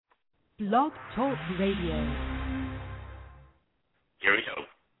Blog Talk Radio. Here we go.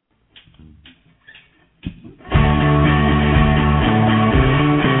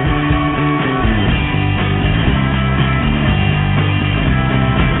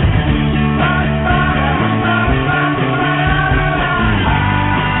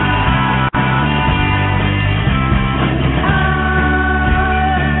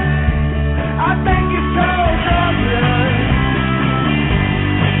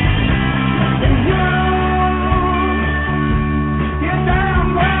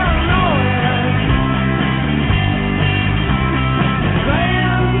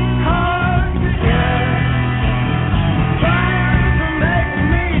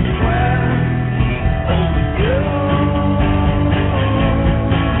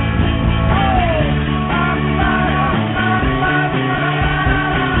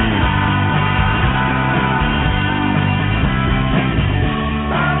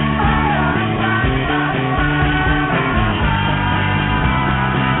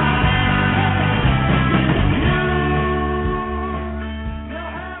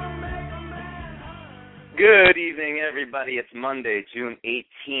 It's Monday, June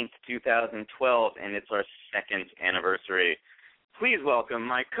 18th, 2012, and it's our second anniversary. Please welcome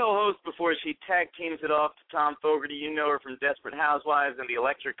my co-host before she tag teams it off to Thom Fogarty. You know her from Desperate Housewives and The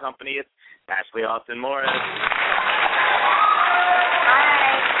Electric Company. It's Ashley Austin Morris. Hi.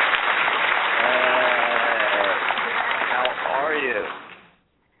 How are you?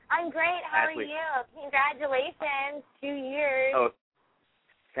 I'm great. How Ashley. are you? Congratulations. 2 years. Oh,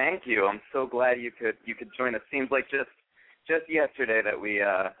 thank you. I'm so glad you could join us. Seems like just yesterday that we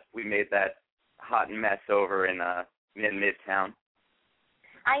made that hot mess over in Midtown.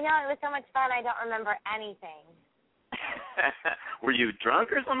 I know, it was so much fun. I don't remember anything. Were you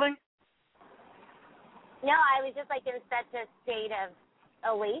drunk or something? No, I was just like in such a state of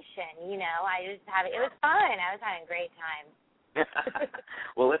elation, you know. It was fun. I was having a great time.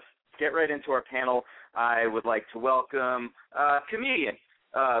 Well, let's get right into our panel. I would like to welcome a comedian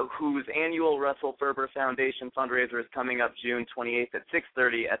whose annual Russell Ferber Foundation fundraiser is coming up June 28th at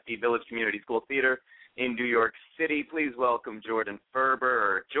 6:30 at the Village Community School Theater in New York City. Please welcome Jordon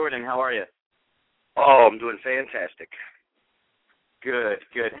Ferber. Jordon, how are you? Oh, I'm doing fantastic. Good.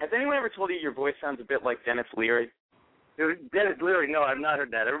 Has anyone ever told you your voice sounds a bit like Dennis Leary? Dennis Leary? No, I've not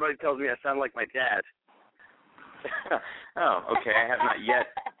heard that. Everybody tells me I sound like my dad. Oh, okay. I have not yet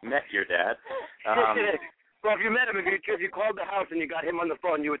met your dad. Well, if you met him, if you called the house and you got him on the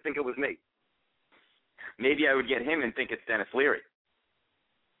phone, you would think it was me. Maybe I would get him and think it's Dennis Leary.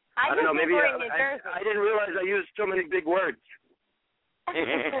 I don't know. Maybe I didn't realize I used so many big words.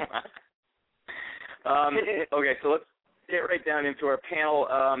 Okay, so let's get right down into our panel.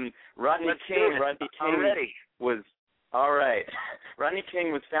 Rodney King was all right. Rodney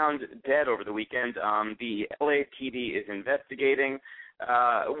King was found dead over the weekend. The LAPD is investigating.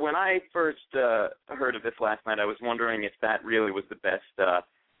 When I first heard of this last night, I was wondering if that really was the best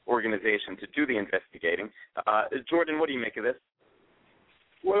organization to do the investigating. Jordon, what do you make of this?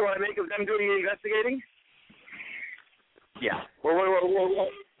 What do I make of them doing the investigating? Yeah. Or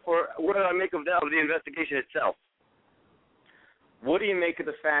what do I make of the investigation itself? What do you make of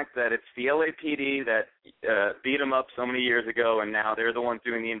the fact that it's the LAPD that beat him up so many years ago, and now they're the ones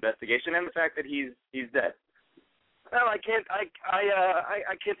doing the investigation, and the fact that he's dead? Well, I can't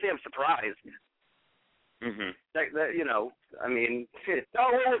say I'm surprised. Mm-hmm. That, you know, I mean,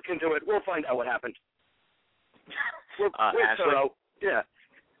 we'll look into it. We'll find out what happened. Ashley? Yeah.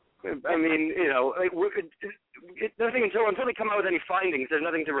 I mean, you know, nothing until they come out with any findings. There's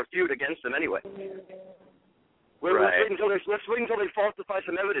nothing to refute against them anyway. Right. Let's wait until they falsify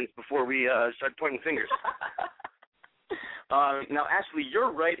some evidence before we start pointing fingers. Now, Ashley,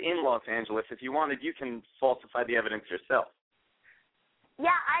 you're right in Los Angeles. If you wanted, you can falsify the evidence yourself.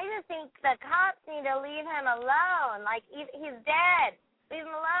 Yeah, I just think the cops need to leave him alone. Like, he's dead. Leave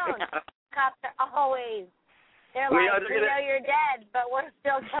him alone. Cops are always, we know you're dead, but we're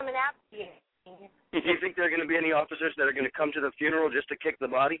still coming after you. Do you think there are going to be any officers that are going to come to the funeral just to kick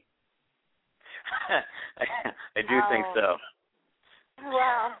the body? I do think so.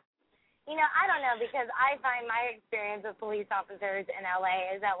 Well, you know, I don't know, because I find my experience with police officers in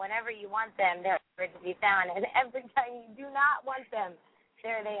L.A. is that whenever you want them, they're nowhere to be found, and every time you do not want them,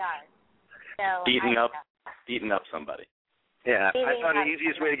 there they are. So beating up somebody. Yeah, I found the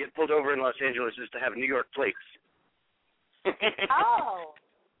easiest way to get pulled over in Los Angeles is to have New York plates. Oh.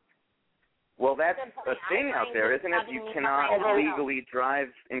 Well, that's a thing out there, isn't it? You cannot legally drive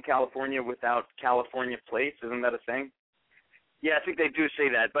in California without California plates. Isn't that a thing? Yeah, I think they do say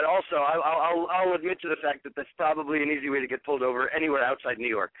that. But also, I'll admit to the fact that that's probably an easy way to get pulled over anywhere outside New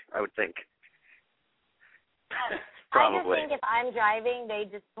York, I would think. Probably. I just think if I'm driving, they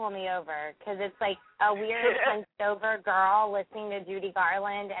just pull me over because it's like a weird hunched-over girl listening to Judy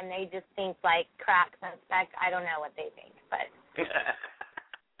Garland, and they just think like crack suspect. I don't know what they think, but.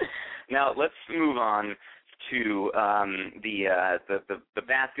 Now let's move on to the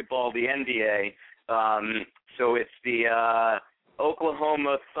basketball, the NBA. So it's the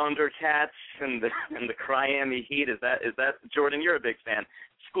Oklahoma Thundercats and the Caiyem Heat. Is that Jordon? You're a big fan.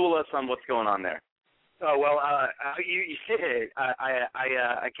 School us on what's going on there. Oh well, you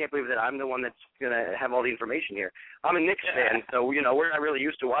I can't believe that I'm the one that's gonna have all the information here. I'm a Knicks fan, so we're not really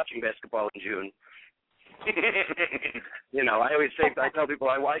used to watching basketball in June. I tell people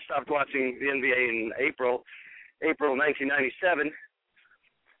I stopped watching the NBA in April 1997.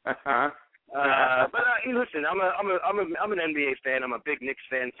 But listen, I'm an NBA fan. I'm a big Knicks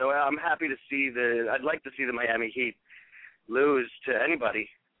fan, so I'm happy to see I'd like to see the Miami Heat lose to anybody.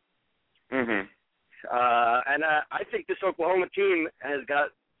 Mhm. And I think this Oklahoma team has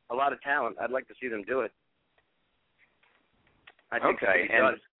got a lot of talent. I'd like to see them do it. I think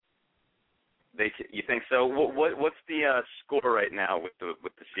and you think so? What's the score right now with the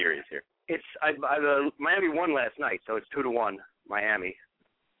series here? It's Miami won last night, so it's 2-1 Miami.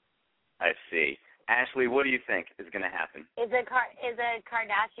 I see. Ashley, what do you think is going to happen? Is a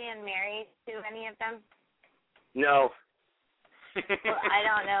Kardashian married to any of them? No. Well, I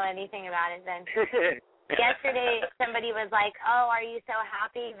don't know anything about it then. Yesterday, somebody was like, "Oh, are you so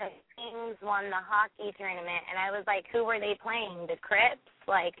happy the Kings won the hockey tournament?" And I was like, "Who were they playing? The Crips?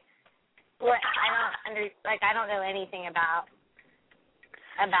 Like, what? I don't know anything about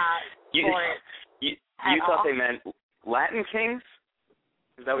sports." You thought they meant Latin Kings?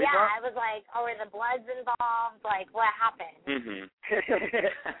 Is that what you thought? Yeah, I was like, "Oh, are the Bloods involved? Like, what happened?" Mhm.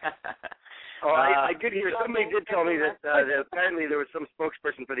 I did hear, somebody did tell me that apparently there was some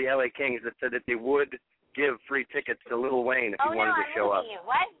spokesperson for the LA Kings that said that they would give free tickets to Lil Wayne if he wanted to show up.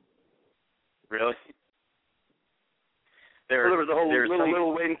 What? Really? There was a whole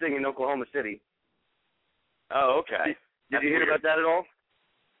Lil Wayne thing in Oklahoma City. Oh, okay. Did you hear about that at all?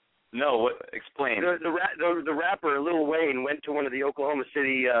 No, explain. The rapper Lil Wayne went to one of the Oklahoma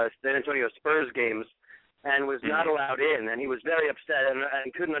City San Antonio Spurs games and was not allowed in, and he was very upset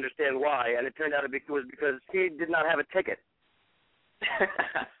and couldn't understand why, and it turned out it was because he did not have a ticket.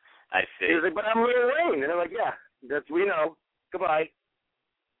 I see. He was like, "But I'm Lil Wayne," and I'm like, "Yeah, we know. Goodbye."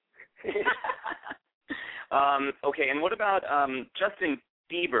 Okay, and what about Justin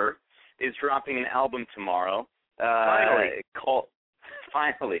Bieber is dropping an album tomorrow. Finally.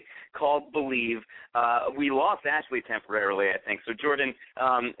 Called Believe. We lost Ashley temporarily, I think. So, Jordon,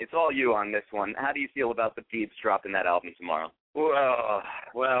 it's all you on this one. How do you feel about the Biebs dropping that album tomorrow? Well,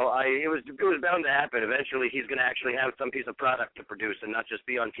 it was bound to happen. Eventually, he's going to actually have some piece of product to produce and not just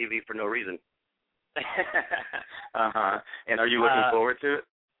be on TV for no reason. And are you looking forward to it?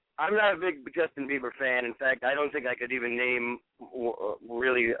 I'm not a big Justin Bieber fan. In fact, I don't think I could even name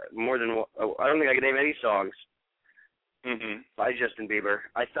really more than. I don't think I could name any songs by Justin Bieber.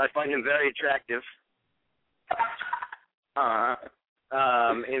 I find him very attractive.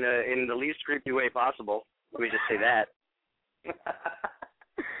 In the least creepy way possible. Let me just say that.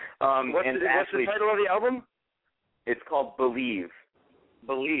 What's the title of the album? It's called Believe.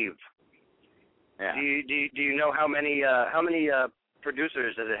 Believe. Yeah. Do you know how many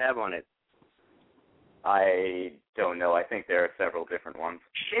producers does it have on it? I don't know. I think there are several different ones.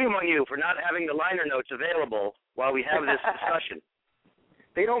 Shame on you for not having the liner notes available while we have this discussion.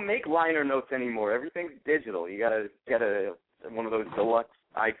 They don't make liner notes anymore. Everything's digital. You gotta get one of those deluxe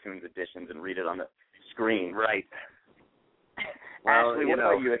iTunes editions and read it on the screen. Right. Well, Ashley, what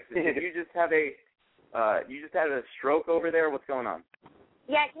about you? Did you just have a stroke over there? What's going on?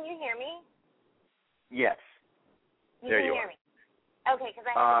 Yeah, can you hear me? Yes. You there can you hear are. me. Okay, because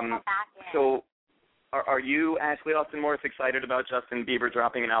I have to come back in. So, are you, Ashley Austin Morris, excited about Justin Bieber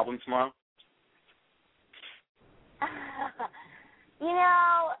dropping an album tomorrow?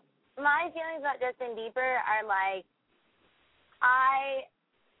 My feelings about Justin Bieber are like, I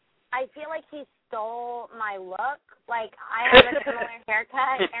feel like he stole my look. Like, I have a similar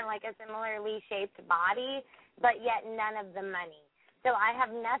haircut and like a similarly shaped body, but yet none of the money. So I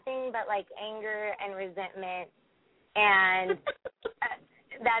have nothing but like anger and resentment, and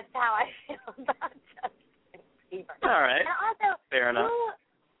that's how I feel about Justin Bieber. All right. And also, fair enough.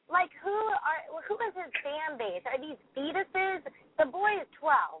 Who is his fan base? Are these fetuses? The boy is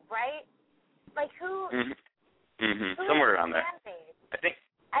 12, right? Like who? Somewhere around there. Fan base?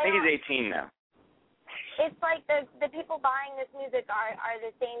 I think he's 18 now. it's like the people buying this music are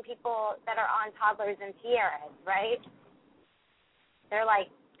the same people that are on Toddlers and Tiaras, right? They're like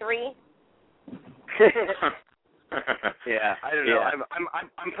 3. Yeah, I don't know. Yeah.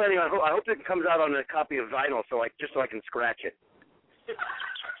 I'm planning on. I hope it comes out on a copy of vinyl, so I can scratch it.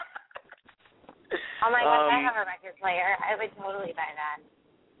 Oh my gosh, I have a record player. I would totally buy that.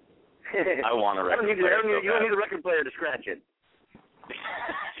 I want a record player. You don't need a record player to scratch it.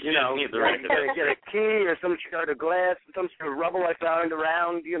 You know, need the record. Get a key or some sort of glass, some sort of rubble I found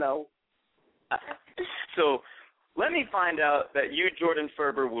around. So let me find out that you, Jordon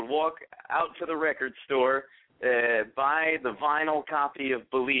Ferber, would walk out to the record store, buy the vinyl copy of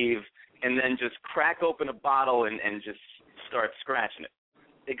Believe, and then just crack open a bottle and just start scratching it.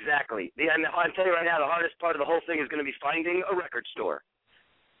 Exactly. And I'll tell you right now, the hardest part of the whole thing is going to be finding a record store.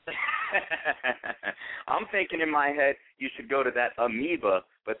 I'm thinking in my head you should go to that Amoeba,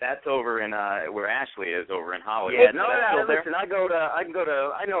 but that's over in where Ashley is, over in Hollywood. Yeah, no, listen, I know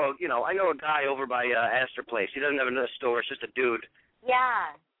a guy over by Astor Place. He doesn't have a store, it's just a dude.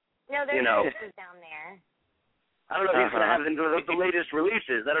 Yeah. No, there's places down there. I don't know if he's going to have the latest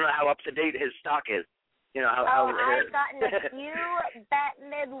releases. I don't know how up to date his stock is. I've gotten a few Bette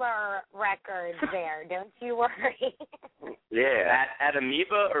Midler records there. Don't you worry. Yeah. At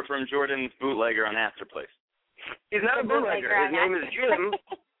Amoeba or from Jordan's bootlegger on Astor Place? He's not a bootlegger. His name is Jim.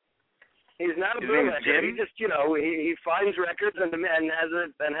 He's not a bootlegger. He just, he finds records and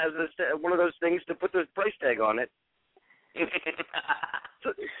has one of those things to put the price tag on it.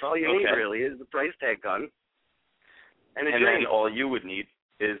 That's all you need, really, is the price tag gun. And then all you would need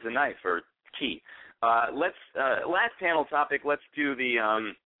is a knife or key. Last panel topic, let's do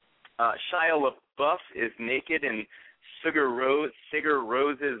the Shia LaBeouf is naked in Sigur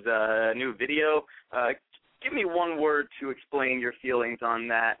Rose's new video. Give me one word to explain your feelings on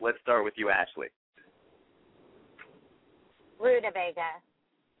that. Let's start with you, Ashley. Rutabaga.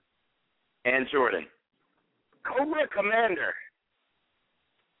 And Jordon. Cobra Commander.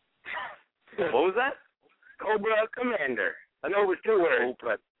 What was that? Cobra Commander. I know it was 2 words,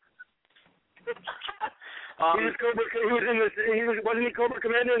 but... wasn't he Cobra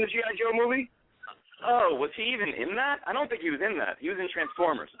Commander in the G.I. Joe movie? Oh, was he even in that? I don't think he was in that. He was in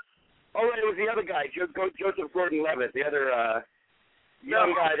Transformers. Oh, it was the other guy, Joseph Gordon-Levitt, the other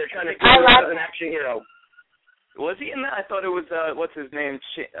young guy they're trying to I love as an action hero. Was he in that? I thought it was, what's his name,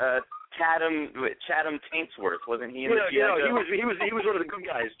 Chatham Tainsworth. Wasn't he in the G.I. Joe? He was one of the good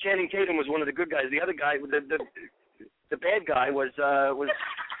guys. Channing Tatum was one of the good guys. The other guy, the bad guy was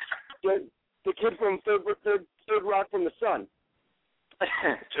the kid from Third Rock from the Sun.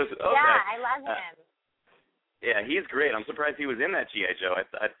 Okay. Yeah, I love him. Yeah, he's great. I'm surprised he was in that G.I. Joe. I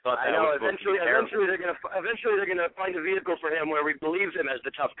thought that was eventually they're gonna find a vehicle for him where we believe him as the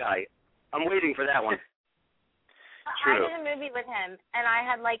tough guy. I'm waiting for that one. True. I did a movie with him, and I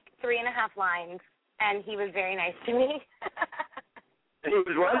had like 3.5 lines, and he was very nice to me. He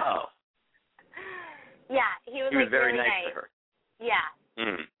was what? Wow. Yeah, he was very really nice to her. Yeah.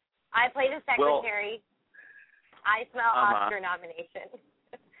 Mm. I played a secretary. I smell Oscar nomination.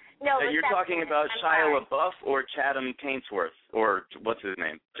 No, you're talking about Shia LaBeouf or Chatham Tainsworth, or what's his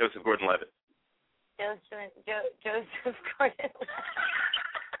name? Joseph Gordon-Levitt. Joseph Gordon-Levitt.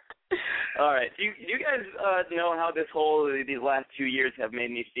 All right. Do you guys know how these last 2 years have made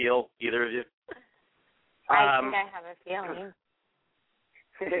me feel, either of you? I think I have a feeling.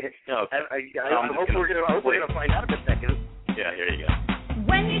 I hope we're gonna find out in a second. Yeah, here you go.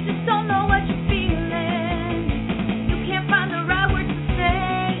 When you just don't know what you're feeling, you can't find the right words to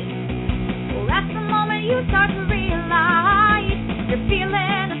say. Well, that's the moment you start to realize you're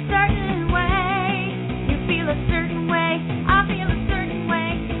feeling a certain way. You feel a certain way, I feel a certain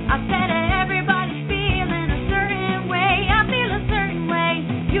way. I said everybody's feeling a certain way. I feel a certain way,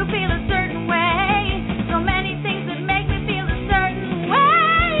 you feel a certain way. So many things that make me feel a certain way.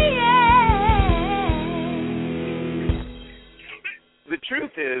 The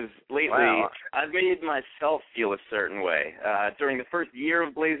truth is, lately, I've made myself feel a certain way. During the first year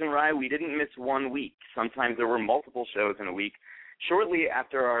of BlazinRy, we didn't miss 1 week. Sometimes there were multiple shows in a week. Shortly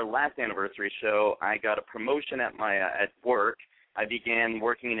after our last anniversary show, I got a promotion at work. I began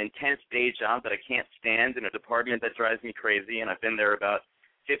working an intense day job that I can't stand in a department that drives me crazy, and I've been there about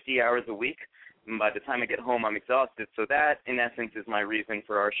 50 hours a week. And by the time I get home, I'm exhausted. So that, in essence, is my reason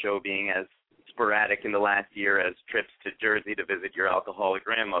for our show being as sporadic in the last year as trips to Jersey to visit your alcoholic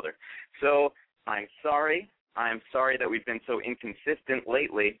grandmother. So I'm sorry. I'm sorry that we've been so inconsistent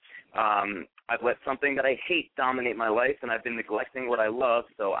lately. I've let something that I hate dominate my life, and I've been neglecting what I love.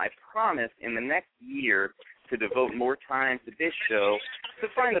 So I promise in the next year to devote more time to this show to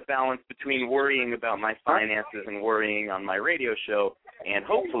find a balance between worrying about my finances and worrying on my radio show, and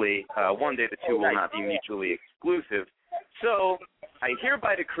hopefully one day the two will not be mutually exclusive. So I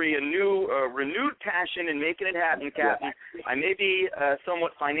hereby decree a new, renewed passion in making it happen, Captain. I may be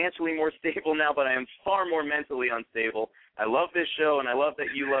somewhat financially more stable now, but I am far more mentally unstable. I love this show, and I love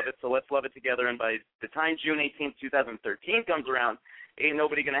that you love it, so let's love it together. And by the time June 18th, 2013 comes around, ain't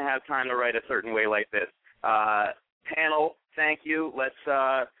nobody going to have time to write a certain way like this. Panel, thank you. Let's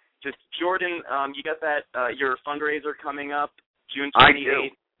just, Jordon, you got that, your fundraiser coming up June 28th. I do.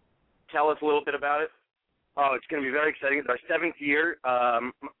 Tell us a little bit about it. Oh, it's going to be very exciting. It's our 7th year.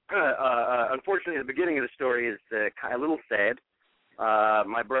 Unfortunately, the beginning of the story is a little sad.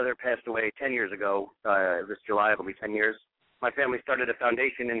 My brother passed away 10 years ago. This July, it'll be 10 years. My family started a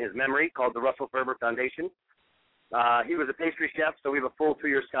foundation in his memory called the Russell Ferber Foundation. He was a pastry chef, so we have a full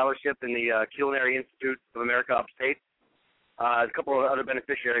 2-year scholarship in the Culinary Institute of America upstate. A couple of other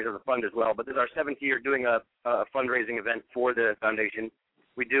beneficiaries of the fund as well. But this is our 7th year doing a fundraising event for the foundation.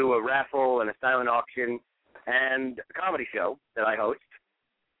 We do a raffle and a silent auction and a comedy show that I host.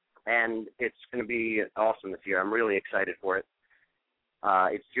 And it's going to be awesome this year. I'm really excited for it.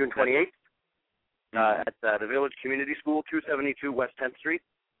 It's June 28th at the Village Community School, 272 West 10th Street.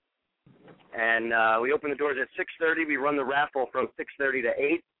 And we open the doors at 6:30. We run the raffle from 6:30 to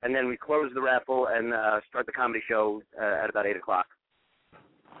 8, and then we close the raffle and start the comedy show at about 8 o'clock.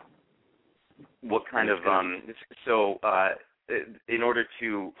 What kind of in order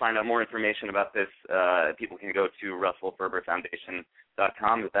to find out more information about this, people can go to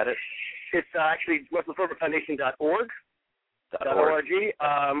russellferberfoundation.com. Is that it? It's actually russellferberfoundation.org. .org.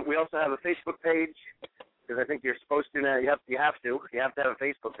 We also have a Facebook page, because I think you're supposed to now. You have to have a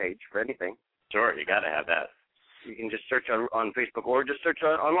Facebook page for anything. Sure, you got to have that. You can just search on Facebook or just search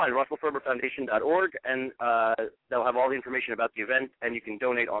online, russellferberfoundation.org, and they'll have all the information about the event, and you can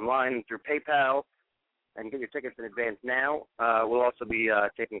donate online through PayPal and get your tickets in advance now. We'll also be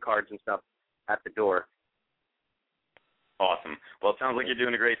taking cards and stuff at the door. Awesome. Well, it sounds like you're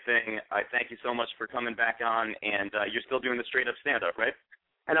doing a great thing. I thank you so much for coming back on, and you're still doing the straight-up stand-up, right?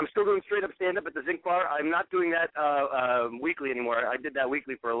 And I'm still doing straight-up stand-up at the Zinc Bar. I'm not doing that weekly anymore. I did that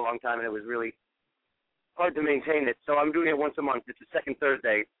weekly for a long time, and it was really hard to maintain it. So I'm doing it once a month. It's the second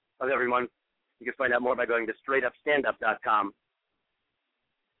Thursday of every month. You can find out more by going to straightupstandup.com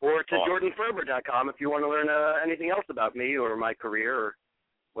or to JordonFerber.com if you want to learn anything else about me or my career or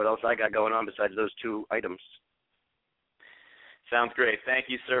what else I got going on besides those two items. Sounds great. Thank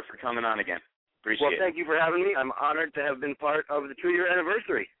you, sir, for coming on again. Appreciate it. Well, thank you for having me. I'm honored to have been part of the 2-year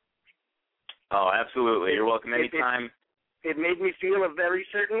anniversary. Oh, absolutely. You're welcome anytime. It made me feel a very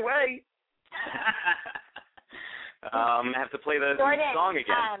certain way. I have to play the Jordon, song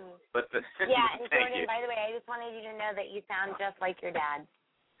again. And Jordon, by the way, I just wanted you to know that you sound just like your dad.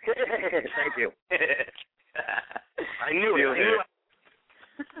 Thank you. I knew it.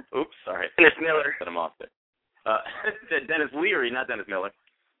 Oops, sorry. Dennis Miller. Put him off there. Dennis Leary, not Dennis Miller.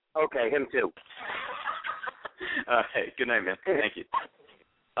 Okay, him too. Hey, good night, man. Thank you.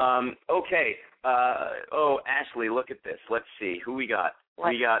 Okay. Ashley, look at this. Let's see who we got.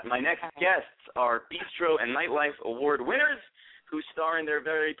 We got my next guests are Bistro and Nightlife award winners who star in their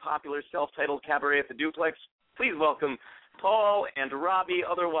very popular self-titled cabaret at the Duplex. Please welcome Paul and Robbie,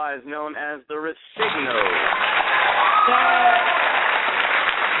 otherwise known as the Rescignos.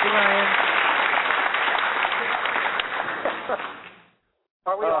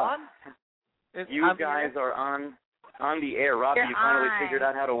 Are we on? You guys are on the air. Robbie, you finally figured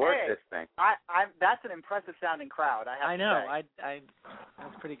out how to work this thing. That's an impressive sounding crowd. I know.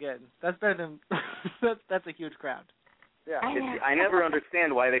 That's pretty good. That's better than that's a huge crowd. Yeah. I never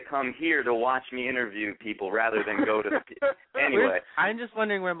understand why they come here to watch me interview people rather than go to the anyway. I'm just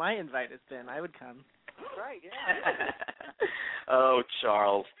wondering where my invite has been. I would come. Right, yeah. Oh,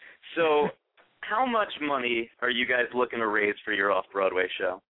 Charles. So, how much money are you guys looking to raise for your off-Broadway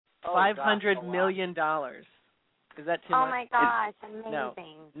show? $500 million. Is that too much? Oh my gosh, amazing. No,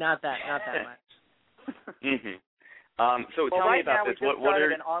 not that much. Mm-hmm. So tell me about this. What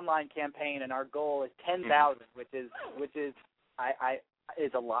started an online campaign, and our goal is 10,000, which is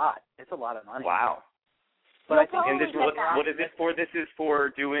a lot. It's a lot of money. Wow. But I think what is it for? This is for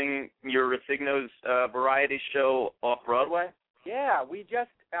doing your Rescignos variety show off Broadway. Yeah, we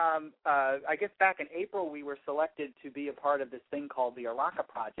just I guess back in April we were selected to be a part of this thing called the Arlaka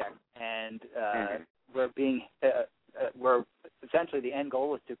Project, and we're essentially the end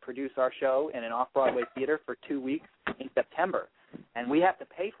goal is to produce our show in an off-Broadway theater for 2 weeks in September, and we have to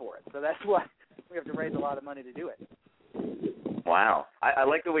pay for it. So that's why we have to raise a lot of money to do it. Wow. I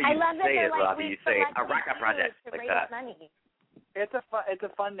like the way I you love that say they're it, like, Robbie. You say selected Araka Project to like raise that. money. It's a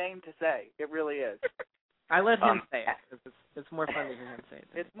fun name to say. It really is. I let him say it. It's more fun to hear him say it.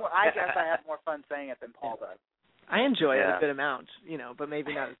 It's more. I guess I have more fun saying it than Paul does. I enjoy it a good amount, but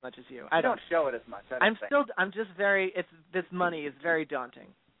maybe not as much as you. I don't show it as much. I'm just very. This money is very daunting.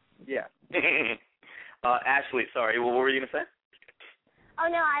 Yeah. Ashley, sorry, what were you gonna say? Oh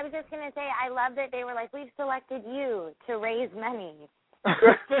no, I was just gonna say I love that they were like, we've selected you to raise money.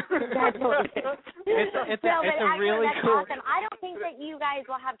 Congratulations. It's a really that's cool. Awesome. I don't think that you guys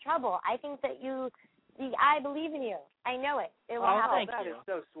will have trouble. I think that I believe in you. I know it. It will happen. That is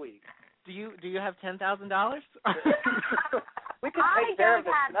so sweet. Do you have $10,000? We could take care of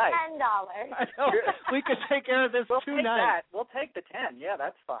this tonight. I don't have $10. I know. We could take care of this tonight. We'll take the 10. Yeah,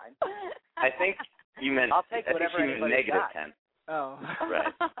 that's fine. I think you meant. I'll take whatever you meant negative got. 10. Oh.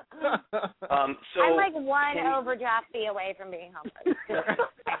 Right. So I'm like one overdraft fee away from being homeless.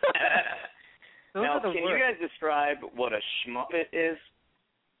 Now, can you guys describe what a schmuppet is?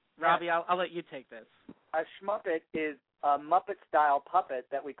 Robbie, I'll let you take this. A schmuppet is a Muppet-style puppet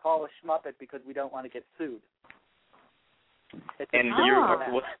that we call a schmuppet because we don't want to get sued.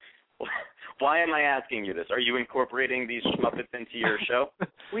 Why am I asking you this? Are you incorporating these schmuppets into your show?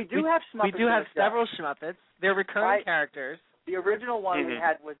 We do have schmuppets. We do have several schmuppets. They're recurring characters. The original one we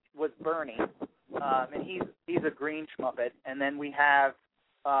had was Bernie, and he's a green schmuppet. And then we have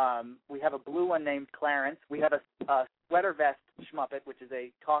a blue one named Clarence. We have a sweater vest schmuppet, which is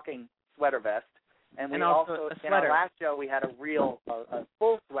a talking sweater vest. And we also in our last show we had a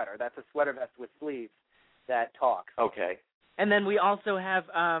full sweater. That's a sweater vest with sleeves that talks. Okay. And then we also have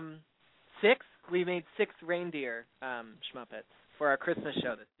we made 6 reindeer schmuppets for our Christmas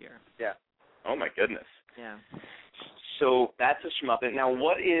show this year. Yeah. Oh my goodness. Yeah. So that's a schmuppet. Now,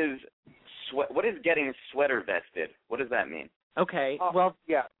 what is getting sweater vested? What does that mean? Okay. Well,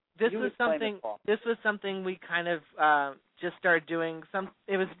 yeah. This was something we kind of just started doing.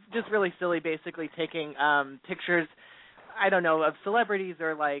 It was just really silly, basically taking pictures, I don't know, of celebrities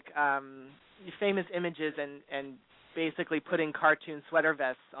or like famous images and basically putting cartoon sweater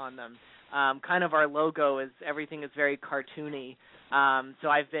vests on them. Kind of our logo is everything is very cartoony. So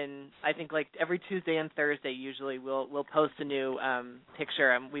I think like every Tuesday and Thursday usually we'll post a new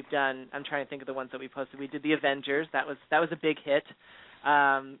picture. I'm trying to think of the ones that we posted. We did the Avengers. That was a big hit.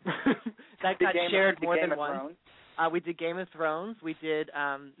 That got shared more than once. We did Game of Thrones. We did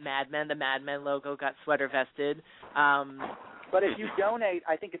Mad Men. The Mad Men logo got sweater vested. But if you donate,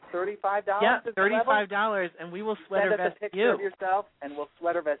 I think it's $35. Yeah, $35, and we will sweater vest you. Send us a picture of yourself, and we'll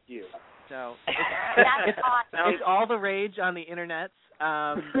sweater vest you. So that's awesome. It's all the rage on the internet,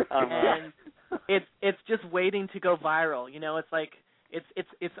 and it's just waiting to go viral. It's like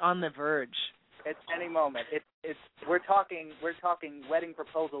it's on the verge. At any moment, we're talking wedding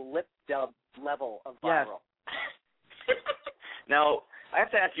proposal lip dub level of viral. Yes. Now I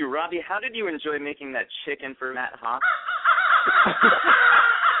have to ask you, Robbie, how did you enjoy making that chicken for Matt Hawk?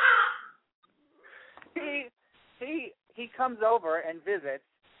 He comes over and visits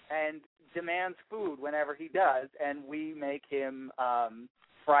and demands food whenever he does, and we make him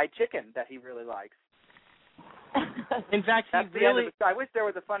fried chicken that he really likes. In fact, I wish there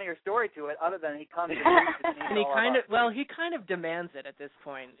was a funnier story to it, other than he comes and he kind of demands it at this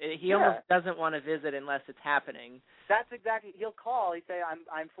point. He almost doesn't want to visit unless it's happening. That's exactly. He'll call. He'll say,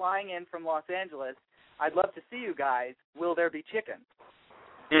 "I'm flying in from Los Angeles. I'd love to see you guys. Will there be chicken?"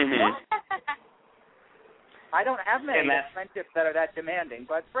 Mm-hmm. I don't have many friendships that are that demanding,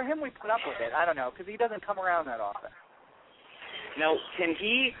 but for him, we put up with it. I don't know, because he doesn't come around that often. Now, do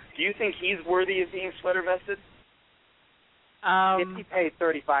you think he's worthy of being sweater vested? If he pays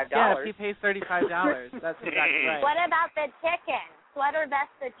 $35. Yeah, if he pays $35, that's exactly right. What about the chicken? Sweater vest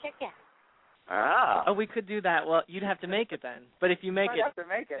the chicken. Ah. Oh, we could do that. Well, you'd have to make it then. But if you make it,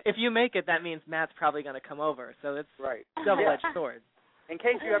 if you make it, that means Matt's probably going to come over. So it's double-edged sword. In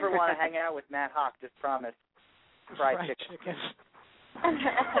case you ever want to hang out with Matt Hawk, just promise fried chicken.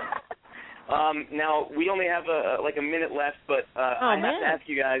 Now we only have a minute left, but I have to ask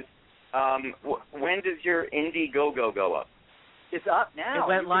you guys, when does your Indiegogo go up? It's up now. It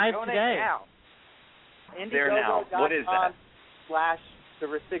went live today. Now. There now. What is that? /the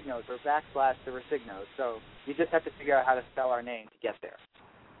Rescignos or /the Rescignos. So you just have to figure out how to spell our name to get there.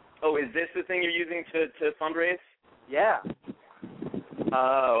 Oh, is this the thing you're using to fundraise? Yeah.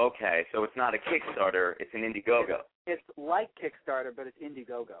 Oh, okay. So it's not a Kickstarter; it's an Indiegogo. It's like Kickstarter, but it's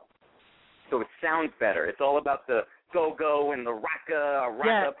Indiegogo. So it sounds better. It's all about the go-go and the Raka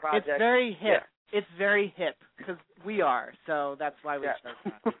project. It's very hip. Yeah. It's very hip because we are. So that's why we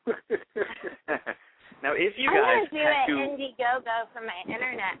started. Now, if you I guys want to do had it to... Indiegogo for my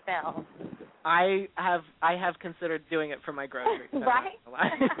internet bill. I have considered doing it for my groceries. Right?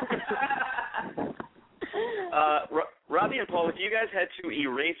 Robbie and Paul, if you guys had to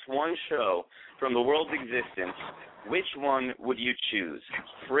erase one show from the world's existence, which one would you choose?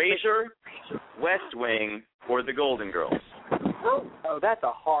 Frasier, West Wing, or The Golden Girls? Oh, that's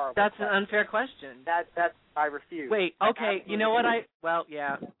a horrible. That's question. an unfair question. That's I refuse. Wait, okay, you know what I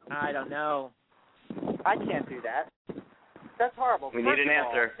don't know. I can't do that. That's horrible. We need an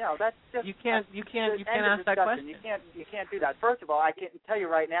answer. No, that's just You can't ask that question. You can't do that. First of all, I can tell you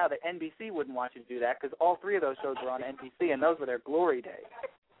right now that NBC wouldn't want you to do that because all three of those shows were on NBC and those were their glory days.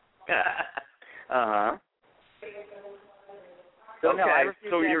 Uh-huh. So okay, no, I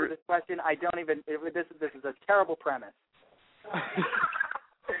refuse so to you're... answer this question. I don't even. This is a terrible premise.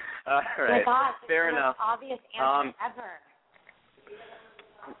 All right. Gosh, fair it's the enough. most obvious answer ever.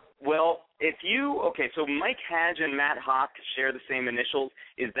 Well, so Mike Hadge and Matt Hawk share the same initials.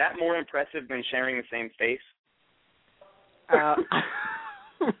 Is that more impressive than sharing the same face?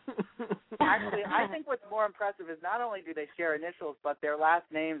 Actually, I think what's more impressive is not only do they share initials, but their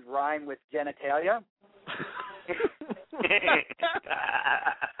last names rhyme with genitalia.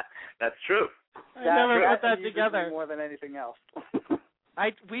 That's true. I never put that together. More than anything else.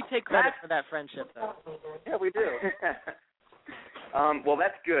 We take credit for that friendship, though. Yeah, we do. Well,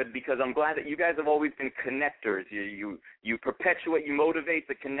 that's good because I'm glad that you guys have always been connectors. You perpetuate, you motivate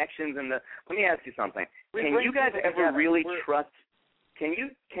the connections and the. Let me ask you something. Can you guys ever really trust? Can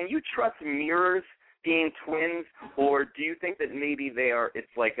you trust mirrors being twins, or do you think that maybe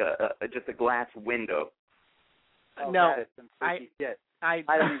it's like just a glass window? Oh, no, that is some freaky shit. I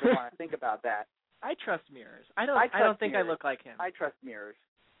don't even want to think about that. I trust mirrors. I don't think I look like him. I trust mirrors.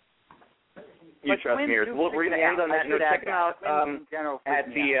 You trust mirrors. Well, we're going to end on that note. Check them out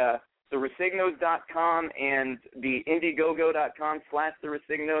at the Rescignos.com and the Indiegogo.com/the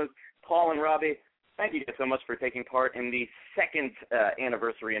Rescignos. Paul and Robbie, thank you guys so much for taking part in the second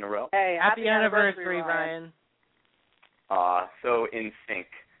anniversary in a row. Hey, happy anniversary, Ryan. So in sync.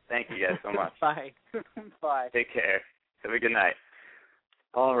 Thank you guys so much. Bye. Bye. Take care. Have a good night.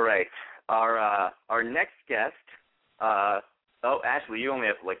 All right. Our next guest, Ashley, you only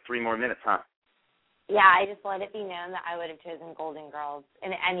have like 3 more minutes, huh? Yeah, I just let it be known that I would have chosen Golden Girls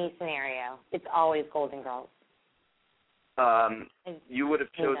in any scenario. It's always Golden Girls. You would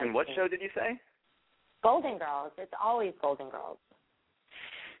have chosen what show did you say? Golden Girls. It's always Golden Girls.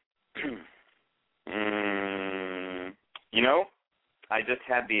 I just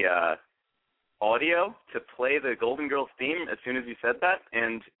had the audio to play the Golden Girls theme as soon as you said that,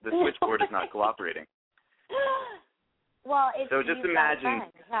 and the switchboard is not cooperating. Well, it's so just imagine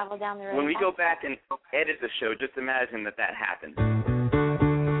travel down the road when we go back and edit the show, just imagine that happened.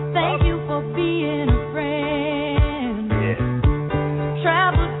 Thank you for being a friend. Yeah.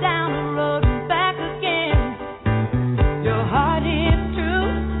 Travel down the road and back again. Your heart is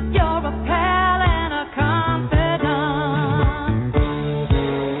true. You're a pal and a confidant.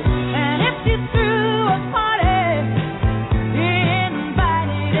 And if you threw a party,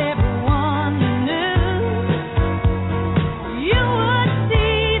 invited everyone you knew, you would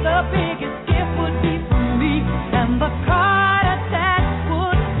see the biggest gift would be from me, and the card attached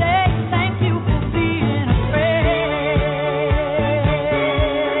would say, thank you for being a friend.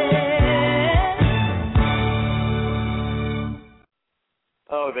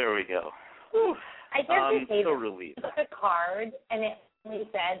 Oh, there we go. Whew. I just say so relieved. took a card and it only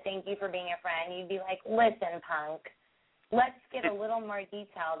said, thank you for being a friend. You'd be like, listen, punk, let's get a little more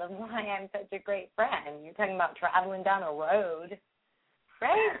detailed of why I'm such a great friend. You're talking about traveling down a road,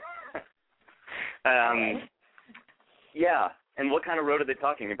 right? Yeah. And what kind of road are they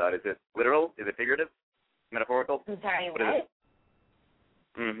talking about? Is it literal? Is it figurative? Metaphorical? I'm sorry, what? Is it?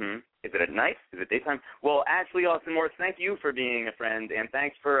 Is it at night? Is it daytime? Well, Ashley Austin Morris, thank you for being a friend, and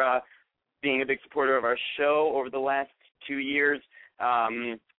thanks for being a big supporter of our show over the last 2 years.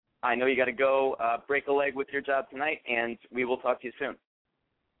 I know you got to go break a leg with your job tonight, and we will talk to you soon.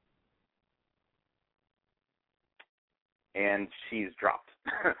 And she's dropped.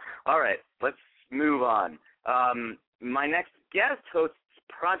 All right, let's move on. My next guest hosts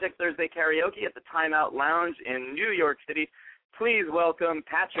Project Thursday Karaoke at the Time Out Lounge in New York City. Please welcome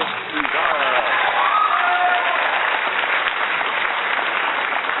Patrick Kuzara.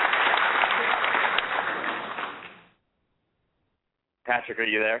 Patrick, are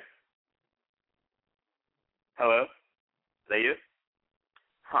you there? Hello? Is that you?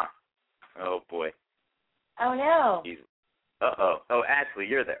 Huh. Oh, boy. Oh, no. Uh-oh. Oh, Ashley,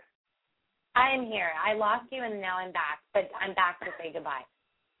 you're there. I am here. I lost you, and now I'm back, but I'm back to say goodbye.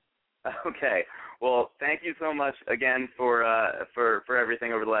 Okay. Well, thank you so much again for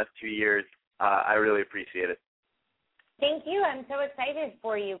everything over the last 2 years. I really appreciate it. Thank you. I'm so excited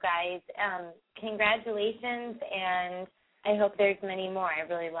for you guys. Congratulations, and I hope there's many more. I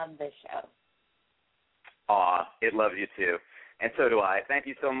really love this show. Aw, it loves you too. And so do I. Thank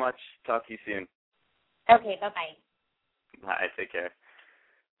you so much. Talk to you soon. Okay, bye-bye. Bye. Take care.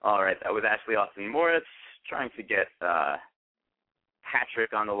 All right, that was Ashley Austin Moritz trying to get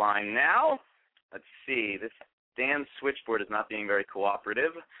Patrick on the line now. Let's see. This damn switchboard is not being very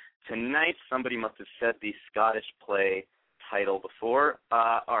cooperative. Tonight, somebody must have said the Scottish play title before.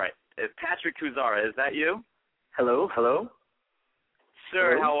 All right. Patrick Kuzara, is that you? Hello.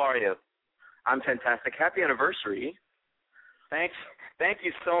 Sir, Hello. how are you? I'm fantastic. Happy anniversary. Thanks. Thank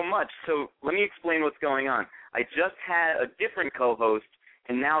you so much. So let me explain what's going on. I just had a different co-host,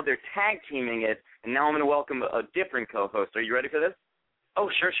 and now they're tag-teaming it, and now I'm going to welcome a different co-host. Are you ready for this? Oh,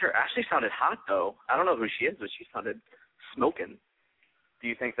 sure. Ashley sounded hot, though. I don't know who she is, but she sounded smoking. Do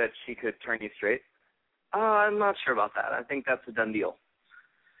you think that she could turn you straight? I'm not sure about that. I think that's a done deal.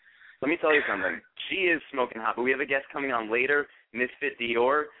 Let me tell you something. She is smoking hot, but we have a guest coming on later, Misfit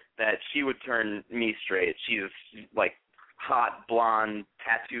Dior, that she would turn me straight. She's, like, hot, blonde,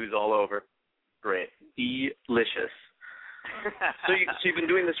 tattoos all over. Great. Delicious. So you've been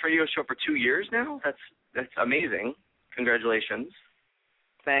doing this radio show for 2 years now? That's amazing. Congratulations.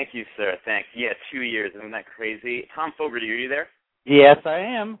 Thank you, sir. Thanks. Yeah, 2 years. Isn't that crazy? Thom Fogarty, are you there? Yes, I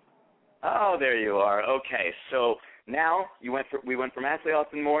am. Oh, there you are. Okay, so now we went from Ashley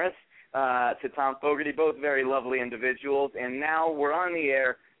Austin Morris to Thom Fogarty, both very lovely individuals, and now we're on the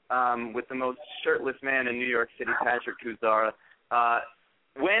air with the most shirtless man in New York City, Patrick Kuzara.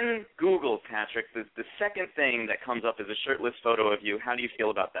 When Google, Patrick, the second thing that comes up is a shirtless photo of you. How do you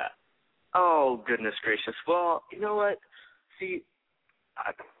feel about that? Oh, goodness gracious. Well, you know what? See,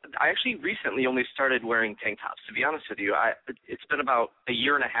 I actually recently only started wearing tank tops, to be honest with you. It's been about a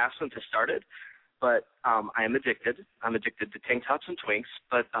year and a half since I started, but I am addicted. I'm addicted to tank tops and twinks,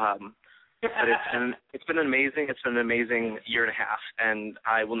 but it's been amazing. It's been an amazing year and a half, and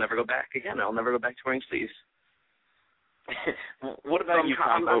I will never go back again. I'll never go back to wearing sleeves. What about you,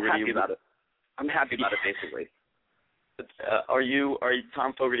 Thom Fogarty? I'm happy about it. I'm happy about it, basically. Are you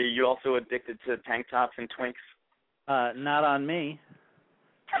Thom Fogarty? Are you also addicted to tank tops and twinks? Not on me.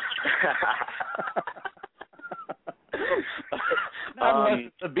 Unless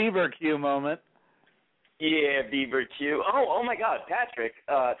it's a Bieber Q moment. Yeah, Bieber Q. Oh my God, Patrick,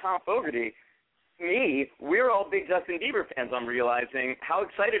 Thom Fogarty, me, we're all big Justin Bieber fans, I'm realizing. How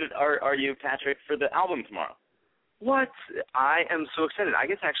excited are you, Patrick, for the album tomorrow? What? I am so excited. I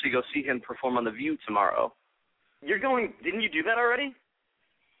get to actually go see him perform on The View tomorrow. You're going, didn't you do that already?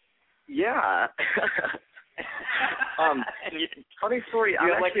 Yeah. Funny story.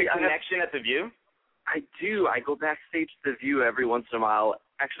 You have like a connection at The View? I do. I go backstage to The View every once in a while.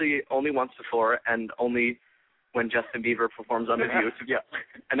 Actually, only once before, and only when Justin Bieber performs on The View. Yeah.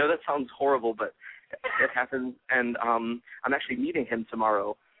 I know that sounds horrible, but it happens. And I'm actually meeting him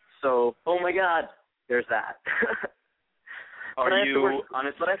tomorrow. So, oh my God, there's that. But I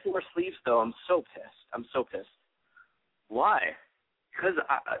have to wear sleeves, though. I'm so pissed. Why? Because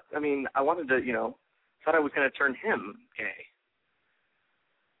I wanted to, thought I was going to turn him gay.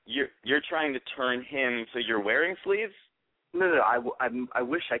 You're trying to turn him so you're wearing sleeves? No. I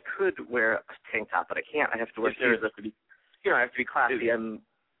wish I could wear a tank top, but I can't. I have to wear sleeves. I have to be, I have to be classy. I'm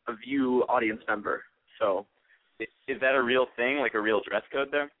a View audience member, so. Is that a real thing, like a real dress code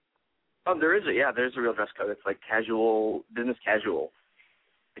there? Oh, there's a real dress code. It's like casual, business casual.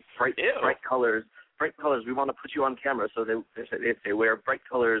 It's bright colors. Bright colors. We want to put you on camera, so they wear bright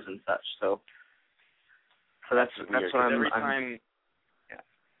colors and such. So that's what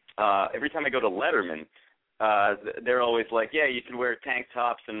every time I go to Letterman, they're always like, yeah, you can wear tank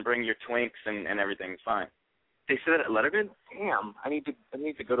tops and bring your twinks and everything's fine. They say that at Letterman? Damn, I need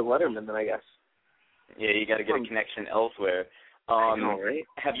to go to Letterman then, I guess. Yeah, you got to get a connection elsewhere. I know, right?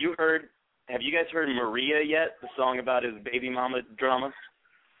 Have you guys heard Maria yet? The song about his baby mama drama?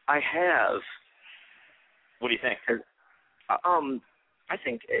 I have. What do you think? I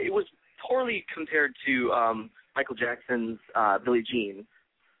think it was poorly compared to Michael Jackson's Billie Jean.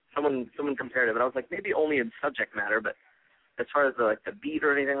 Someone compared it, but I was like, maybe only in subject matter, but as far as the beat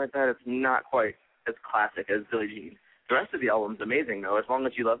or anything like that, it's not quite as classic as Billie Jean. The rest of the album's amazing, though. As Long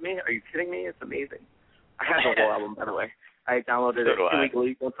As You Love Me, are you kidding me? It's amazing. I have the whole album, by the way. I downloaded it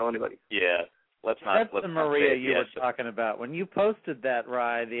illegally. Don't tell anybody. Yeah. That's the Maria you were talking about. When you posted that,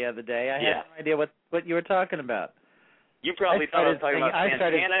 Rye, the other day, I had no idea what you were talking about. You probably thought I was talking about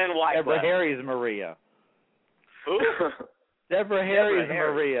Santana and Wyclef. Deborah Harry's Maria. Who? Deborah Harry's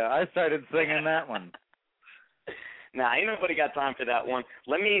Maria. I started singing that one. Nah, ain't nobody got time for that one.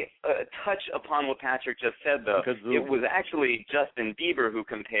 Let me touch upon what Patrick just said, though. It was actually Justin Bieber who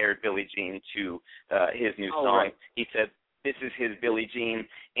compared Billie Jean to his new song. Right. He said, this is his Billie Jean.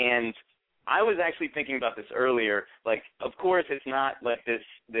 And I was actually thinking about this earlier. Like, of course, it's not like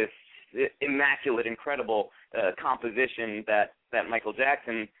this immaculate, incredible composition that Michael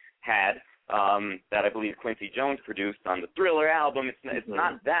Jackson had, that I believe Quincy Jones produced on the Thriller album. It's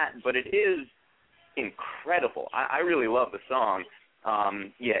not that, but it is incredible. I really love the song.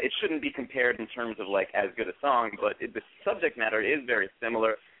 It shouldn't be compared in terms of like as good a song, but the subject matter is very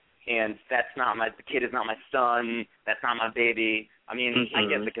similar. And the kid is not my son. That's not my baby. I mean, I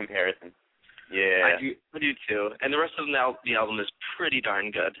get the comparison. Yeah, I do too. And the rest of the album is pretty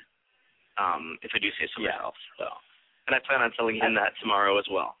darn good. If I do say so myself. So, and I plan on selling him that tomorrow as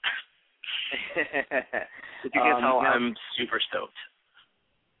well. If you can tell, I'm super stoked.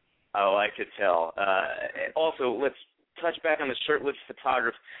 Oh, I could tell. Also, let's touch back on the shirtless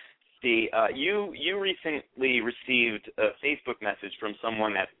photography. You recently received a Facebook message from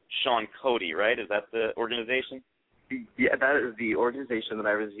someone at Sean Cody, right? Is that the organization? Yeah, that is the organization that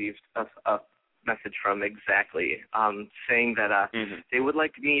I received a message from exactly, saying that they would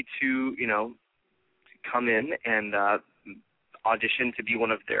like me to, come in and audition to be one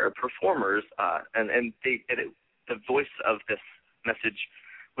of their performers. And the voice of this message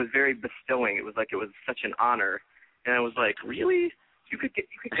was very bestowing. It was like it was such an honor, and I was like, really? You could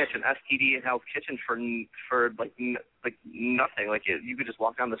catch an STD in Hell's Kitchen for like nothing. Like you could just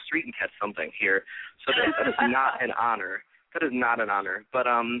walk down the street and catch something here. So that is not an honor. That is not an honor. But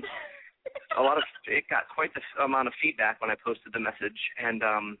it got quite the amount of feedback when I posted the message, and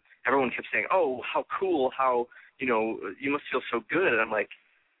everyone kept saying, "Oh, how cool! How you must feel so good." And I'm like,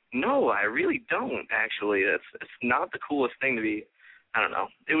 no, I really don't. Actually, it's not the coolest thing to be. I don't know.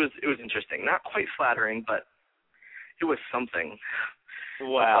 It was interesting. Not quite flattering, but it was something.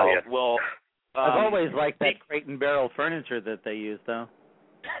 Wow. Well, I've always liked that crate and barrel furniture that they use, though.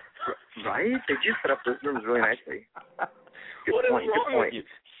 Right? They do set up those rooms really nicely. What is wrong with you?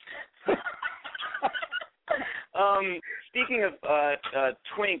 Speaking of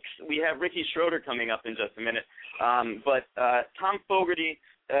twinks, we have Ricky Schroeder coming up in just a minute. But Thom Fogarty,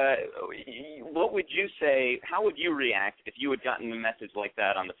 what would you say? How would you react if you had gotten a message like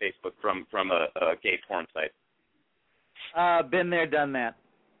that on the Facebook from a gay porn site? Been there, done that.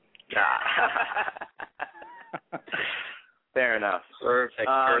 Fair enough. Perfect.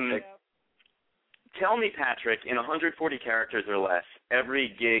 Tell me, Patrick, in 140 characters or less,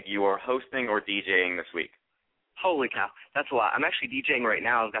 every gig you are hosting or DJing this week. Holy cow, that's a lot. I'm actually DJing right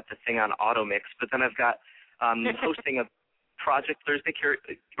now. I've got the thing on auto mix, but then I've got hosting a Project Thursday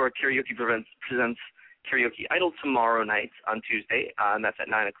Karaoke presents Karaoke Idol tomorrow night on Tuesday, and that's at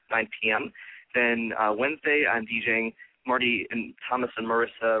 9 p.m. Then Wednesday, I'm DJing Marty and Thomas and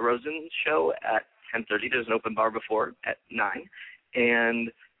Marissa Rosen's show at 10:30. There's an open bar before at 9.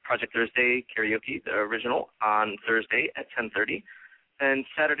 And Project Thursday Karaoke, the original, on Thursday at 10:30. And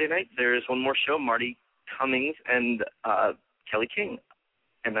Saturday night, there's one more show, Marty Cummings and Kelly King,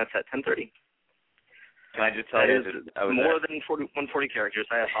 and that's at 10:30. Can I just tell you, I was more than 140 characters.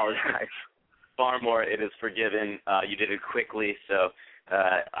 I apologize. Far more. It is forgiven. You did it quickly. So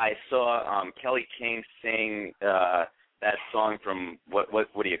I saw Kelly King sing that song from what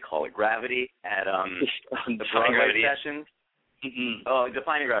do you call it? Gravity at the Broadway sessions. Mm-hmm. Oh,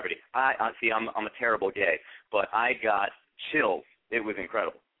 Defying Gravity. I see. I'm a terrible gay, but I got chills. It was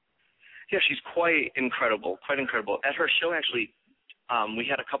incredible. Yeah, she's quite incredible. Quite incredible. At her show, actually, we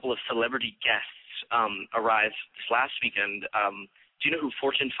had a couple of celebrity guests arrive this last weekend. Do you know who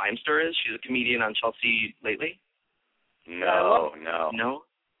Fortune Feimster is? She's a comedian on Chelsea Lately. No.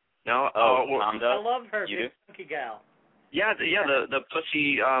 Oh, I love her. Big funky gal. Yeah, the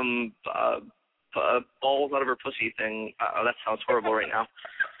pussy balls out of her pussy thing. That sounds horrible right now.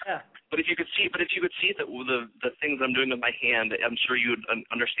 Yeah. But if you could see the things I'm doing with my hand, I'm sure you would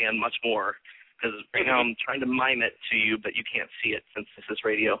understand much more. Because right now I'm trying to mime it to you, but you can't see it since this is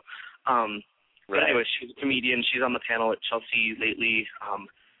radio. But anyway, she's a comedian. She's on the panel at Chelsea Lately, and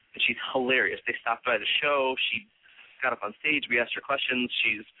she's hilarious. They stopped by the show. She got up on stage. We asked her questions.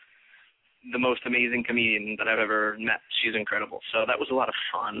 She's the most amazing comedian that I've ever met. She's incredible. So that was a lot of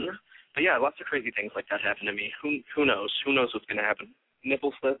fun. But yeah, lots of crazy things like that happen to me. Who knows? Who knows what's going to happen?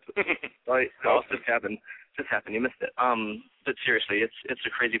 Nipple slip. Right? Oh, just happened. Just happened. You missed it. But seriously, it's a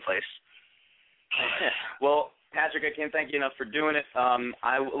crazy place. Well, Patrick, I can't thank you enough for doing it.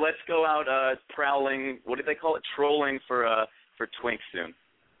 Let's go out prowling. What do they call it? Trolling for twinks soon.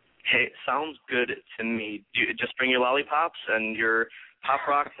 Hey, sounds good to me. Just bring your lollipops and your Pop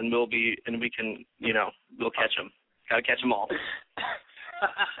Rocks, and we'll catch them. Gotta catch them all.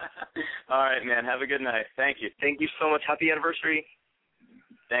 All right, man. Have a good night. Thank you. Thank you so much. Happy anniversary.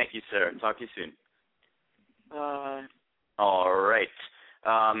 Thank you, sir. Talk to you soon. All right.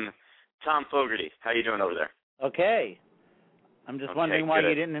 Thom Fogarty, how you doing over there? Okay. I'm just wondering why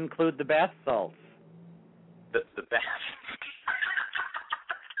you didn't include the bath salts. The bath.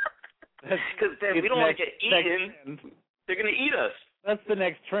 Because then we don't want to get eaten. They're going to eat us. That's the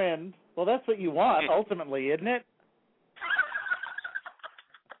next trend. Well, that's what you want, ultimately, isn't it?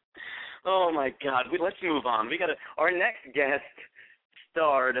 Oh, my God. Let's move on. Our next guest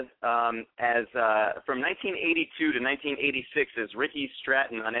starred as from 1982 to 1986 as Ricky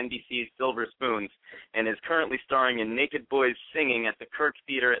Stratton on NBC's Silver Spoons, and is currently starring in Naked Boys Singing at the Kirk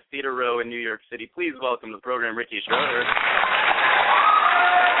Theater at Theater Row in New York City. Please welcome to the program Ricky Schroeder.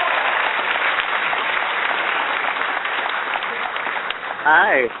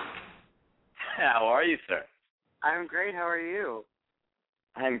 Hi. How are you, sir? I'm great. How are you?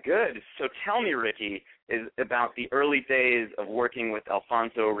 I'm good. So tell me, Ricky, is about the early days of working with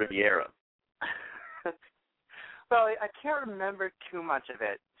Alfonso Riviera. Well, I can't remember too much of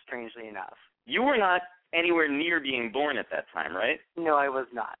it, strangely enough. You were not anywhere near being born at that time, right? No, I was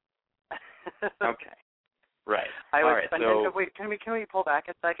not. Okay. Right. All right. So wait, can we pull back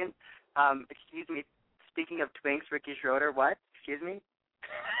a second? Excuse me. Speaking of twinks, Ricky Schroeder, what? Excuse me?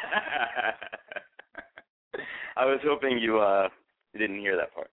 I was hoping you didn't hear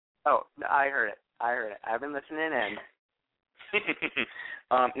that part. Oh, I heard it. I've been listening in.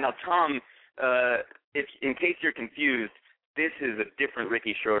 Now, Thom, if in case you're confused, this is a different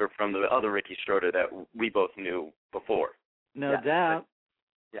Ricky Schroeder from the other Ricky Schroeder that we both knew before. No doubt.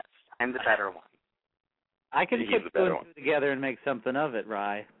 Yes, I'm the better one. I can put two and two together and make something of it,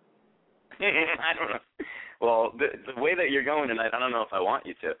 Rye. I don't know. Well, the way that you're going tonight, I don't know if I want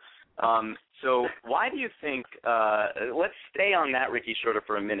you to. So why do you think, let's stay on that Ricky Schroeder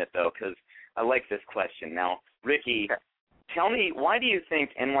for a minute, though, because I like this question. Now, Ricky, tell me, why do you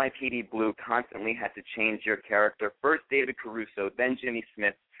think NYPD Blue constantly had to change your character? First David Caruso, then Jimmy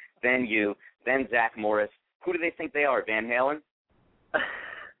Smith, then you, then Zach Morris. Who do they think they are, Van Halen?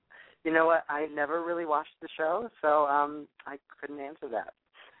 You know what? I never really watched the show, so I couldn't answer that.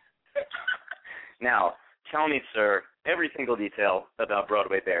 Now, tell me, sir, every single detail about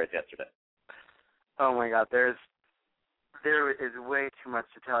Broadway Bears yesterday. Oh, my God. There is way too much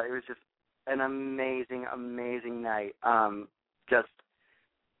to tell. It was just an amazing, amazing night.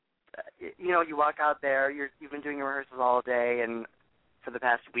 You walk out there, you've been doing your rehearsals all day and for the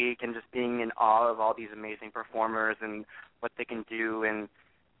past week, and just being in awe of all these amazing performers and what they can do and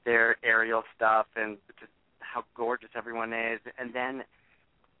their aerial stuff and just how gorgeous everyone is. And then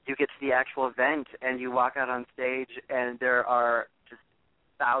you get to the actual event and you walk out on stage and there are just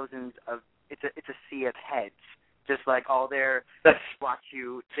thousands of it's a sea of heads, just like all there to watch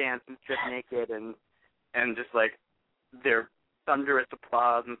you dance and strip naked and just like their thunderous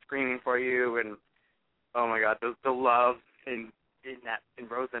applause and screaming for you, and oh my God, the love in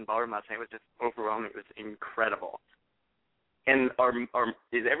Roseland Ballroom last night was just overwhelming. It was incredible. And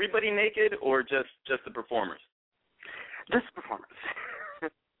is everybody naked or just the performers? Just the performers.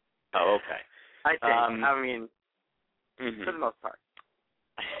 Oh, okay. I think. For the most part.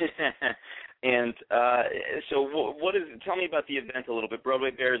 And so what is? Tell me about the event a little bit. Broadway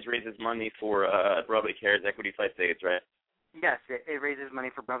Bears raises money for Broadway Cares Equity Fights AIDS, right? Yes, it raises money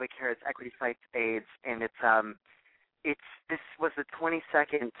for Broadway Cares Equity Fights AIDS, and this was the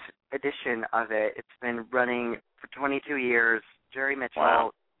 22nd edition of it. It's been running for 22 years. Jerry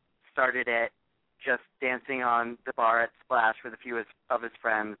Mitchell started it just dancing on the bar at Splash with a few of his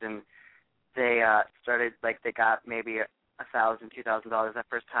friends, and they started, they got maybe $1,000, $2,000 that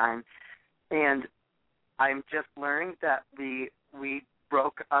first time. And I'm just learning that we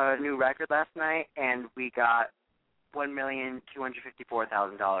broke a new record last night, and we got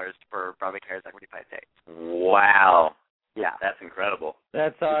 $1,254,000 for Broadway Cares Equity Fights AIDS. Wow. Yeah. That's incredible.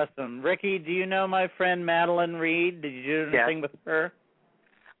 That's awesome. Ricky, do you know my friend Madeline Reed? Did you do anything with her?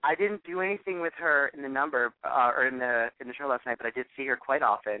 I didn't do anything with her in the number or in the show last night, but I did see her quite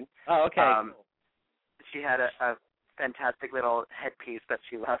often. Oh, okay. She had a fantastic little headpiece that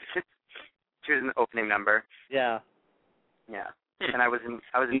she loved. She was in the opening number. Yeah. Yeah. And I was in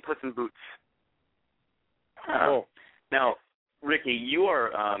Puss in Boots. Oh. Now, Ricky,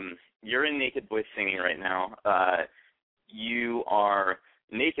 you're in Naked Boys Singing right now. You are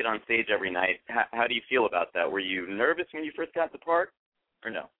naked on stage every night. How do you feel about that? Were you nervous when you first got the part, or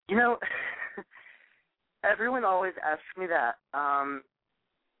no? You know, everyone always asks me that.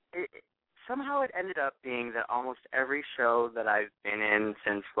 somehow it ended up being that almost every show that I've been in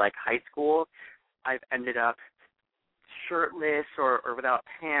since like high school, I've ended up shirtless or without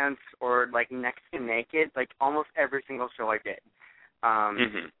pants or like next to naked, like almost every single show I did.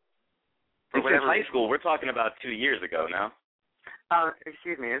 Since high school, we're talking about 2 years ago now.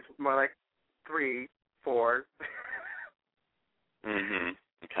 Excuse me, it's more like 3, 4.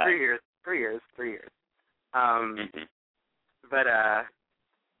 Okay. 3 years.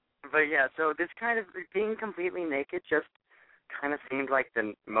 But yeah, so this kind of being completely naked just kind of seemed like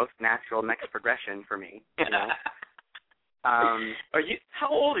the most natural next progression for me. You know? Are you? How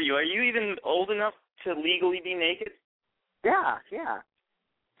old are you? Are you even old enough to legally be naked? Yeah.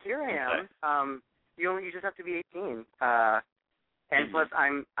 Here I am. You just have to be 18. And plus,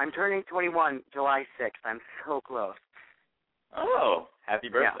 I'm turning 21 July 6th. I'm so close. Oh, happy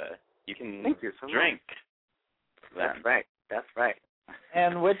birthday! Yeah. You can Thank you so drink. That's right.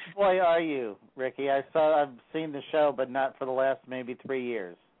 And which boy are you, Ricky? I've seen the show, but not for the last maybe 3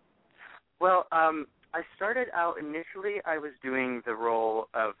 years. Well, I started out initially. I was doing the role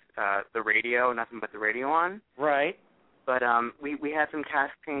of the radio, nothing but the radio on. Right. But we had some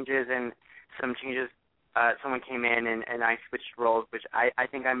cast changes and some changes. Someone came in and I switched roles, which I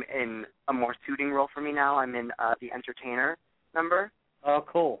think I'm in a more suiting role for me now. I'm in the entertainer number. Oh,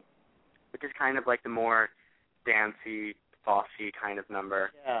 cool. Which is kind of like the more dancey, bossy kind of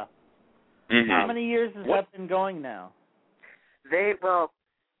number. Yeah. How many years has that been going now? They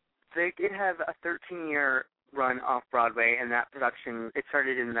did have a 13-year run off Broadway, and that production, it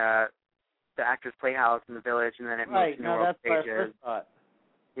started in the Actors Playhouse in the Village, and then it moved to New World Stages. That's what I first thought.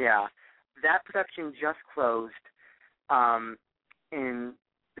 Yeah. That production just closed in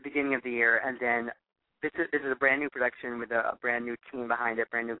the beginning of the year, and then this is a brand new production with a brand new team behind it,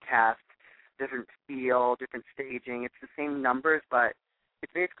 brand new cast, different feel, different staging. It's the same numbers, but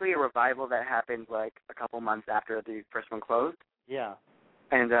it's basically a revival that happened like a couple months after the first one closed. Yeah.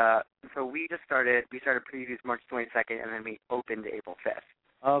 And so we started previews March 22nd, and then we opened April 5th.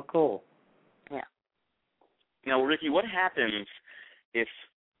 Oh, cool. Yeah. Now, Ricky, what happens if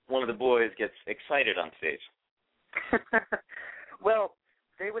one of the boys gets excited on stage? Well,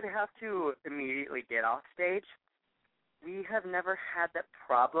 they would have to immediately get off stage. We have never had that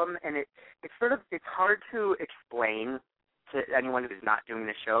problem, and it's hard to explain to anyone who's not doing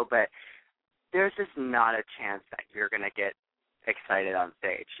the show, but there's just not a chance that you're going to get excited on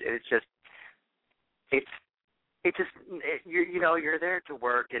stage. You're there to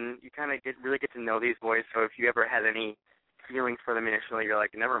work, and you kind of really get to know these boys, so if you ever had any feelings for them initially, you're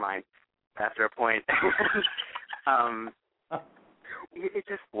like, never mind, after a point. It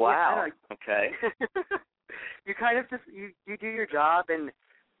just wow. Okay. You kind of just you do your job, and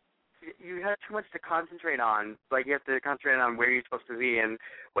you have too much to concentrate on. Like you have to concentrate on where you're supposed to be and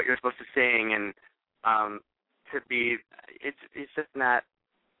what you're supposed to sing, and to be. It's just not.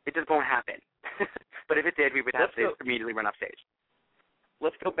 It just won't happen. But if it did, we would have to immediately run off stage.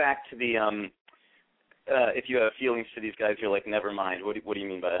 Let's go back to the if you have feelings for these guys, you're like, never mind. What do you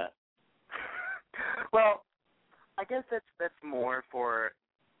mean by that? Well, I guess that's more for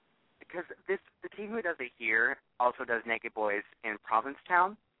because the team who does it here also does Naked Boys in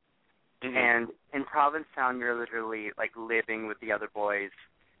Provincetown, and in Provincetown you're literally like living with the other boys,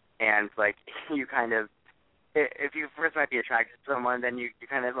 and like you kind of if you first might be attracted to someone, then you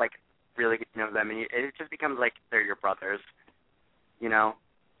kind of like really get to know them, and it just becomes like they're your brothers, you know.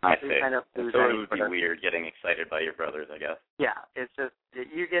 I see. So it would be weird getting excited by your brothers, I guess. Yeah, it's just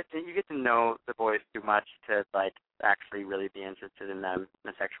you get to know the boys too much to like actually really be interested in them in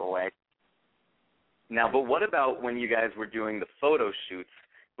a sexual way. Now, but what about when you guys were doing the photo shoots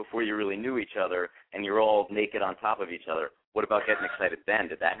before you really knew each other and you're all naked on top of each other? What about getting excited then?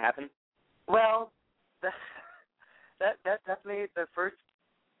 Did that happen? Well, that definitely the first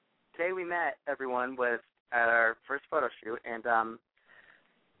day we met everyone was at our first photo shoot, and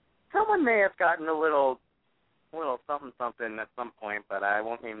someone may have gotten a little something at some point, but I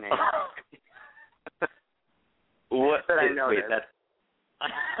won't name names. What? But I noticed. Wait, that's...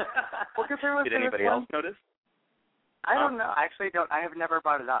 Did anybody else notice? I don't know. I actually don't. I have never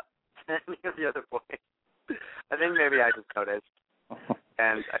brought it up to any of the other boys. I think maybe I just noticed,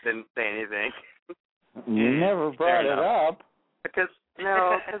 and I didn't say anything. You never brought it up. Because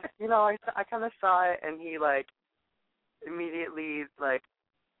I kind of saw it, and he like immediately like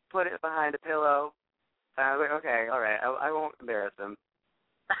put it behind a pillow. And I was like, okay, all right, I won't embarrass him.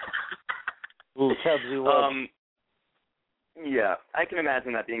 Ooh, yeah, I can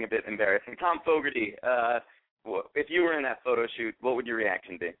imagine that being a bit embarrassing. Thom Fogarty, if you were in that photo shoot, what would your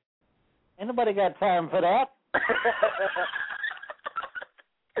reaction be? Ain't nobody got time for that.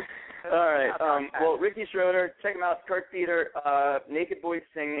 All right. Well, Ricky Schroeder, check him out. Kirk Theater, Naked Boys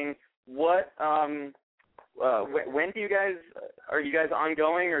Singing. What? When do you guys? Are you guys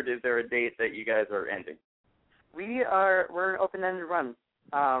ongoing, or is there a date that you guys are ending? We're an open-ended run.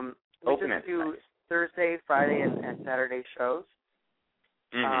 We just do nice. Thursday, Friday, and Saturday shows.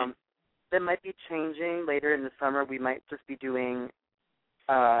 Mm-hmm. That might be changing later in the summer. We might just be doing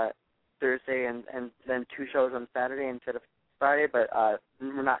Thursday and then 2 shows on Saturday instead of Friday, but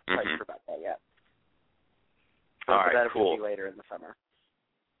we're not quite sure about that yet. So all right, that'll cool. be later in the summer.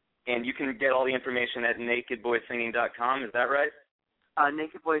 And you can get all the information at nakedboysinging.com, is that right?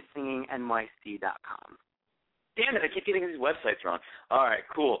 NakedBoysSingingNYC.com. Damn it, I keep getting these websites wrong. All right,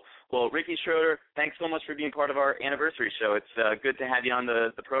 cool. Well, Ricky Schroeder, thanks so much for being part of our anniversary show. It's good to have you on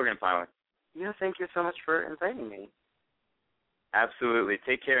the program finally. Yeah, thank you so much for inviting me. Absolutely.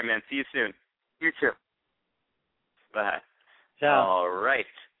 Take care, man. See you soon. You too. Bye. Ciao. All right.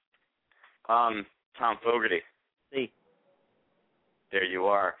 Thom Fogarty. See. There you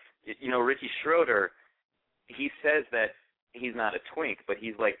are. You know, Ricky Schroeder, he says that he's not a twink, but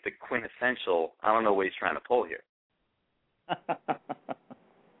he's like the quintessential, I don't know what he's trying to pull here.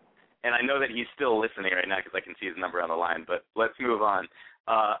 And I know that he's still listening right now because I can see his number on the line, but let's move on.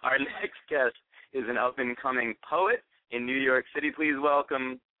 Our next guest is an up-and-coming poet in New York City. Please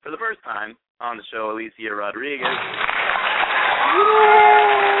welcome, for the first time on the show, Alicia Rodriguez.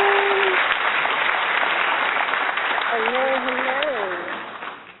 Hello.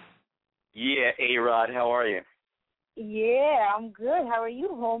 Yeah, A-Rod, how are you? Yeah, I'm good. How are you,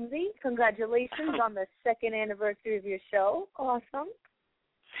 Holmesy? Congratulations on the 2nd anniversary of your show. Awesome.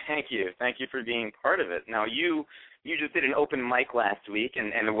 Thank you. Thank you for being part of it. Now, you just did an open mic last week,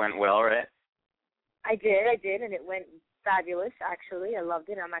 and it went well, right? I did, and it went fabulous, actually. I loved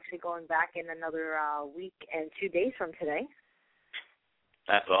it. I'm actually going back in another week and 2 days from today.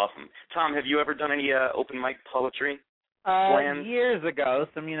 That's awesome. Thom, have you ever done any open mic poetry? Years ago,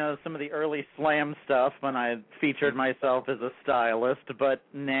 some of the early slam stuff when I featured myself as a stylist, but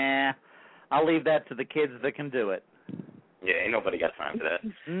nah, I'll leave that to the kids that can do it. Yeah, ain't nobody got time for that.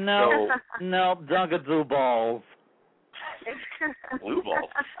 No, Dungadoo balls. Blue balls.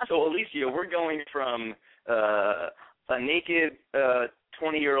 So, Alicia, we're going from a naked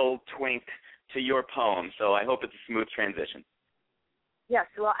 20-year-old twink to your poem, so I hope it's a smooth transition. Yes,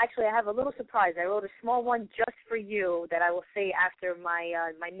 well, actually, I have a little surprise. I wrote a small one just for you that I will say after my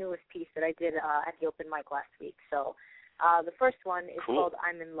newest piece that I did at the open mic last week. So the first one is called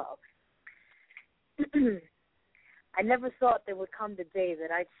I'm in Love. I never thought there would come the day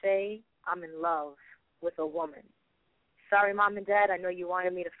that I'd say I'm in love with a woman. Sorry, Mom and Dad, I know you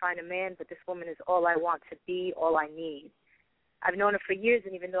wanted me to find a man, but this woman is all I want to be, all I need. I've known her for years,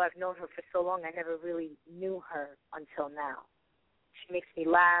 and even though I've known her for so long, I never really knew her until now. She makes me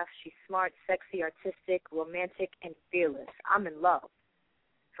laugh. She's smart, sexy, artistic, romantic, and fearless. I'm in love.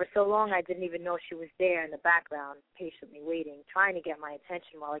 For so long, I didn't even know she was there in the background, patiently waiting, trying to get my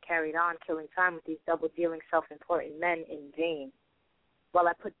attention while I carried on, killing time with these double-dealing, self-important men in vain. While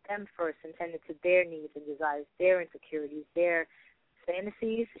I put them first and tended to their needs and desires, their insecurities, their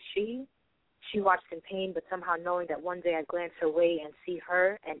fantasies, she watched in pain, but somehow knowing that one day I'd glance her way and see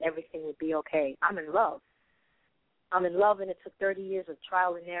her and everything would be okay. I'm in love. I'm in love, and it took 30 years of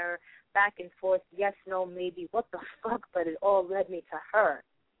trial and error, back and forth, yes, no, maybe, what the fuck, but it all led me to her.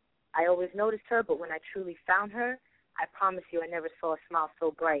 I always noticed her, but when I truly found her, I promise you I never saw a smile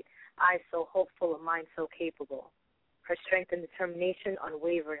so bright, eyes so hopeful, a mind so capable. Her strength and determination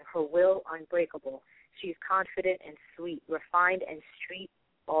unwavering, her will unbreakable. She's confident and sweet, refined and street,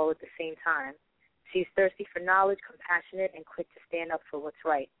 all at the same time. She's thirsty for knowledge, compassionate, and quick to stand up for what's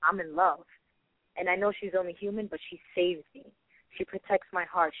right. I'm in love. And I know she's only human, but she saves me. She protects my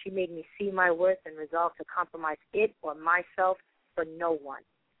heart. She made me see my worth and resolve to compromise it or myself for no one.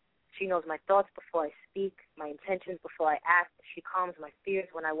 She knows my thoughts before I speak, my intentions before I act. She calms my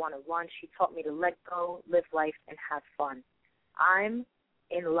fears when I want to run. She taught me to let go, live life, and have fun. I'm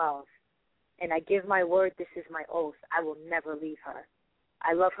in love. And I give my word, this is my oath. I will never leave her.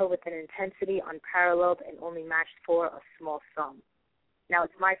 I love her with an intensity unparalleled and only matched for a small sum. Now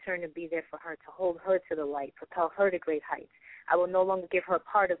it's my turn to be there for her, to hold her to the light, propel her to great heights. I will no longer give her a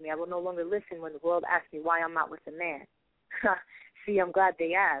part of me. I will no longer listen when the world asks me why I'm not with a man. See, I'm glad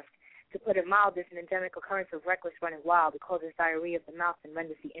they asked. To put it mild, there's an endemic occurrence of reckless running wild. It causes diarrhea of the mouth and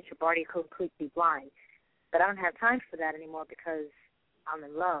renders the intra-body completely blind. But I don't have time for that anymore because I'm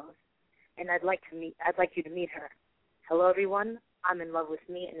in love. And I'd like you to meet her. Hello, everyone. I'm in love with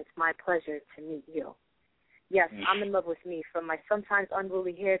me, and it's my pleasure to meet you. Yes, I'm in love with me, from my sometimes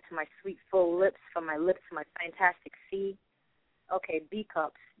unruly hair to my sweet, full lips, from my lips to my fantastic C. Okay,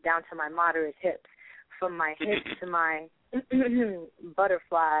 B-cups, down to my moderate hips, from my hips to my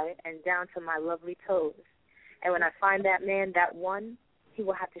butterfly, and down to my lovely toes. And when I find that man, that one, he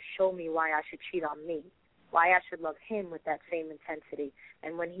will have to show me why I should cheat on me, why I should love him with that same intensity.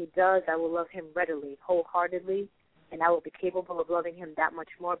 And when he does, I will love him readily, wholeheartedly, and I will be capable of loving him that much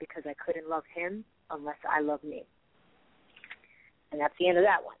more because I couldn't love him unless I love me. And that's the end of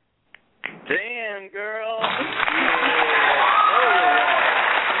that one. Damn, girl.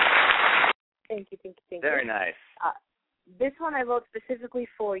 Thank you. Very nice. This one I wrote specifically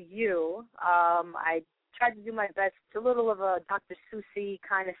for you. I tried to do my best. It's a little of a Dr. Seuss-y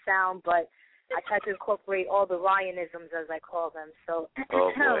kind of sound, but I tried to incorporate all the Ryanisms, as I call them. So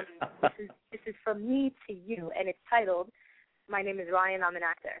this is from me to you, and it's titled, My Name is Ryan, I'm an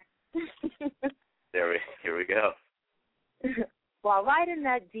Actor. Here we go. While riding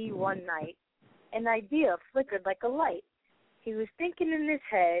that D one night, an idea flickered like a light. He was thinking in his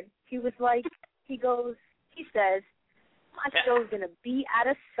head. He was like, he says, my show's going to be out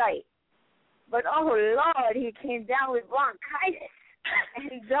of sight. But, oh, Lord, he came down with bronchitis.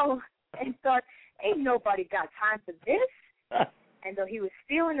 And thought, ain't nobody got time for this. And though he was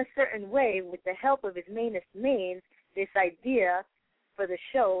feeling a certain way, with the help of his mainest mains, this idea for the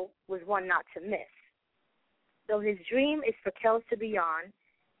show was one not to miss. Though his dream is for Kells to be on,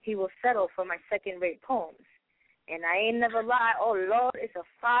 he will settle for my second-rate poems. And I ain't never lie, oh, Lord, it's a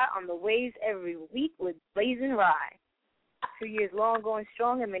fire on the waves every week with BlazinRy. 2 years long, going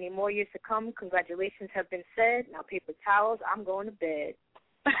strong, and many more years to come. Congratulations have been said. Now, paper towels, I'm going to bed.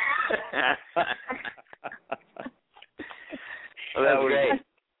 Well, that was great.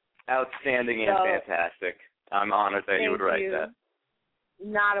 Outstanding and fantastic. I'm honored that you would write that.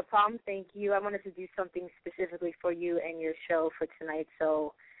 Not a problem. Thank you. I wanted to do something specifically for you and your show for tonight,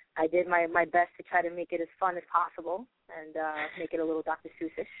 so I did my best to try to make it as fun as possible and make it a little Dr.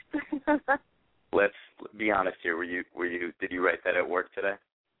 Seuss-ish. Let's be honest here. Did you write that at work today?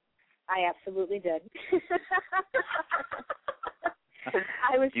 I absolutely did.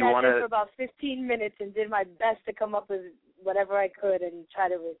 I was sat there for about 15 minutes and did my best to come up with whatever I could and try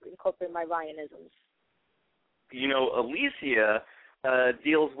to incorporate my Ryanisms. You know, Alicia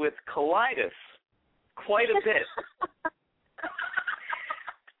deals with colitis quite a bit.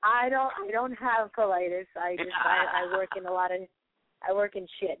 I don't have colitis. I work in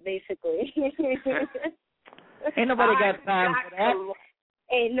shit, basically. Ain't nobody got time for that.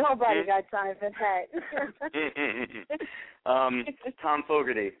 Ain't nobody got time for that. Thom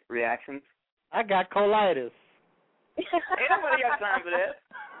Fogarty, reactions? I got colitis. Ain't nobody got time for that.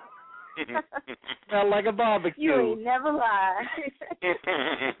 Smell like a barbecue. You ain't never lie.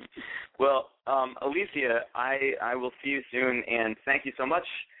 Well, Alicia, I will see you soon, and thank you so much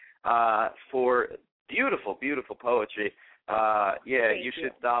for beautiful, beautiful poetry. You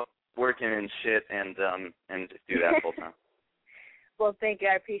should stop working and shit and just do that full time. Well, thank you.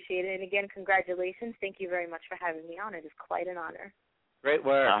 I appreciate it. And again, congratulations. Thank you very much for having me on. It is quite an honor. Great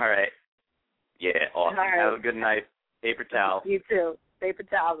work. All right. Yeah, awesome. All right. Have a good night. Paper towel. You too. Paper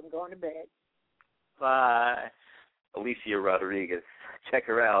towels. I'm going to bed. Bye. Alicia Rodriguez. Check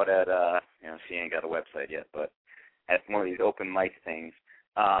her out at, she ain't got a website yet, but at one of these open mic things.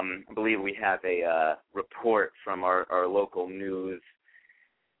 I believe we have a report from our local news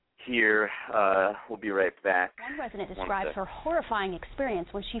here. We'll be right back. One resident described her horrifying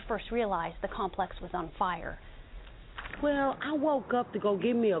experience when she first realized the complex was on fire. Well, I woke up to go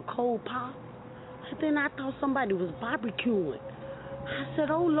get me a cold pop, and then I thought somebody was barbecuing. I said,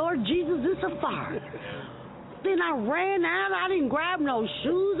 oh, Lord Jesus, it's a fire. Then I ran out. I didn't grab no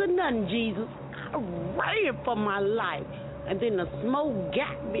shoes or nothing, Jesus. I ran for my life. And then the smoke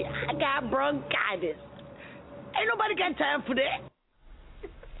got me. I got bronchitis. Ain't nobody got time for that.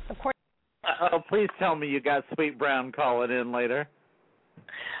 Of course. Oh, please tell me you got Sweet Brown calling in later.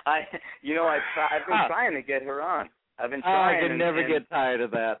 I've been trying to get her on. I've been trying. I can never get tired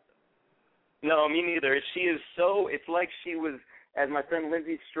of that. No, me neither. She is so. It's like she was, as my friend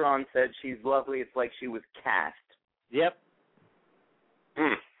Lindsay Strawn said, she's lovely. It's like she was cast. Yep.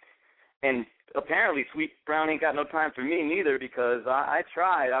 And apparently, Sweet Brown ain't got no time for me neither, because I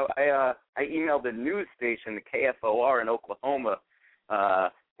tried. I emailed the news station, the KFOR in Oklahoma,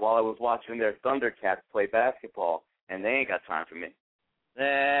 while I was watching their Thundercats play basketball, and they ain't got time for me.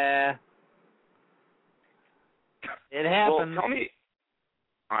 It happened. Well, tell me.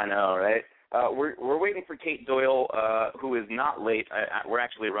 I know, right? We're waiting for Cait Doyle, who is not late. We're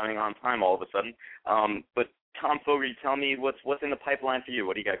actually running on time all of a sudden. But Thom Fogarty, tell me what's in the pipeline for you.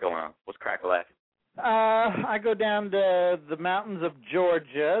 What do you got going on? What's crack-a-lack? I go down to the mountains of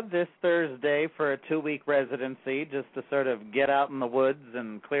Georgia this Thursday for a 2-week residency, just to sort of get out in the woods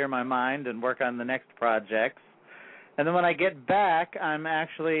and clear my mind and work on the next projects. And then when I get back, I'm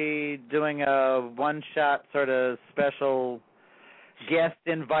actually doing a one-shot sort of special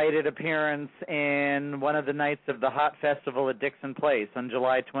guest-invited appearance in one of the nights of the Hot Festival at Dixon Place on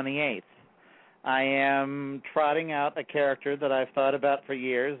July 28th. I am trotting out a character that I've thought about for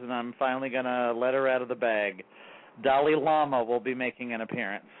years, and I'm finally going to let her out of the bag. Dalai Lama will be making an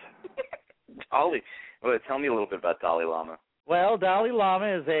appearance. Dalai? Well, tell me a little bit about Dalai Lama. Well, Dalai Lama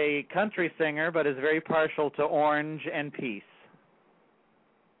is a country singer, but is very partial to orange and peace.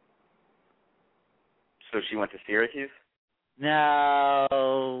 So she went to Syracuse?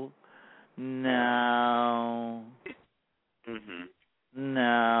 No. Mm-hmm.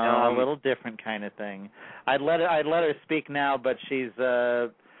 No, a little different kind of thing. I'd let her speak now, but she's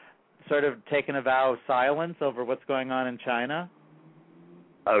sort of taken a vow of silence over what's going on in China.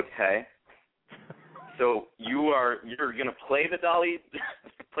 Okay. So you're gonna play Dalai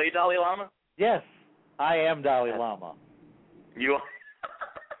Lama? Yes, I am Dalai Lama. You.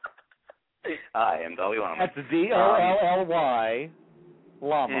 I am Dalai Lama. That's Dollly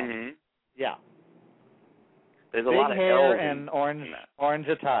Lama. Mm-hmm. Yeah. There's a Big lot of hair L's and orange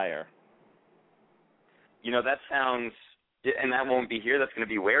attire. You know, that sounds, and that won't be here. That's going to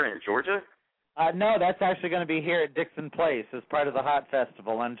be where, in Georgia? No, that's actually going to be here at Dixon Place as part of the Hot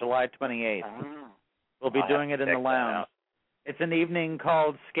Festival on July 28th. Oh. We'll be doing it in the lounge. It's an evening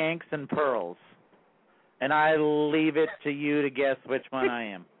called Skanks and Pearls, and I leave it to you to guess which one I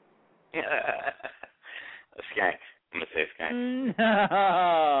am. A skank. I'm going to say skank.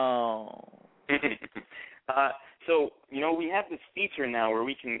 No. So, you know, we have this feature now where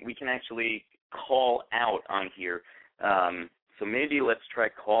we can actually call out on here. So maybe let's try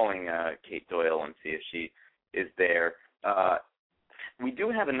calling Cait Doyle and see if she is there. We do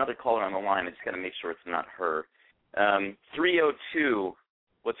have another caller on the line. I just got to make sure it's not her. 302.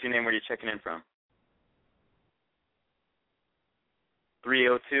 What's your name? Where are you checking in from?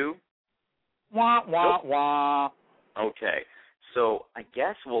 302. Wah wah wah. Okay. So I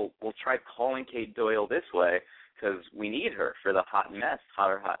guess we'll try calling Cait Doyle this way because we need her for the hot mess,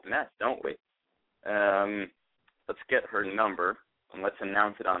 don't we? Let's get her number and let's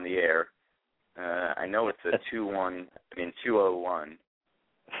announce it on the air. I know it's a 201.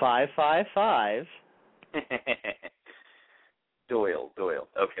 555. Doyle.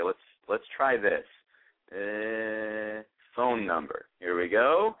 Okay, let's try this. Phone number. Here we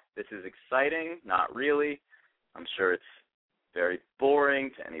go. This is exciting. Not really. I'm sure it's very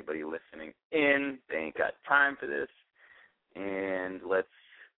boring to anybody listening in. They ain't got time for this. And let's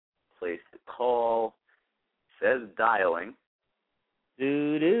place the call. Says dialing.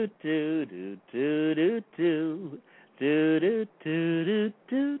 Do do do do do do do do do do do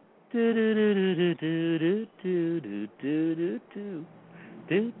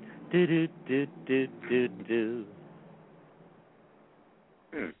do do.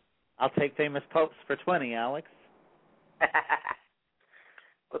 I'll take famous popes for 20, Alex.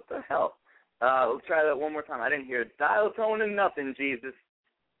 What the hell? Let's try that one more time. I didn't hear dial tone and nothing, Jesus.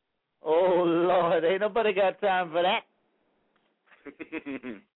 Oh, Lord, ain't nobody got time for that.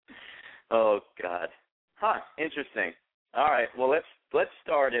 Oh, God. Huh, interesting. All right, well, let's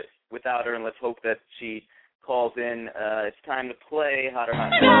start it without her, and let's hope that she calls in. It's time to play Hot or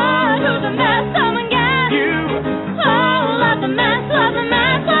Hot. Who's a mess? Someone get you. Oh, love the mess, love the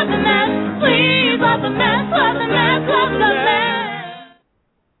mess, love the mess. Please, love the mess, love the mess, love the mess.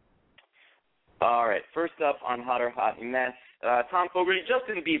 All right, first up on Hot or Hot Mess, Thom Fogarty,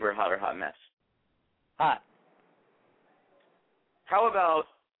 Justin Bieber, Hot or Hot Mess? Hot. How about,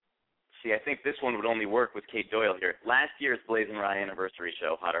 I think this one would only work with Cait Doyle here. Last year's BlazinRy anniversary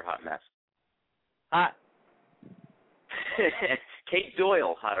show, Hot or Hot Mess? Hot. Cait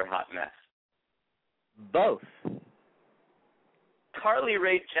Doyle, Hot or Hot Mess? Both. Carly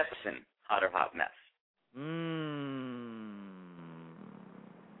Rae Jepsen, Hot or Hot Mess?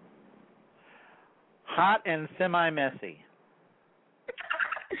 Hot and semi-messy.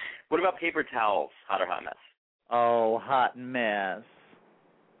 What about paper towels, Hot or Hot Mess? Oh, hot mess.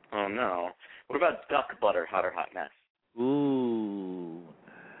 Oh, no. What about duck butter, Hot or Hot Mess? Ooh.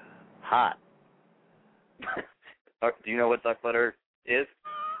 Hot. Do you know what duck butter is?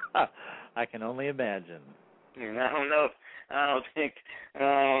 I can only imagine. I don't know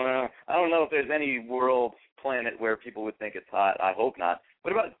if there's any world, planet where people would think it's hot. I hope not.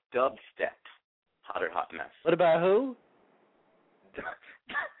 What about dubstep? Hot or Hot Mess? What about who?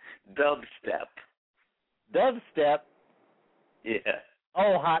 Dubstep. Dubstep? Yeah.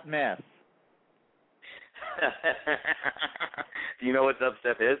 Oh, hot mess. Do you know what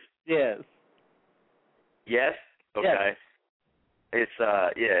dubstep is? Yes. Yes? Okay. Yes. It's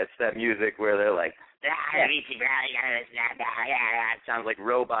it's that music where they're like, it sounds like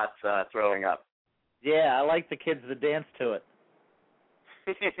robots throwing up. Yeah, I like the kids that dance to it.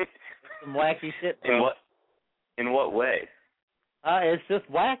 Some wacky shit, bro. In what way? It's just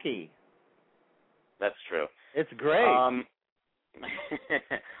wacky. That's true. It's great.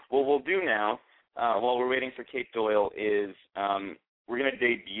 What we'll do now, while we're waiting for Kate Doyle, is we're going to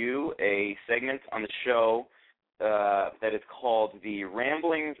debut a segment on the show that is called The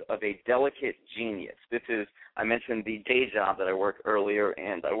Ramblings of a Delicate Genius. This is, I mentioned the day job that I work earlier,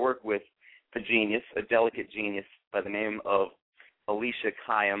 and I work with a genius, a delicate genius by the name of Alicia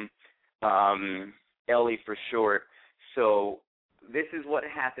Caiyem, Ellie for short. So this is what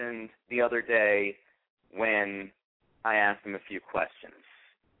happened the other day when I asked him a few questions.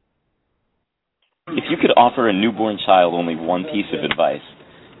 If you could offer a newborn child only one piece of advice,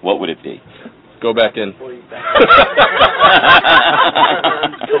 what would it be? Go back in.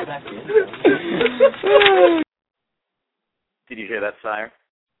 Did you hear that, sire?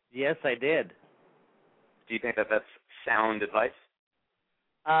 Yes, I did. Do you think that that's sound advice?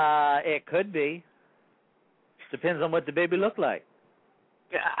 It could be. Depends on what the baby looked like.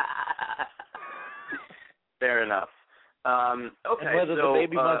 Fair enough. Okay. And whether the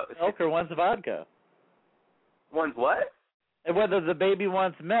baby wants milk or wants vodka. Wants what? And whether the baby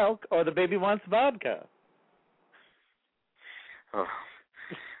wants milk or the baby wants vodka. Oh,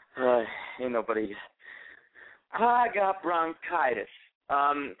 ain't nobody. I got bronchitis.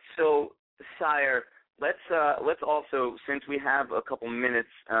 So, sire, let's also, since we have a couple minutes,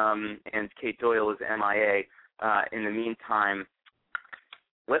 and Kate Doyle is MIA. In the meantime,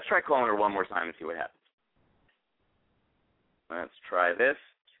 let's try calling her one more time and see what happens. Let's try this.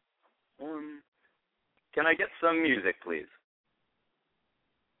 Can I get some music, please?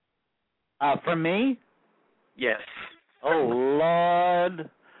 From me? Yes. Oh, Lord,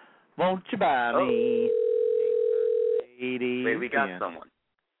 won't you buy me? Wait, we got someone.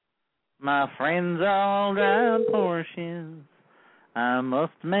 My friends all drive Porsches. I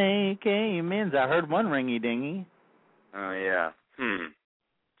must make amends. I heard one ringy-dingy. Oh, yeah.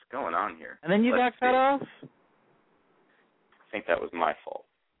 What's going on here? And then you got cut off? I think that was my fault.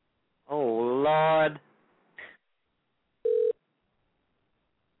 Oh, Lord.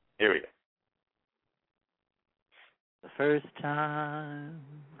 Here we go. The first time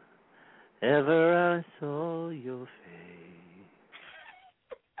ever I saw your face,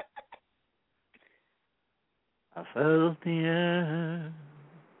 I felt the air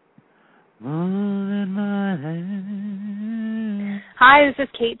moving my hand. Hi, this is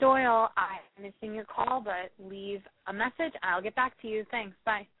Kate Doyle. I'm missing your call, but leave a message. I'll get back to you. Thanks.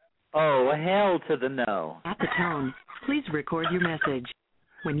 Bye. Oh, hell to the no. At the tone, please record your message.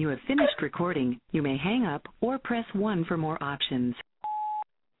 When you have finished recording, you may hang up or press 1 for more options.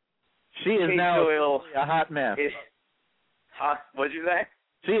 She is Kate now Doyle a hot mess. What'd you say?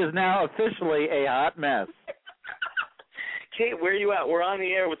 She is now officially a hot mess. Kate, where are you at? We're on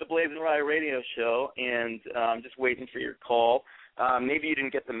the air with the BlazinRy radio show, and I'm just waiting for your call. Maybe you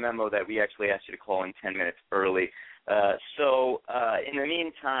didn't get the memo that we actually asked you to call in 10 minutes early. So in the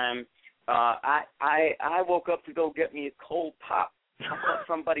meantime, I woke up to go get me a cold pop. I thought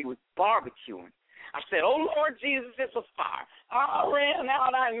somebody was barbecuing. I said, oh, Lord Jesus, it's a fire. I ran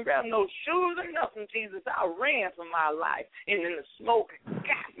out. I didn't grab no shoes or nothing, Jesus. I ran for my life. And then the smoke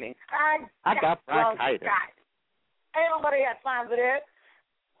got me. I got bronchitis. Ain't nobody had time for that.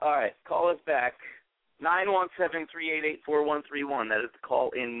 All right, call us back. 917-388-4131. That is the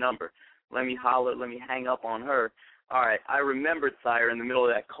call-in number. Let me holler. Let me hang up on her. All right, I remembered, sire, in the middle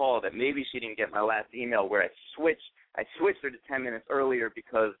of that call that maybe she didn't get my last email where I switched her to 10 minutes earlier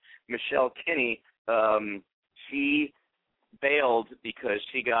because Michelle Kinney, she bailed because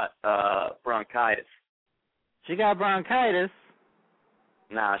she got bronchitis. She got bronchitis?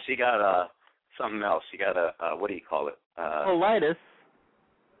 Nah, she got something else. She got a, what do you call it? Colitis.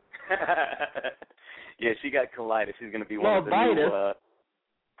 Yeah, she got colitis. She's going to be one of the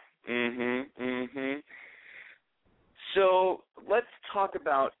new... So let's talk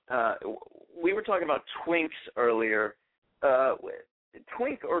about, we were talking about twinks earlier.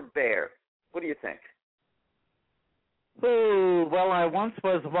 Twink or bear? What do you think? Ooh, well, I once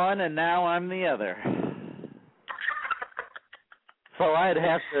was one and now I'm the other. So I'd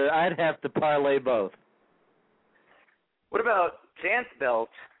have to parlay both. What about dance belt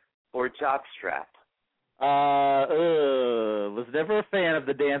or jockstrap? Was never a fan of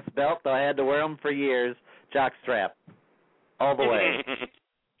the dance belt, though I had to wear them for years. Jockstrap. All the way.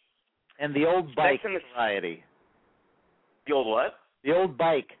 And the old bike variety. The old what? The old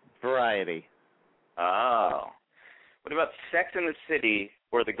bike variety. Oh. What about Sex in the City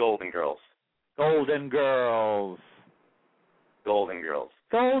or the Golden Girls? Golden Girls. Golden Girls.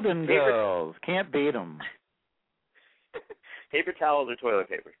 Golden Girls. Can't beat them. Paper towels or toilet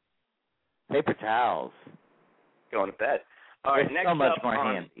paper? Paper towels. Going to bed. All right, it's next so much up more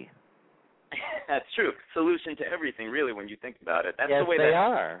on, handy. That's true. Solution to everything, really, when you think about it. That's yes, the way they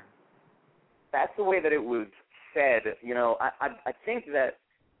are. That's the way that it was said. You know, I think that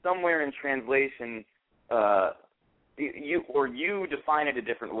somewhere in translation, you define it a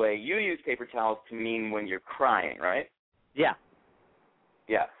different way. You use paper towels to mean when you're crying, right? Yeah.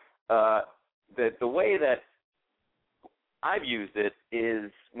 Yeah. The way that I've used it is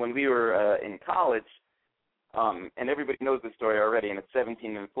when we were in college, and everybody knows the story already, and it's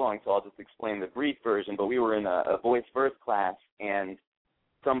 17 minutes long, so I'll just explain the brief version. But we were in a voice first class, and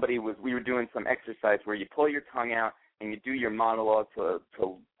we were doing some exercise where you pull your tongue out and you do your monologue to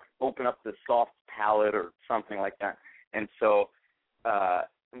open up the soft palate or something like that. And so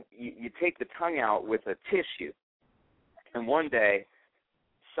you take the tongue out with a tissue. And one day,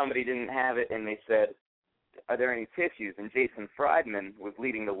 somebody didn't have it, and they said, "Are there any tissues?" And Jason Friedman was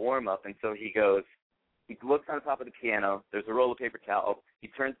leading the warm-up, and so he looks on top of the piano, there's a roll of paper towels, he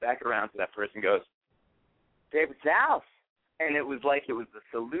turns back around to that person and goes, "Paper towels." And it was like it was the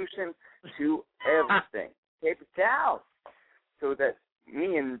solution to everything. Paper towels. So that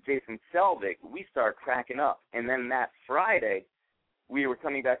me and Jason Selvig, we started cracking up. And then that Friday, we were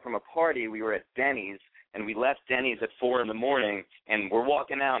coming back from a party. We were at Denny's, and we left Denny's at 4 a.m, and we're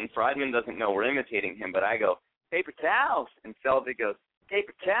walking out, and Friedman doesn't know we're imitating him, but I go, "Paper towels." And Selvig goes,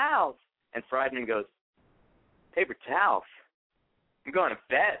 "Paper towels." And Friedman goes, "Paper towels. I'm going to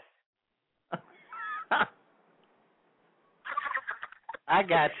bed." I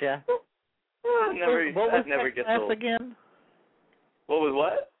gotcha. That never gets class old. Again? What was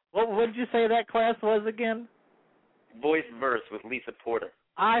what? What did you say that class was again? Voice verse with Lisa Porter.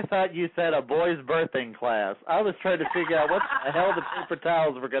 I thought you said a boys' birthing class. I was trying to figure out what the hell the paper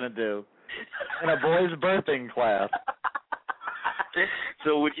towels were going to do in a boys' birthing class.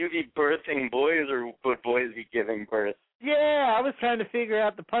 So would you be birthing boys, or would boys be giving birth? Yeah, I was trying to figure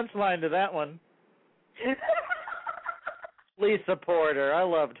out the punchline to that one. Lisa Porter, I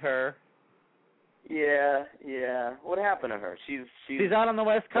loved her. Yeah. What happened to her? She's out on the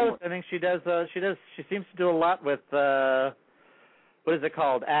West Coast. I think she seems to do a lot with what is it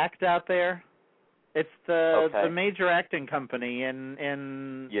called? ACT out there. It's the major acting company in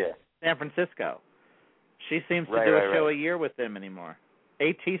San Francisco. She seems to do a show a year with them anymore.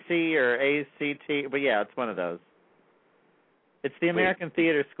 ATC or ACT, but yeah, it's one of those. It's the American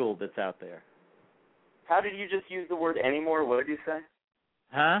Theater School that's out there. How did you just use the word anymore? What did you say?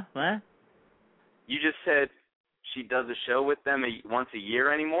 Huh? What? You just said she does a show with them once a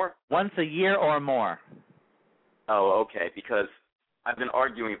year anymore? Once a year or more. Oh, okay, because I've been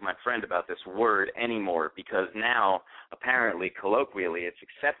arguing with my friend about this word anymore, because now, apparently, colloquially, it's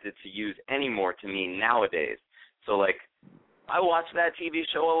accepted to use anymore to mean nowadays. So, like, I watch that TV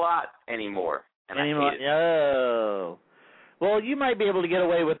show a lot anymore, and I hate it. Oh. Well, you might be able to get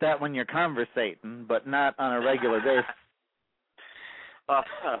away with that when you're conversating, but not on a regular basis.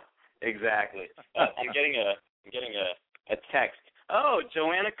 Exactly. I'm getting a text. Oh,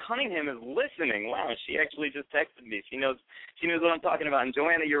 Joanna Cunningham is listening. Wow, she actually just texted me. She knows what I'm talking about. And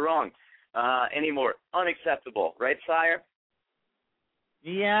Joanna, you're wrong. Anymore. Unacceptable. Right, sire?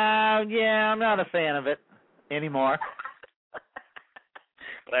 Yeah, I'm not a fan of it anymore.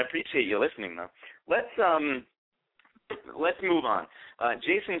 But I appreciate you listening, though. Let's move on.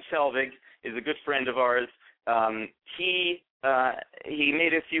 Jason Selvig is a good friend of ours. He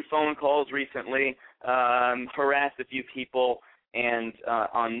made a few phone calls recently, harassed a few people, and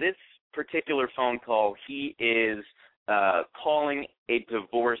on this particular phone call, he is calling a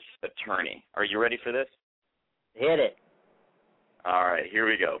divorce attorney. Are you ready for this? Hit it. All right, here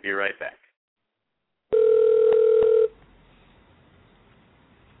we go. Be right back.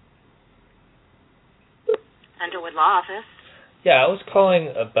 Underwood Law Office. Yeah, I was calling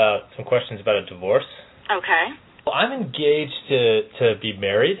about some questions about a divorce. Okay. Well, I'm engaged to be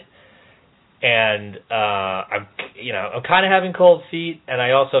married, and I'm kind of having cold feet, and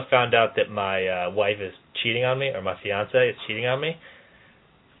I also found out that my wife is cheating on me, or my fiance is cheating on me.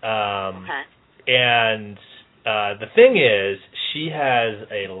 Okay. And the thing is, she has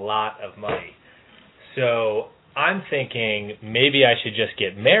a lot of money, so I'm thinking maybe I should just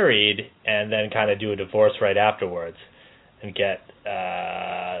get married and then kind of do a divorce right afterwards and get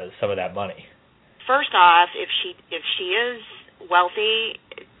some of that money. First off, if she is wealthy,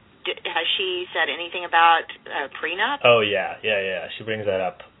 has she said anything about a prenup? Oh, yeah. She brings that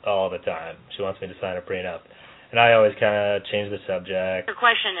up all the time. She wants me to sign a prenup. And I always kind of change the subject. Her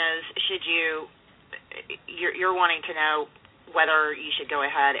question is, you're wanting to know whether you should go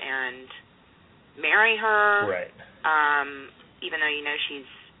ahead and marry her. Right. Even though you know she's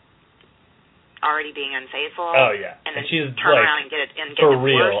already being unfaithful. Oh, yeah. And then she's turn like, around and get for divorced,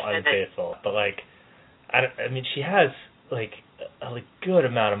 real unfaithful. But, like, I mean, she has, like, a good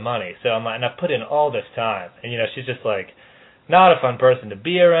amount of money. So and I've put in all this time. And, you know, she's just, like, not a fun person to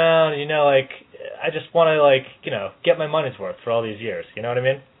be around. You know, like, I just want to, like, you know, get my money's worth for all these years. You know what I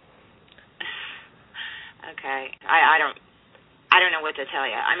mean? Okay. I don't know what to tell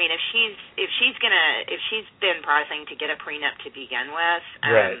you. I mean, if she's been pressing to get a prenup to begin with,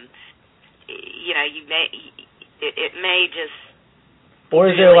 right. You know, it may just. Or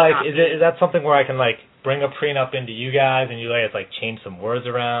is there like is that something where I can like bring a prenup into you guys and you guys like change some words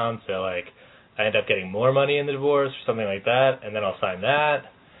around so like I end up getting more money in the divorce or something like that, and then I'll sign that?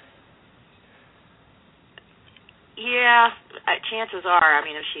 Yeah, chances are. I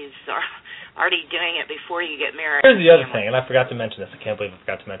mean, if she's already doing it before you get married. Here's the other thing, and I forgot to mention this. I can't believe I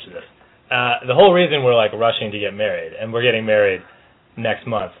forgot to mention this. The whole reason we're like rushing to get married, and we're getting married next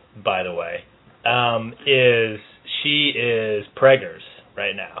month, by the way, is she is preggers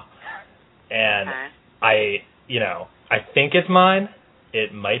right now, and I think it's mine.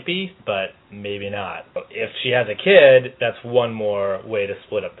 It might be, but maybe not. If she has a kid, that's one more way to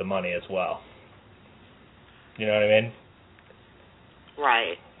split up the money as well. You know what I mean?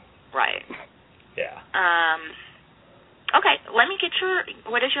 Right. Yeah. Okay, let me get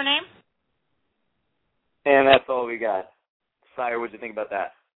what is your name? And that's all we got. Sire, what'd you think about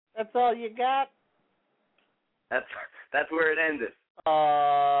that? That's all you got? That's where it ended.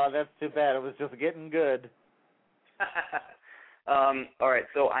 Oh, that's too bad. It was just getting good. All right,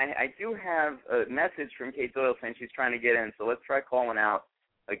 so I do have a message from Kate Doyle saying she's trying to get in, so let's try calling out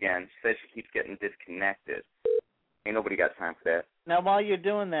again. She says she keeps getting disconnected. Ain't nobody got time for that. Now, while you're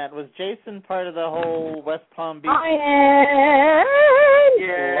doing that, was Jason part of the whole West Palm Beach? Brian!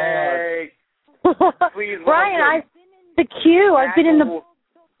 Yay! Please, Brian, I've been in the queue. I've been in the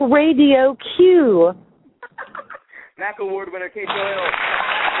radio queue. Mac Award winner Kate Doyle.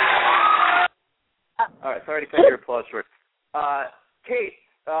 All right, sorry to cut your applause short. Kate,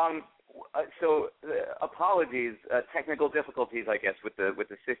 so apologies, technical difficulties, I guess, with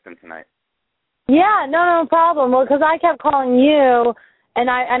the system tonight. Yeah, no problem. Well, because I kept calling you, and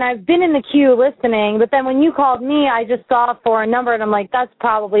I've been in the queue listening, but then when you called me, I just saw for a number, and I'm like, that's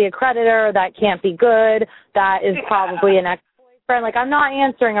probably a creditor. That can't be good. That is probably an ex-boyfriend. Like, I'm not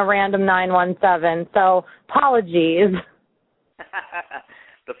answering a random 917, so apologies.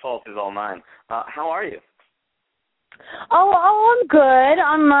 The fault is all mine. How are you? Oh, I'm good.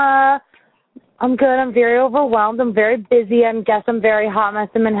 I'm good. I'm very overwhelmed. I'm very busy. I guess I'm very hot mess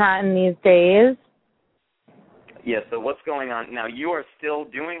in Manhattan these days. Yeah, so what's going on? Now, you are still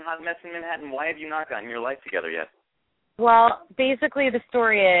doing Hot Mess in Manhattan. Why have you not gotten your life together yet? Well, basically the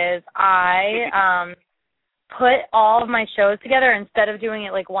story is I put all of my shows together instead of doing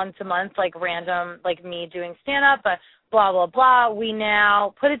it like once a month, like random, like me doing stand-up, but blah, blah, blah. We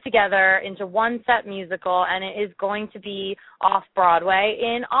now put it together into one set musical, and it is going to be off Broadway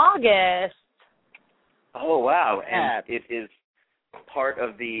in August. Oh, wow. And it is part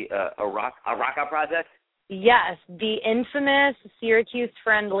of the Araka project? Yes, the infamous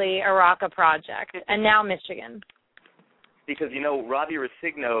Syracuse-friendly Araka project, and now Michigan. Because, you know, Robbie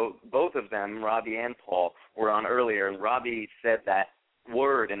Rescignos, both of them, Robbie and Paul, were on earlier, and Robbie said that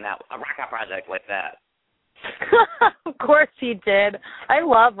word in that Araka project like that. Of course he did. I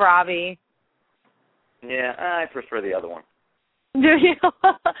love Robbie. Yeah, I prefer the other one. Do you?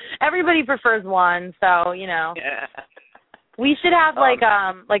 Everybody prefers one, so, you know. Yeah. We should have like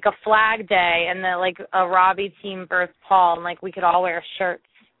a flag day and then like a Robbie team versus Paul, and like we could all wear shirts,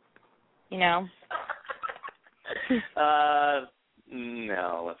 you know.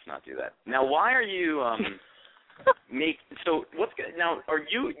 No, let's not do that. Now, why are you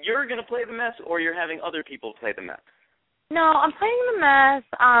you're gonna play the mess, or you're having other people play the mess? No, I'm playing the mess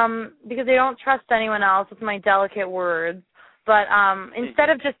because I don't trust anyone else with my delicate words. But instead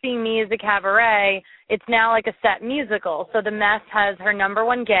of just being me as a cabaret, it's now like a set musical. So the mess has her number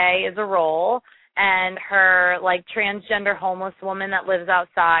one gay as a role, and her like transgender homeless woman that lives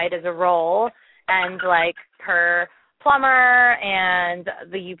outside as a role, and like her plumber and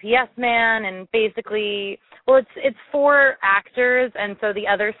the UPS man, and basically, well, it's 4 actors, and so the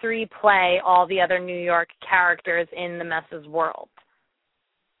other 3 play all the other New York characters in the mess's world.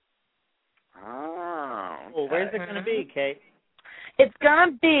 Oh. Well, where's it going to be, Kate? It's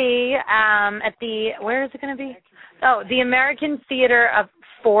going to be at the, where is it going to be? Oh, the American Theater of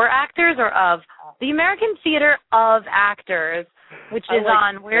Four Actors or of? The American Theater of Actors, which is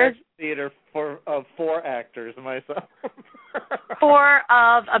on, where's? Theater of Four Actors myself. Four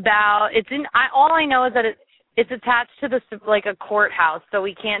of about, it's in, all I know is that it's attached to the, like a courthouse, so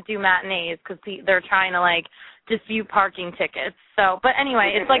we can't do matinees because they're trying to like dispute parking tickets. So, but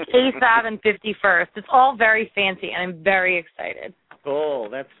anyway, it's like 8th Ave and 51st. It's all very fancy, and I'm very excited. Cool,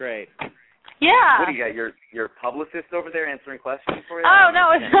 that's great. Yeah. What do you got? Your publicist over there answering questions for you? Oh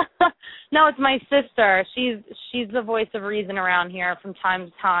no, no, it's my sister. She's the voice of reason around here from time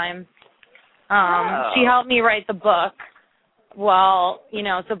to time. She helped me write the book. Well, you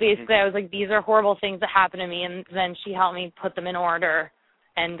know, so basically I was like, these are horrible things that happen to me, and then she helped me put them in order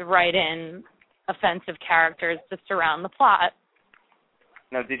and write in offensive characters to surround the plot.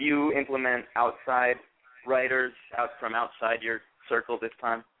 Now, did you implement outside writers from outside your circle this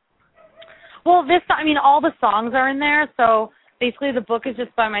time? Well, all the songs are in there, so basically the book is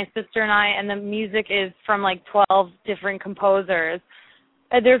just by my sister and I, and the music is from like 12 different composers.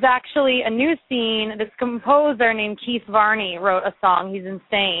 There's actually a new scene. This composer named Keith Varney wrote a song. He's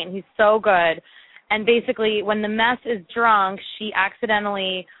insane. He's so good. And basically, when the mess is drunk, she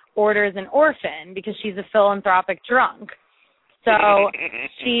accidentally orders an orphan because she's a philanthropic drunk. So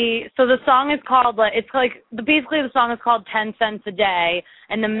the song is called, basically the song is called 10 Cents a Day,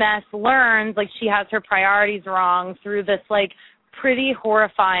 and the mess learns, like, she has her priorities wrong through this, like, pretty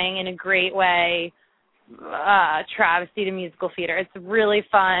horrifying, in a great way, travesty to musical theater. It's a really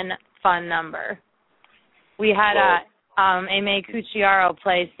fun number. We had Aimee Cucciaro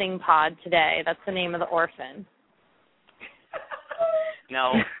play Sing Pod today. That's the name of the orphan.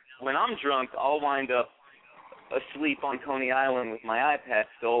 Now, when I'm drunk, I'll wind up asleep on Coney Island with my iPad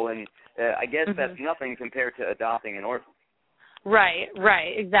stolen. I guess that's nothing compared to adopting an orphan. Right,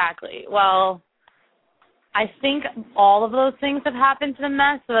 exactly. Well, I think all of those things have happened to the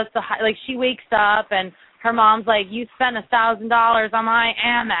mess. So that's like she wakes up and her mom's like, "You spent $1,000 on my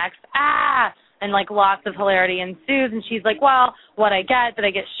Amex, and like lots of hilarity ensues. And she's like, "Well, what I get? Did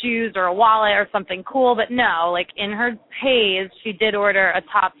I get shoes or a wallet or something cool?" But no, like in her haze, she did order a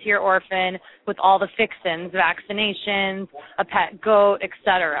top tier orphan with all the fixins, vaccinations, a pet goat,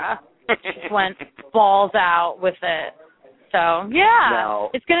 etc. Just went balls out with it. So yeah, now,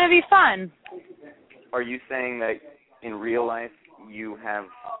 it's gonna be fun. Are you saying that in real life you have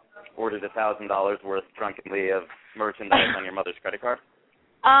ordered $1,000 worth drunkenly of merchandise on your mother's credit card?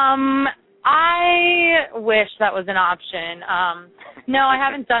 I wish that was an option. No, I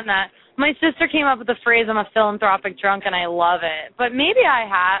haven't done that. My sister came up with the phrase, "I'm a philanthropic drunk," and I love it. But maybe I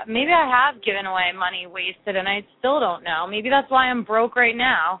have given away money wasted, and I still don't know. Maybe that's why I'm broke right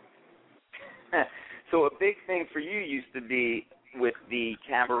now. So a big thing for you used to be with the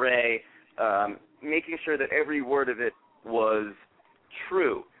cabaret, making sure that every word of it was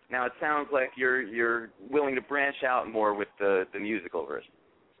true. Now it sounds like you're willing to branch out more with the musical version.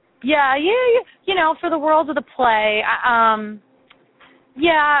 Yeah, you know, for the world of the play,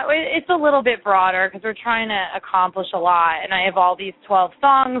 it's a little bit broader because we're trying to accomplish a lot, and I have all these 12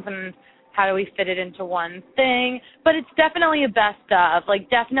 songs, and how do we fit it into one thing? But it's definitely a best of, like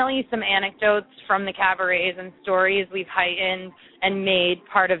definitely some anecdotes from the cabarets and stories we've heightened and made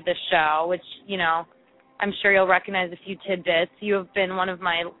part of the show, which, you know, I'm sure you'll recognize a few tidbits. You have been one of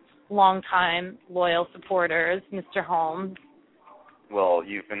my longtime loyal supporters, Mr. Holmes. Well,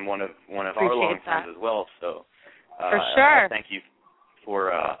 you've been one of our long times as well, so for sure. Thank you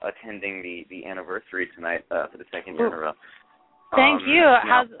for attending the anniversary tonight for the second year in a row. Thank you.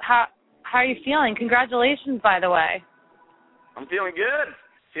 How are you feeling? Congratulations, by the way. I'm feeling good.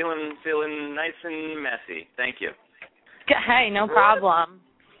 Feeling nice and messy. Thank you. Hey, no problem.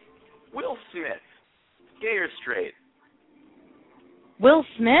 Will Smith, gay or straight? Will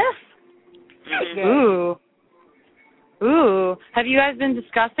Smith? Ooh. Have you guys been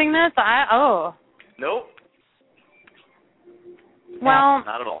discussing this? Nope. Well,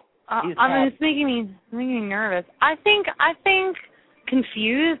 not at all. It's making me nervous. I think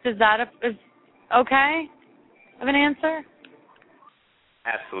confused. Is that is okay of an answer?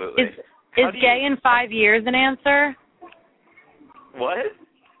 Absolutely. Is gay in 5 years an answer? What?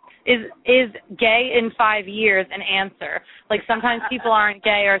 Is gay in 5 years an answer? Like sometimes people aren't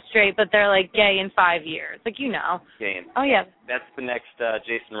gay or straight, but they're like gay in 5 years. Like, you know. Gay in, oh yeah. That's the next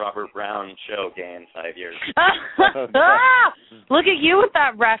Jason Robert Brown show. Gay in 5 years. Look at you with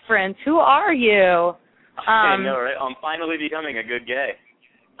that reference. Who are you? I know, right? I'm finally becoming a good gay.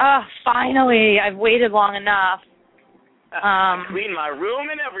 Finally. I've waited long enough. I cleaned my room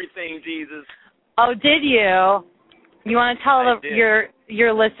and everything, Jesus. Oh, did you? You want to tell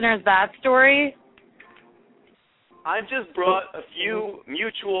your listeners that story? I just brought a few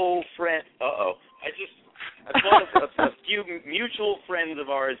mutual friends. I brought a few mutual friends of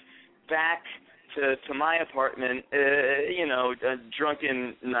ours back to my apartment.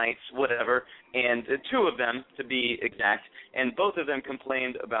 Drunken nights, whatever, and two of them, to be exact, and both of them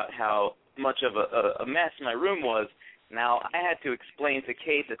complained about how much of a mess my room was. Now, I had to explain to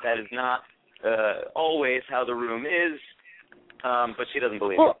Cait that is not always how the room is, but she doesn't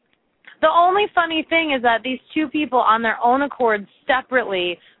believe it. The only funny thing is that these two people, on their own accord,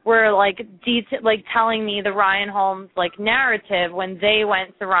 separately, were telling me the Ryan Holmes narrative when they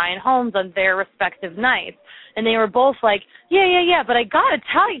went to Ryan Holmes on their respective nights, and they were both like, yeah, but I gotta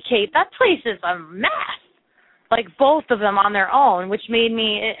tell you, Cait, that place is a mess. Both of them on their own, which made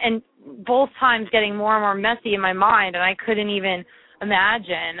me, and both times getting more and more messy in my mind, and I couldn't even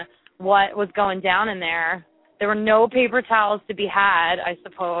imagine what was going down in there. There were no paper towels to be had, I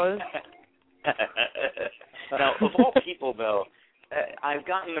suppose. Now, of all people, though, I've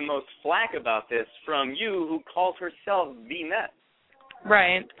gotten the most flack about this from you, who calls herself the Mess.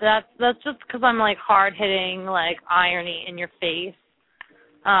 Right. That's just because I'm hard-hitting, irony in your face.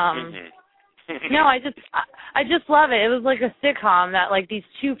 No, I just love it. It was like a sitcom that these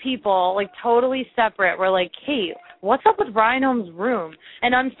two people totally separate were like, Cait, what's up with Ryan Holmes' room?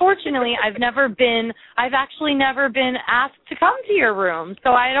 And unfortunately, I've actually never been asked to come to your room,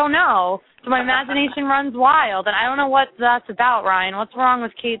 so I don't know. So my imagination runs wild, and I don't know what that's about, Ryan. What's wrong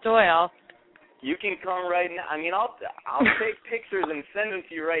with Cait Doyle? You can come right now. I mean, I'll take pictures and send them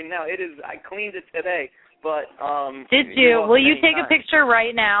to you right now. I cleaned it today. But did you? Will you take a picture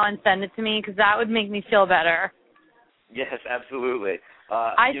right now and send it to me? Because that would make me feel better. Yes, absolutely.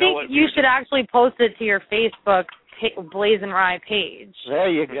 I think you should actually post it to your Facebook BlazinRy page. There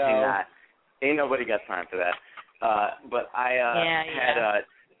you go. Ain't nobody got time for that. But I had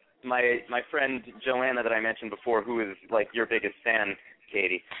my friend Joanna that I mentioned before, who is your biggest fan,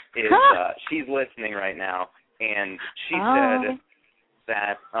 Katie, is she's listening right now, and she said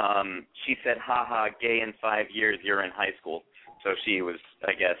that she said, haha, gay in 5 years, you're in high school. So she was,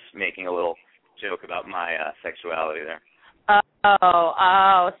 I guess, making a little joke about my sexuality there.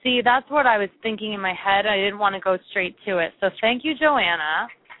 Oh, see, that's what I was thinking in my head. I didn't want to go straight to it. So thank you, Joanna.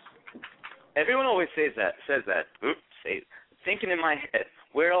 Everyone always says that. Thinking in my head.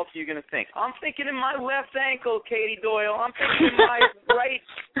 Where else are you going to think? I'm thinking in my left ankle, Katie Doyle. I'm thinking in my right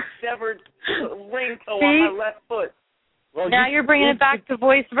severed link on my left foot. Well, now you're bringing it back to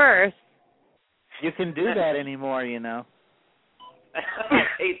voice verse. You can do that anymore, you know. I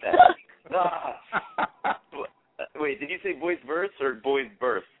hate that. Wait, did you say voice verse or voice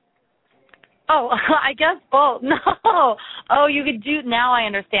birth? Oh, I guess both. No. Oh, you could do, now I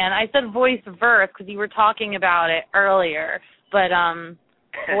understand. I said voice verse because you were talking about it earlier. But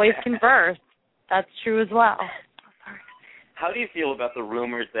voice can birth. That's true as well. How do you feel about the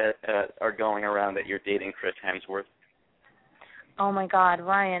rumors that are going around that you're dating Chris Hemsworth? Oh, my God,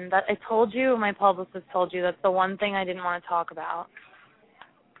 Ryan, that I told you, my publicist told you, that's the one thing I didn't want to talk about.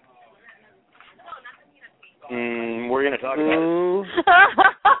 We're going to talk about it.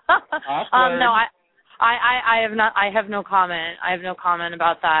 No, I have no comment. I have no comment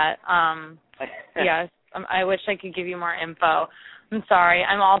about that. Yes, I wish I could give you more info. I'm sorry.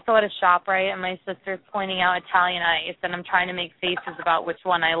 I'm also at a ShopRite, and my sister's pointing out Italian ice, and I'm trying to make faces about which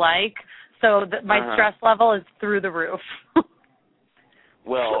one I like. So my stress level is through the roof.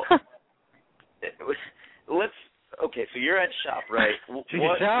 Well, okay, so you're at ShopRite.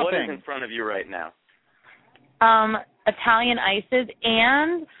 What is in front of you right now? Italian ices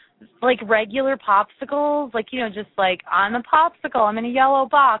and, regular popsicles, just on a popsicle. I'm in a yellow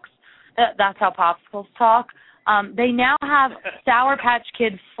box. That's how popsicles talk. They now have Sour Patch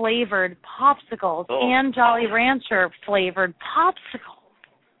Kid flavored popsicles and Jolly Rancher flavored popsicles.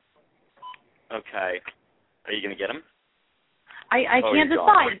 Okay. Are you going to get them? I can't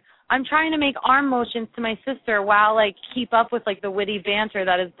decide. I'm trying to make arm motions to my sister while keep up with the witty banter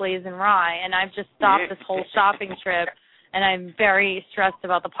that is BlazinRy, and I've just stopped this whole shopping trip, and I'm very stressed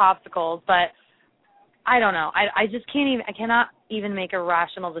about the popsicles. But I don't know. I just I cannot even make a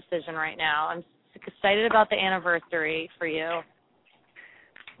rational decision right now. I'm excited about the anniversary for you.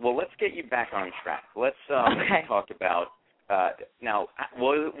 Well, let's get you back on track. Let's talk about now.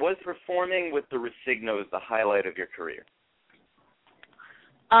 Was performing with the Rescignos the highlight of your career?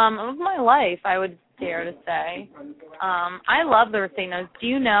 Of my life, I would dare to say. I love the Rescignos. Do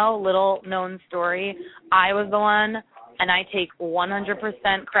you know, little known story, I was the one, and I take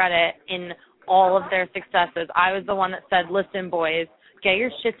 100% credit in all of their successes. I was the one that said, listen, boys, get your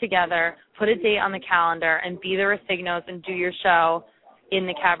shit together, put a date on the calendar, and be the Rescignos and do your show in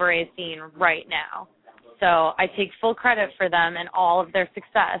the cabaret scene right now. So I take full credit for them and all of their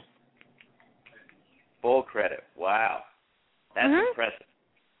success. Full credit. Wow. That's impressive.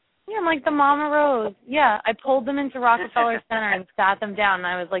 Yeah, I'm like the Mama Rose. Yeah, I pulled them into Rockefeller Center and sat them down, and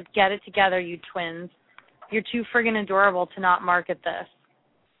I was like, get it together, you twins. You're too friggin' adorable to not market this.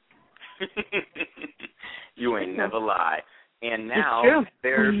 You ain't never lie. And now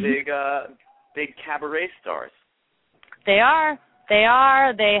they're big cabaret stars. They are. They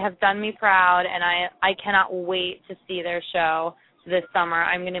are. They have done me proud, and I cannot wait to see their show this summer.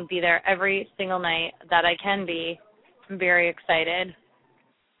 I'm going to be there every single night that I can be. I'm very excited.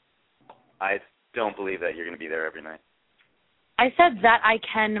 I don't believe that you're going to be there every night. I said that I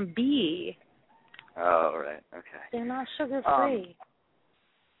can be. Oh, right. Okay. They're not sugar-free.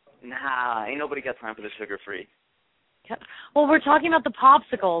 Nah, ain't nobody got time for the sugar-free. Well, we're talking about the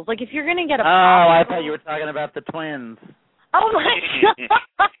popsicles. Like, if you're going to get a I thought you were talking about the twins. Oh, my God.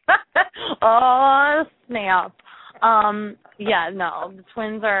 Oh, snap. Yeah, no, the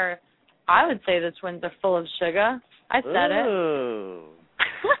twins are, I would say the twins are full of sugar. I said it.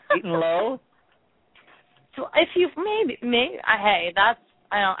 Eating low? So if you, maybe, hey, that's,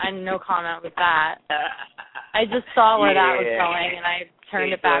 I no comment with that. I just saw where that was going, and I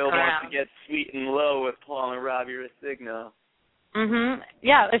turned it back Doyle around. wants to get sweet and low with Paul and Robbie Rescignos.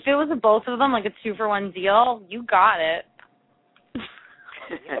 Yeah, if it was a both of them, like a 2-for-1 deal, you got it.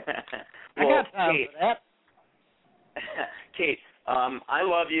 Well, I got time for that. Cait, I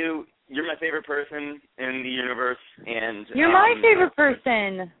love you. You're my favorite person in the universe, and you're my favorite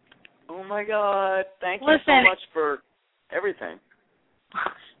person. Oh my God! Thank you so much for everything.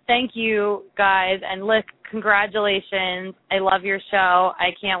 Thank you, guys, and congratulations. I love your show.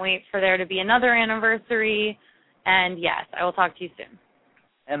 I can't wait for there to be another anniversary, and yes, I will talk to you soon.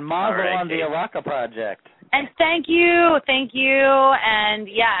 And mazel on the Araka project. And thank you, and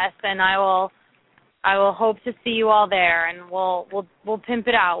yes, and I will hope to see you all there, and we'll pimp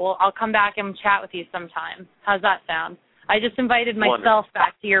it out. I'll come back and chat with you sometime. How's that sound? I just invited myself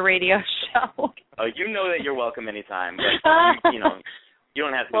back to your radio show. Oh, you know that you're welcome anytime, but you know, you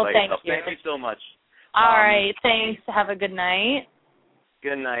don't have to invite yourself. Thank you so much. All right, thanks. Have a good night.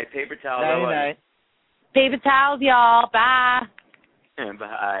 Good night. Paper towels. Good night. Paper towels, y'all. Bye.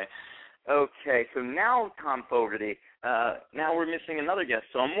 Bye. Okay, so now Tom Fogarty. Now we're missing another guest.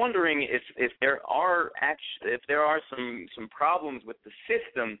 So I'm wondering if there are some problems with the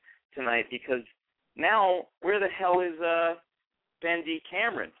system tonight, because now where the hell is Ben D.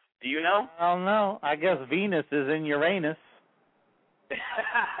 Cameron? Do you know? I don't know. I guess Venus is in Uranus.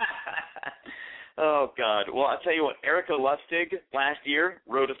 Oh God. Well, I'll tell you what. Erica Lustig last year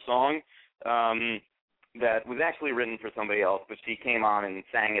wrote a song that was actually written for somebody else, but she came on and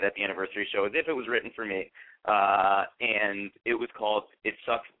sang it at the anniversary show as if it was written for me. And it was called "It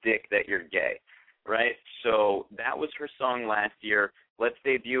Sucks Dick That You're Gay," right? So that was her song last year. Let's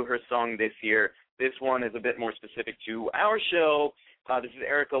debut her song this year. This one is a bit more specific to our show. This is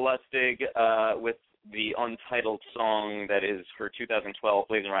Erica Lustig with the untitled song that is her 2012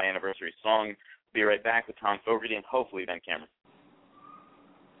 BlazinRy anniversary song. Be right back with Tom Fogarty and hopefully Ben Cameron.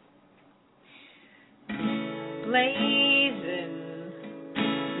 Blazin',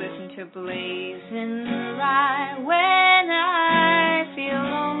 listen to BlazinRy when I feel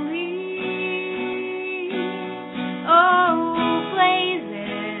lonely. Oh,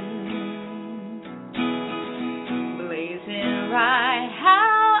 BlazinRy,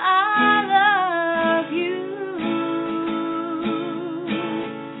 how I love you.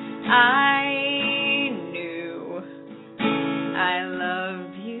 I knew I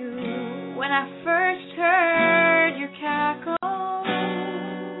loved you when I first heard your cackle.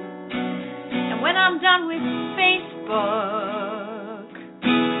 And when I'm done with Facebook,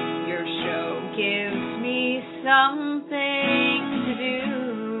 your show gives me something to do.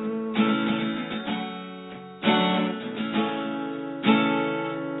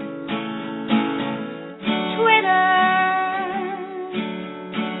 Twitter,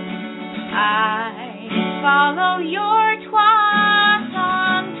 I follow your twat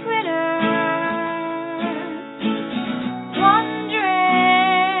on Twitter, wondering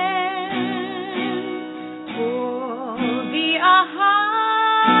who'll be a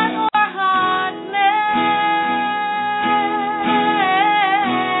hot or hot mess.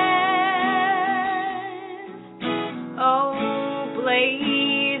 Oh,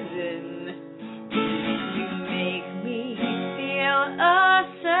 Blazin', you make me feel a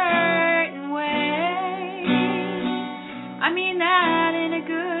certain way. I mean that in a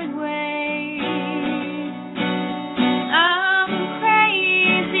good way. I'm crazy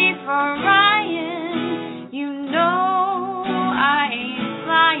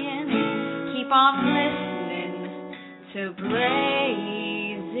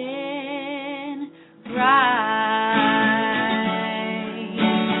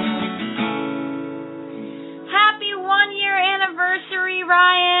Happy 1-year anniversary,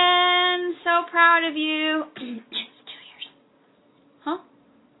 Ryan. So proud of you. It's 2 years. Huh?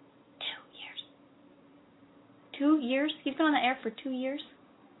 2 years. 2 years? He's been on the air for 2 years?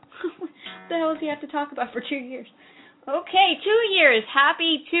 What the hell does he have to talk about for 2 years? Okay, 2 years.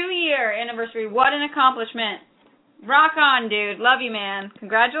 Happy 2-year anniversary. What an accomplishment. Rock on, dude. Love you, man.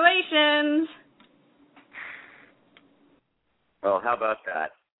 Congratulations. Well, how about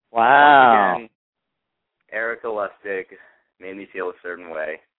that? Wow. Once again, Erica Lustig made me feel a certain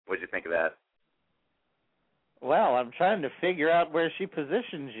way. What did you think of that? Well, I'm trying to figure out where she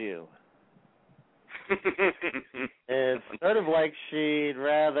positions you. It's sort of like she'd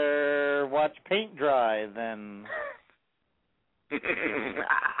rather watch paint dry than...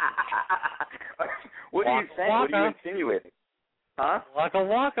 What are you saying? What are you insinuating? Huh? Waka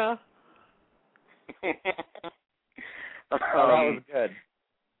waka. That was good.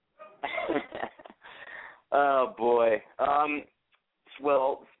 Oh, boy.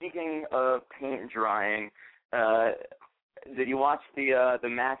 Well, speaking of paint drying, did you watch the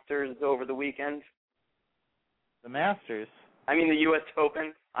Masters over the weekend? The Masters? I mean, the U.S.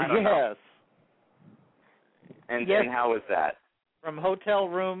 Open? I don't know. Yes. And how was that? From hotel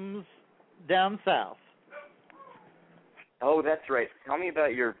rooms down south. Oh, that's right. Tell me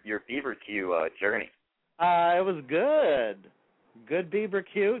about your Beaver Q journey. It was good. Good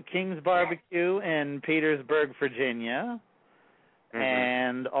BBQ, King's Barbecue in Petersburg, Virginia. Mm-hmm.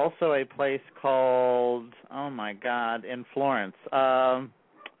 And also a place called, oh my God, in Florence. In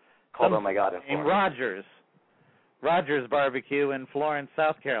Florence. Rogers Barbecue in Florence,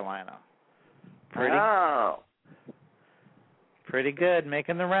 South Carolina. Pretty good,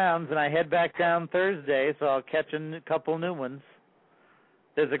 making the rounds. And I head back down Thursday, so I'll catch a couple new ones.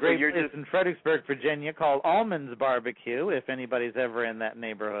 There's a great place in Fredericksburg, Virginia called Almonds Barbecue, if anybody's ever in that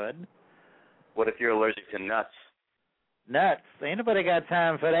neighborhood. What if you're allergic to nuts? Nuts? Ain't nobody got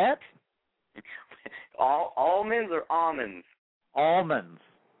time for that. Almonds or almonds? Almonds.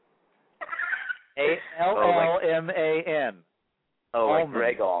 ALLMAN. Oh, like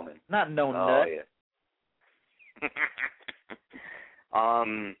Greg Allman. Not no nut. Oh, yeah.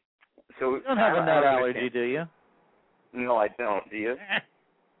 So you don't have a nut allergy, do you? No, I don't. Do you?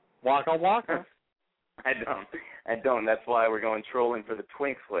 Waka waka. I don't. That's why we're going trolling for the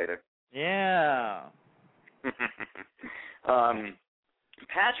Twinks later. Yeah.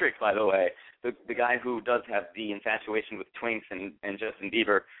 Patrick, by the way, the guy who does have the infatuation with Twinks and Justin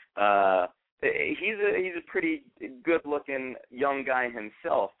Bieber, he's a pretty good-looking young guy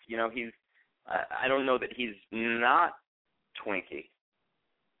himself. You know, I don't know that he's not Twinkie.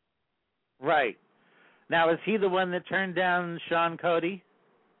 Right. Now, is he the one that turned down Sean Cody?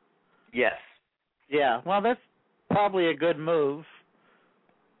 Yes. Yeah. Well, that's probably a good move.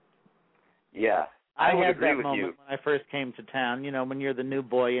 Yeah. I would had agree that with moment you. when I first came to town, you know, when you're the new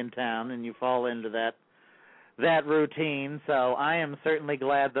boy in town and you fall into that routine. So I am certainly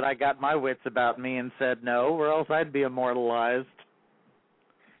glad that I got my wits about me and said no, or else I'd be immortalized.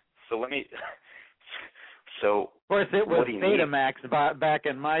 So of course, it was Betamax back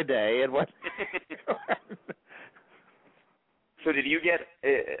in my day. It was. So did you get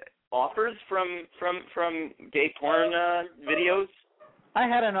offers from gay porn videos? I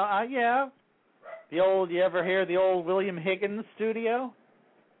had yeah. You ever hear the old William Higgins studio?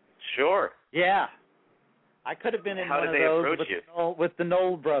 Sure. Yeah. I could have been in one of those with the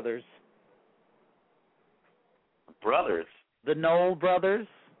Knoll brothers. Brothers? The Knoll brothers.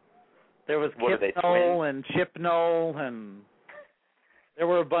 There was Kip Knoll and Chip Knoll, and there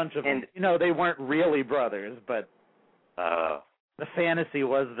were a bunch of them. You know, they weren't really brothers, but the fantasy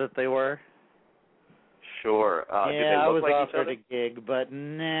was that they were. Sure. Yeah, I was offered a gig, but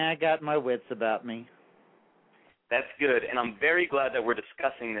I got my wits about me. That's good, and I'm very glad that we're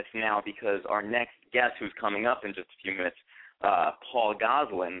discussing this now because our next guest, who's coming up in just a few minutes, Paul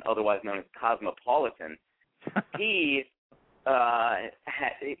Gosselin, otherwise known as Cosmopolitan, he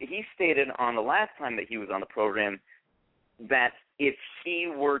stated on the last time that he was on the program that if he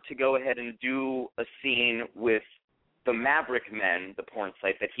were to go ahead and do a scene with the Maverick Men, the porn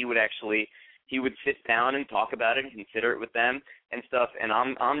site, that he would sit down and talk about it and consider it with them and stuff. And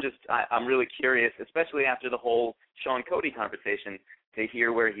I'm really curious, especially after the whole Sean Cody conversation, to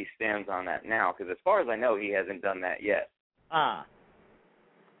hear where he stands on that now. Because as far as I know, he hasn't done that yet.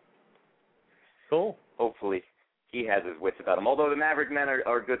 Cool. Hopefully he has his wits about him. Although the Maverick Men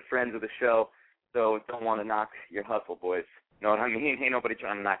are good friends of the show, so don't want to knock your hustle, boys. You know what I mean? Ain't nobody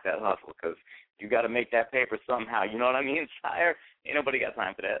trying to knock that hustle because you got to make that paper somehow. You know what I mean, sire? Ain't nobody got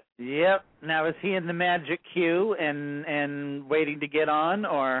time for that. Yep. Now, is he in the magic queue and waiting to get on,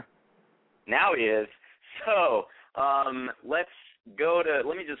 or? Now he is. So let's go to.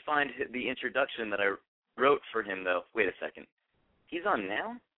 Let me just find the introduction that I wrote for him, though. Wait a second. He's on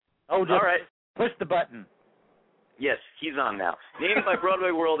now? Oh, just all right. Push the button. Yes, he's on now. Named by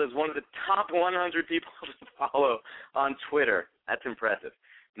Broadway World as one of the top 100 people to follow on Twitter. That's impressive.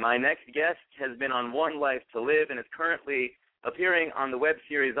 My next guest has been on One Life to Live and is currently appearing on the web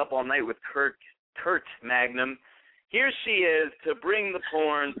series Up All Night with Kurt Magnum. Here she is to bring the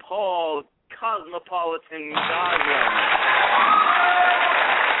porn, Paul Cosmopolitan Gosselin.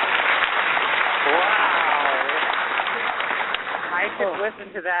 Wow. I could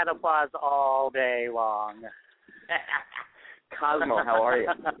listen to that applause all day long. Cosmo, how are you?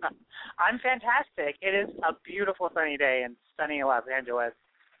 I'm fantastic. It is a beautiful sunny day in sunny Los Angeles,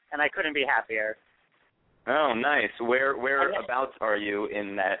 and I couldn't be happier. Oh, nice. Whereabouts are you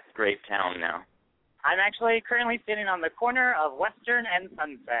in that great town now? I'm actually currently sitting on the corner of Western and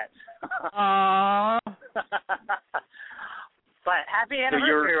Sunset. Aww. But happy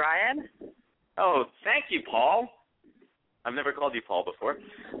anniversary, Ryan. Oh, thank you, Paul. I've never called you Paul before.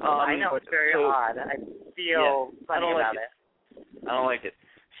 I know, it's very odd. I feel funny about it. I don't like it.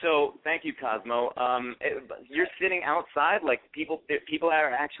 So, thank you, Cosmo. You're sitting outside, like people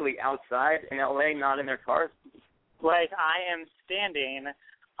are actually outside in LA, not in their cars? Like, I am standing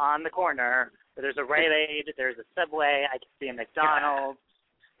on the corner. There's a Rite Aid, there's a Subway, I can see a McDonald's,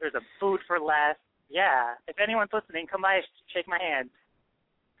 there's a Food for Less. Yeah, if anyone's listening, come by, shake my hand.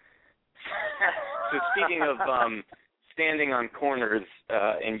 So speaking of standing on corners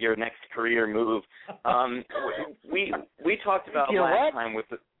in your next career move, we talked about last time with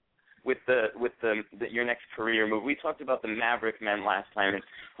your next career move. We talked about the Maverick Men last time and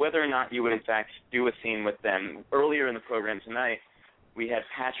whether or not you would in fact do a scene with them. Earlier in the program tonight, we had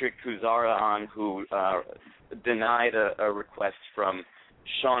Patrick Kuzara on who denied a request from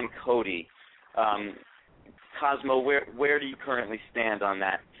Sean Cody. Cosmo, where do you currently stand on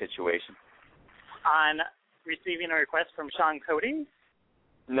that situation? On receiving a request from Sean Cody?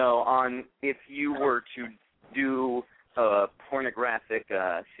 No, on if you were to do a pornographic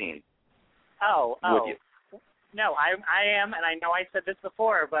scene. Oh. Would you? No, I am, and I know I said this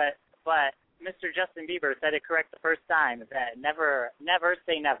before, but Mr. Justin Bieber said it correct the first time, that never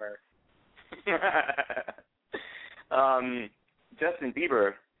say never. Justin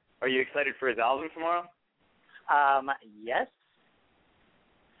Bieber, are you excited for his album tomorrow? Yes.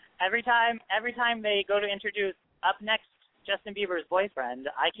 Every time they go to introduce up next Justin Bieber's boyfriend,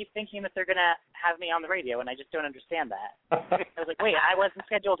 I keep thinking that they're going to have me on the radio, and I just don't understand that. I was like, wait, I wasn't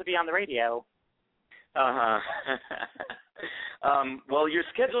scheduled to be on the radio. Well, you're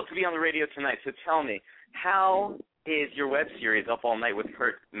scheduled to be on the radio tonight, so tell me, how is your web series Up All Night with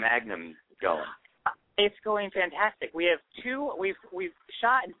Kurt Magnum going? It's going fantastic. We have we've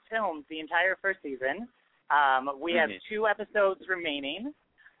shot and filmed the entire first season. We have 2 episodes remaining,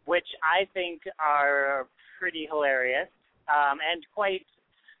 which I think are pretty hilarious and quite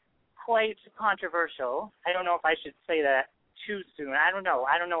controversial. I don't know if I should say that too soon. I don't know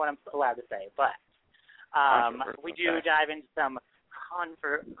what I'm allowed to say, but we do dive into some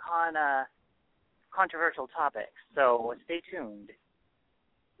controversial topics. So stay tuned.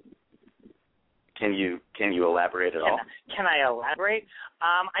 Can you elaborate at all? Can I elaborate?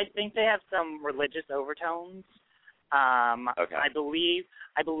 I think they have some religious overtones. Okay. I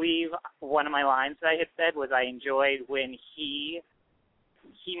believe one of my lines that I had said was I enjoyed when he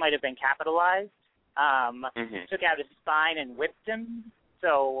might have been capitalized, took out his spine and whipped him.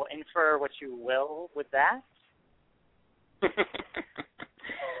 So infer what you will with that.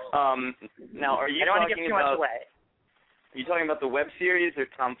 Now, are you I don't want to talking give too about? Much away. Are you talking about the web series or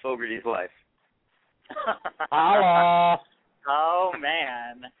Tom Fogarty's life? Hello. Oh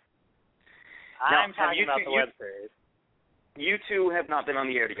man. I'm talking about the web series. You two have not been on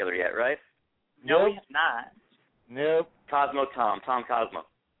the air together yet, right? No, we have not. Nope. Cosmo Tom Cosmo.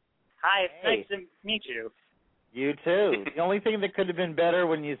 Hi, it's nice to meet you. You too. The only thing that could have been better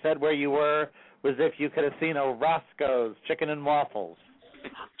when you said where you were was if you could have seen a Roscoe's Chicken and Waffles.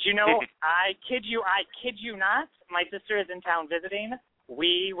 Do you know, I kid you not, my sister is in town visiting.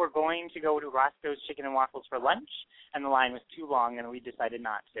 We were going to go to Roscoe's Chicken and Waffles for lunch, and the line was too long, and we decided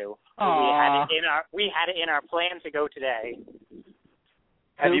not to. We had it in our plan to go today.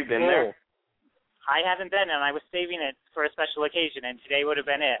 Have you been there? I haven't been, and I was saving it for a special occasion, and today would have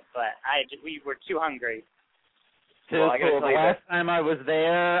been it, but we were too hungry. Well, the last time I was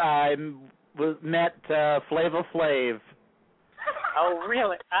there, I met Flava Flav. Oh,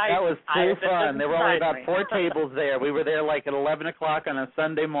 really? That was too fun. There were only about 4 tables there. We were there like at 11 o'clock on a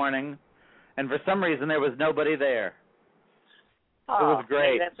Sunday morning, and for some reason there was nobody there. Oh, it was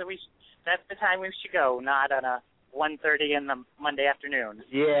great. That's the time we should go, not on a 1:30 in the Monday afternoon.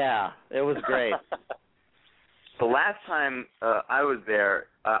 Yeah, it was great. The last time I was there,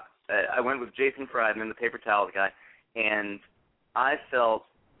 I went with Jason Friedman, the paper towels guy, and I felt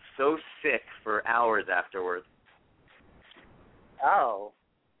so sick for hours afterwards. Oh.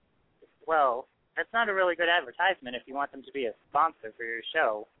 Well, that's not a really good advertisement if you want them to be a sponsor for your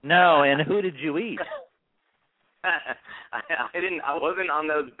show. No, and who did you eat? I wasn't on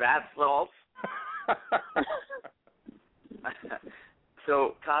those bath salts.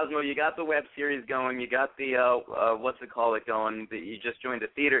 So, Cosmo, you got the web series going. You got the what's it called going. You just joined a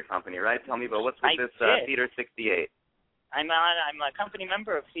theater company, right? Tell me about what's with this Theater 68. I'm a company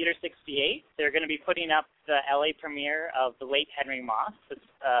member of Theater 68. They're going to be putting up the LA premiere of The Late Henry Moss.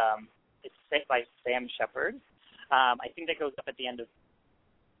 It's set by Sam Shepard. I think that goes up at the end of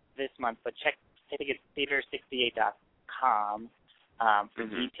this month, but check. I think it's theater68.com for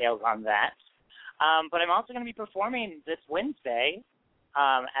details on that. But I'm also going to be performing this Wednesday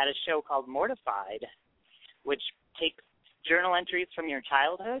at a show called Mortified, which takes journal entries from your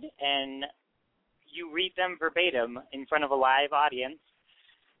childhood and you read them verbatim in front of a live audience,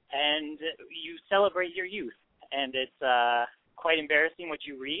 and you celebrate your youth. And it's quite embarrassing what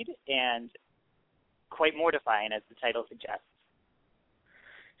you read and quite mortifying, as the title suggests.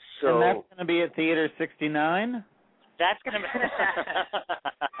 So, and that's going to be at Theater 69? That's going to be...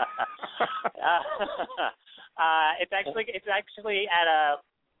 it's actually at a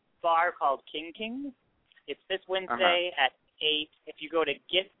bar called King. It's this Wednesday at 8. If you go to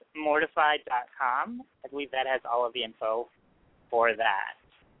getmortified.com, I believe that has all of the info for that.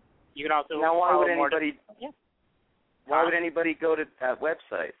 You can also now. Why would Why anybody go to that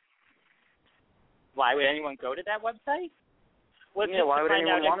website? Why would anyone go to that website? Well, why would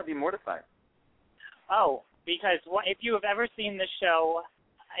anyone want to be mortified? Oh, because if you have ever seen the show,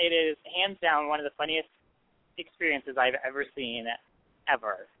 it is hands down one of the funniest experiences I've ever seen,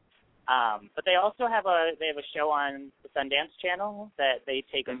 ever. But they also have a show on the Sundance Channel that they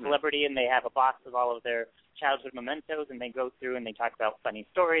take a celebrity and they have a box of all of their childhood mementos, and they go through and they talk about funny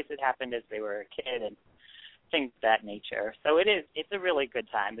stories that happened as they were a kid and things of that nature. So it's a really good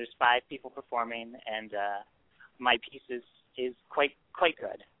time. There's 5 people performing, and my piece is quite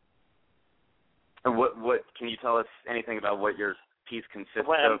good. And what can you tell us anything about what your piece consists of?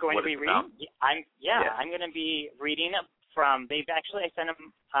 What I'm going to be reading? About? I'm going to be reading from. I sent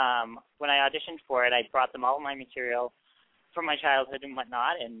them when I auditioned for it. I brought them all my material from my childhood and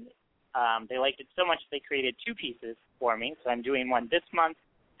whatnot, and they liked it so much they created 2 pieces for me. So I'm doing one this month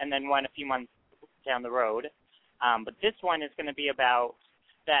and then one a few months down the road. But this one is going to be about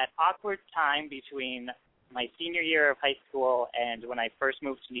that awkward time between my senior year of high school and when I first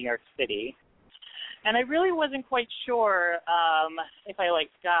moved to New York City. And I really wasn't quite sure if I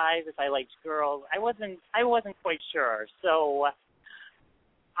liked guys, if I liked girls. I wasn't quite sure. So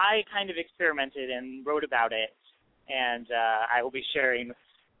I kind of experimented and wrote about it, and I will be sharing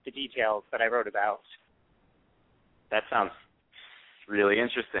the details that I wrote about. That sounds really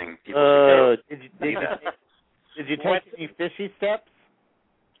interesting. Did you take any fishy steps?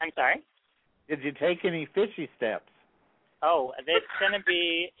 I'm sorry? Did you take any fishy steps? Oh, it's gonna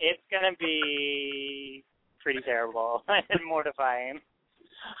be pretty terrible and mortifying.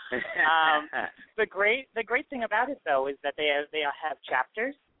 The great thing about it though is that they have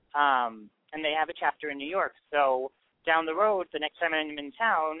chapters, and they have a chapter in New York. So down the road, the next time I'm in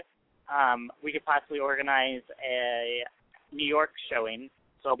town, we could possibly organize a New York showing.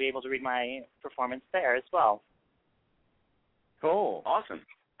 So I'll be able to read my performance there as well. Cool, awesome.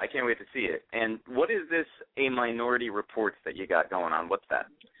 I can't wait to see it. And what is this A Minority Reports that you got going on? What's that?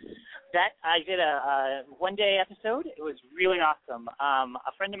 That I did a one-day episode. It was really awesome.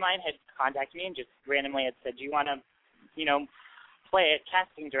 A friend of mine had contacted me and just randomly had said, do you want to, play a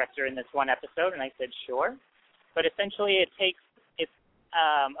casting director in this one episode? And I said, sure. But essentially it's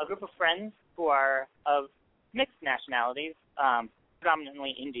a group of friends who are of mixed nationalities,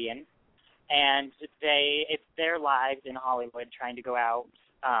 predominantly Indian, and it's their lives in Hollywood trying to go out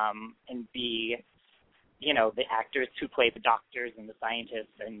and be, the actors who play the doctors and the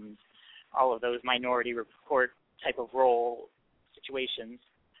scientists and all of those Minority Report type of role situations.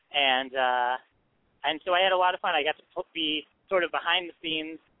 And so I had a lot of fun. I got to be sort of behind the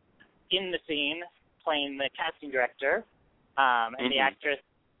scenes, in the scene, playing the casting director, and the actress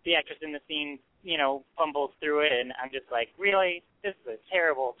in the scene, fumbles through it, and I'm just like, really? This is a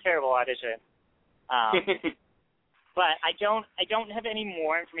terrible, terrible audition. But I don't have any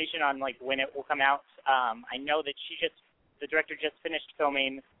more information on like when it will come out. I know that the director just finished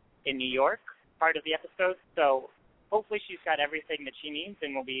filming in New York part of the episode, so hopefully she's got everything that she needs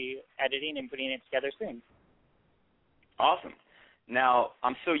and will be editing and putting it together soon. Awesome. Now,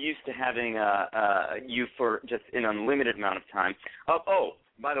 I'm so used to having you for just an unlimited amount of time. Oh,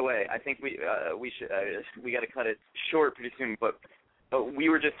 by the way, I think we got to cut it short pretty soon. But we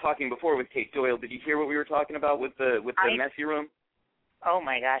were just talking before with Cait Doyle. Did you hear what we were talking about with the messy room? Oh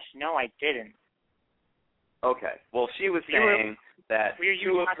my gosh, no, I didn't. Okay. Well, she was saying that were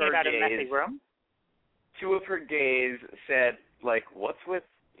you talking about a messy room? Two of her gays said, like, what's with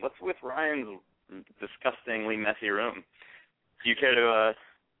Ryan's disgustingly messy room? Do you care to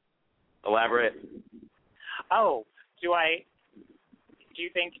elaborate? Oh, do you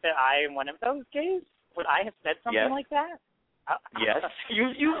think that I am one of those gays? Would I have said something like that? Yes,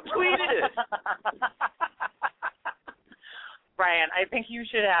 you tweeted it. Brian, I think you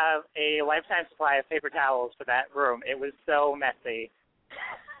should have a lifetime supply of paper towels for that room. It was so messy.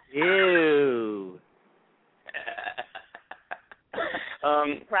 Ew.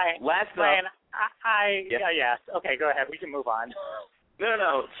 Brian, yes. Okay, go ahead. We can move on.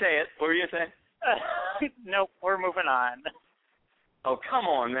 No. Say it. What were you saying? Nope, we're moving on. Oh, come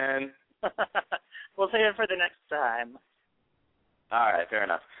on, man. We'll save it for the next time. All right, fair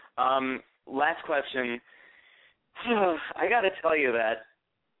enough. Last question. I got to tell you that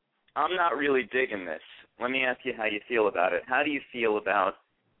I'm not really digging this. Let me ask you how you feel about it. How do you feel about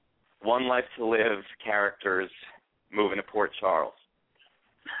One Life to Live characters moving to Port Charles?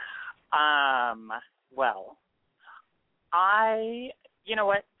 Well, you know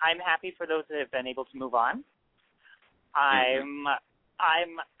what? I'm happy for those that have been able to move on. I'm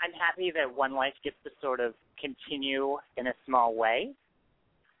happy that One Life gets to sort of continue in a small way.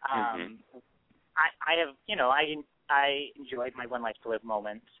 I enjoyed my One Life to Live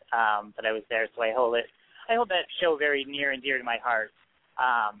moment that I was there, so I hold that show very near and dear to my heart.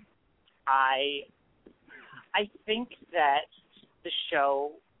 I think that the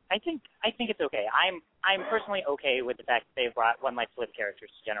show, I think it's okay. I'm personally okay with the fact that they've brought One Life to Live characters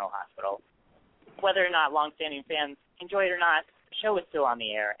to General Hospital. Whether or not longstanding fans enjoy it or not, the show is still on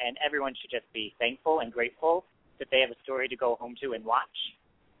the air, and everyone should just be thankful and grateful that they have a story to go home to and watch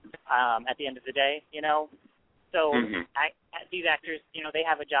at the end of the day, you know? So these actors, you know, they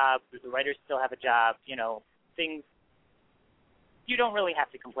have a job. The writers still have a job. You know, things. You don't really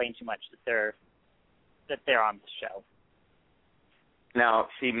have to complain too much that they're on the show. Now,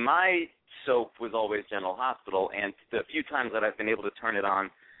 see, my soap was always General Hospital, and the few times that I've been able to turn it on,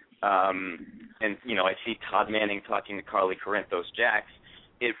 and you know, I see Todd Manning talking to Carly Corinthos Jax,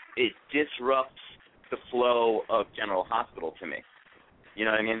 it disrupts the flow of General Hospital to me. You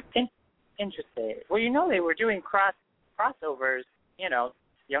know what I mean? Interesting. Well, you know, they were doing crossovers. You know,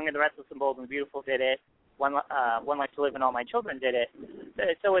 Young and the Restless and Bold and the Beautiful did it. One Life to Live and All My Children did it.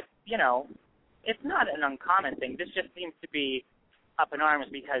 So it's, you know, it's not an uncommon thing. This just seems to be up in arms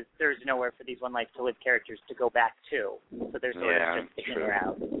because there's nowhere for these One Life to Live characters to go back to. So they're sort of just sticking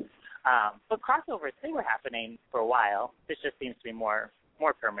around. But crossovers, they were happening for a while. This just seems to be more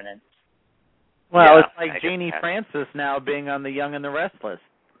permanent. Well, it's like Janie Francis now being on The Young and the Restless.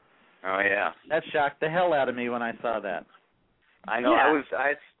 Oh, yeah. That shocked the hell out of me when I saw that. I know. Yeah.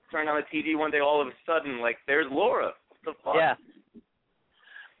 I turned on the TV one day, all of a sudden, like, there's Laura. What the fuck? Yeah.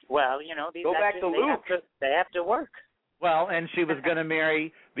 Well, you know, these Go back to Luke. They have to work. Well, and she was going to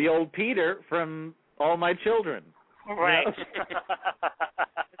marry the old Peter from All My Children. Right. You know?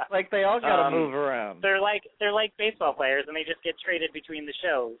 It's like they all got to move around. They're like baseball players, and they just get traded between the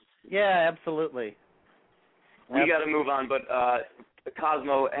shows. Yeah, absolutely. We got to move on, but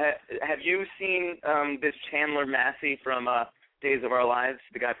Cosmo, have you seen this Chandler Massey from Days of Our Lives,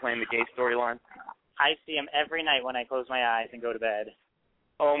 the guy playing the gay storyline? I see him every night when I close my eyes and go to bed.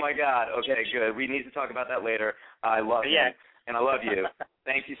 Oh, my God. Okay, good. We need to talk about that later. I love him, and I love you.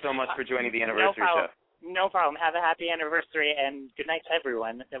 Thank you so much for joining the anniversary show. No problem. Have a happy anniversary, and good night to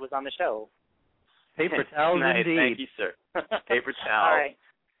everyone that was on the show. Paper towels, indeed. Thank you, sir. Paper towels. All right.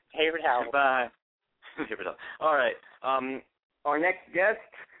 Paper towels. Bye. Paper towels. All right. Our next guest,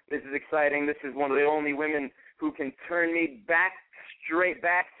 this is exciting. This is one of the only women who can turn me straight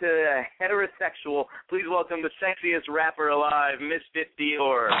back to heterosexual. Please welcome the sexiest rapper alive, Misfit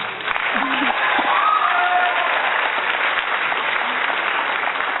Dior.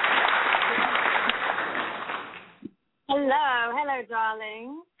 Hello,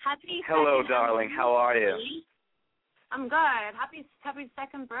 darling. Hello, darling. How are you? I'm good. Happy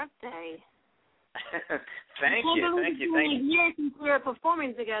second birthday. Thank you. Years since we were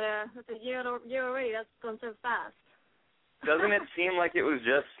performing together. It's a year already. That's gone so fast. Doesn't it seem like it was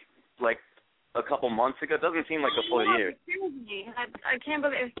just like a couple months ago? It doesn't seem like a full year. I can't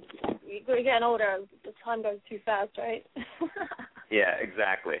believe we're getting older. The time goes too fast, right? Yeah,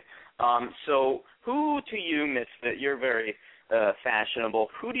 exactly. So who to you, Misfit, you're very fashionable.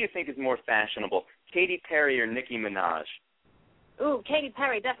 Who do you think is more fashionable, Katy Perry or Nicki Minaj? Ooh, Katy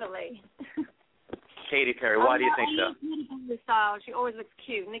Perry, definitely. Katy Perry, why do you think so? Katy Perry's style. She always looks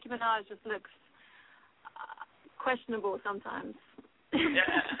cute. Nicki Minaj just looks questionable sometimes.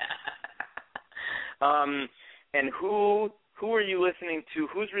 And who are you listening to?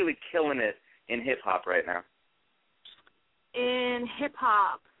 Who's really killing it in hip hop right now? In hip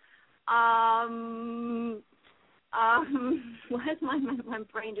hop, why does my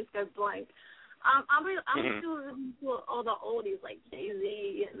brain just go blank? I'm still listening to all the oldies like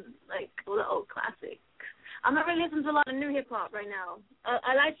Jay-Z and like all the old classics. I'm not really listening to a lot of new hip hop right now.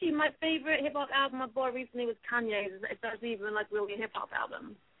 Actually, my favorite hip hop album I bought recently was Kanye's. It's actually even like really a hip hop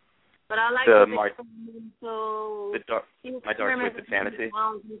album. But I like My Dark Twisted Fantasy.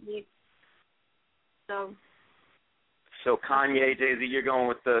 So Kanye, Jay-Z, you're going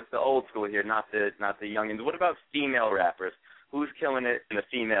with the old school here, not the youngins. What about female rappers? Who's killing it in the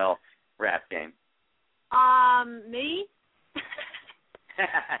female rap game? Me.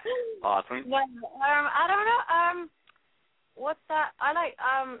 Awesome. Well, I don't know. What's that? I like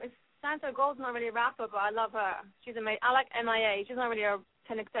Santa Gold's not really a rapper, but I love her. She's amazing. I like MIA. She's not really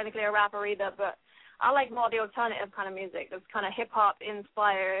technically a rapper either, but I like more the alternative kind of music. That's kind of hip hop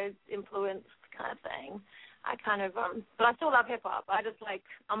inspired, influenced kind of thing. I kind of but I still love hip hop.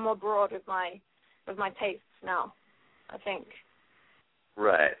 I'm more broad with my tastes now, I think.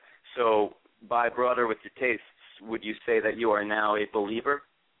 Right. So by broader with your tastes, would you say that you are now a believer?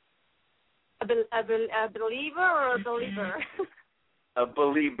 A believer or a believer? A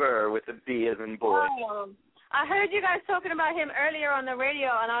believer with a B as in boy. Oh, I heard you guys talking about him earlier on the radio,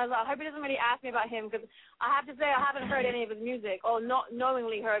 and I hope he doesn't really ask me about him, because I have to say I haven't heard any of his music, or not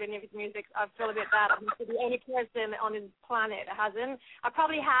knowingly heard any of his music. I feel a bit bad. I'm the only person on his planet that hasn't. I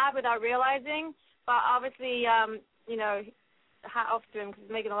probably have without realizing, but obviously, hat off to him because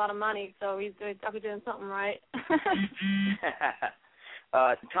he's making a lot of money, so he's definitely doing something right.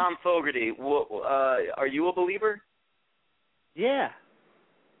 Thom Fogarty, are you a believer? Yeah.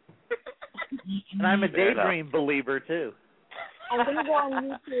 And I'm a daydream believer, too. I'm going to go on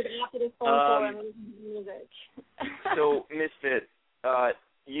YouTube after this phone call and listen to music. So, Misfit,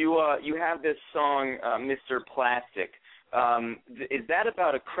 you have this song, Mr. Plastic. Is that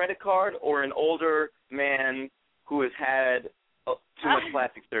about a credit card or an older man who has had too much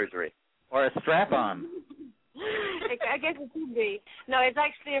plastic surgery? Or a strap-on? I guess it could be. No, it's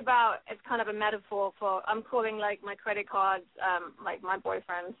actually it's kind of a metaphor for, I'm calling like my credit cards, like my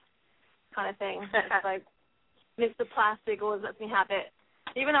boyfriend's kind of thing. It's like Mr. Plastic always lets me have it.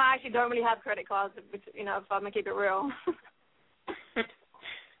 Even though I actually don't really have credit cards, if I'm going to keep it real.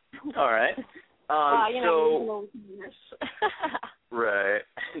 All right. Right.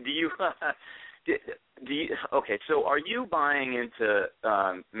 Okay, so are you buying into,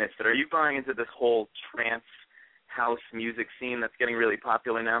 Misfit, are you buying into this whole trance house music scene that's getting really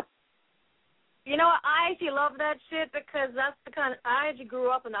popular now? I actually love that shit because that's the kind I actually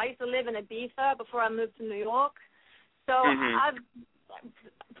grew up in. I used to live in Ibiza before I moved to New York. So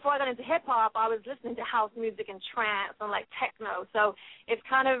before I got into hip-hop, I was listening to house music and trance and, like, techno. So it's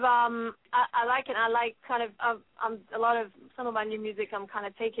kind of, I like it. I like kind of, a lot of, some of my new music, I'm kind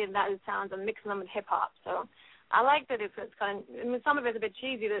of taking that sounds and mixing them with hip-hop. So I like that it's kind of, some of it's a bit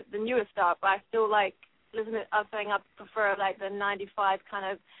cheesy, the newer stuff, but I still like listening. I think I prefer, like, the 95 kind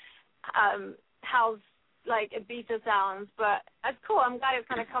of house, like, Ibiza sounds. But that's cool. I'm glad it's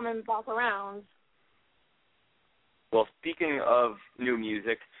kind of coming back around. Well, speaking of new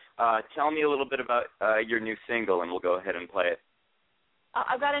music, tell me a little bit about your new single, and we'll go ahead and play it.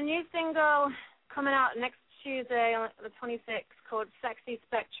 I've got a new single coming out next Tuesday, on the 26th, called Sexy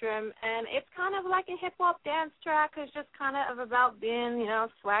Spectrum, and it's kind of like a hip-hop dance track. It's just kind of about being,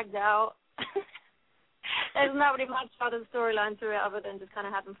 swagged out. There's not really much other storyline to it other than just kind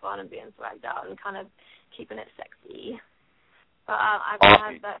of having fun and being swagged out and kind of keeping it sexy. I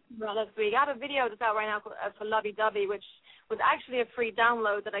have that last week. I have a video that's out right now for Lovey Dovey, which was actually a free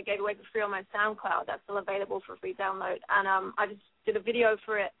download that I gave away for free on my SoundCloud. That's still available for free download. And I just did a video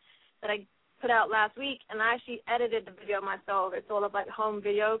for it that I put out last week, and I actually edited the video myself. It's all of like home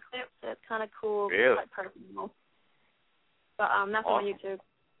video clips. So it's kind of cool. Really? It's like personal. But that's awesome. On YouTube.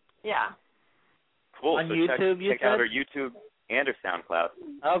 Yeah. Cool. On so YouTube, check out our YouTube and our SoundCloud.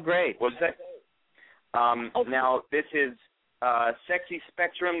 Oh, great. What's that? Now, this is Sexy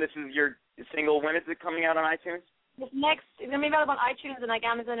Spectrum. This is your single. When is it coming out on iTunes? It's gonna be available on iTunes and like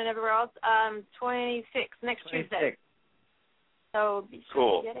Amazon and everywhere else. 26 next Tuesday. So be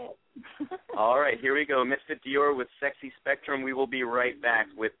sure to get it. All right, here we go. Misfit Dior with Sexy Spectrum. We will be right back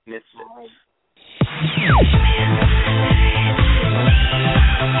with Misfit.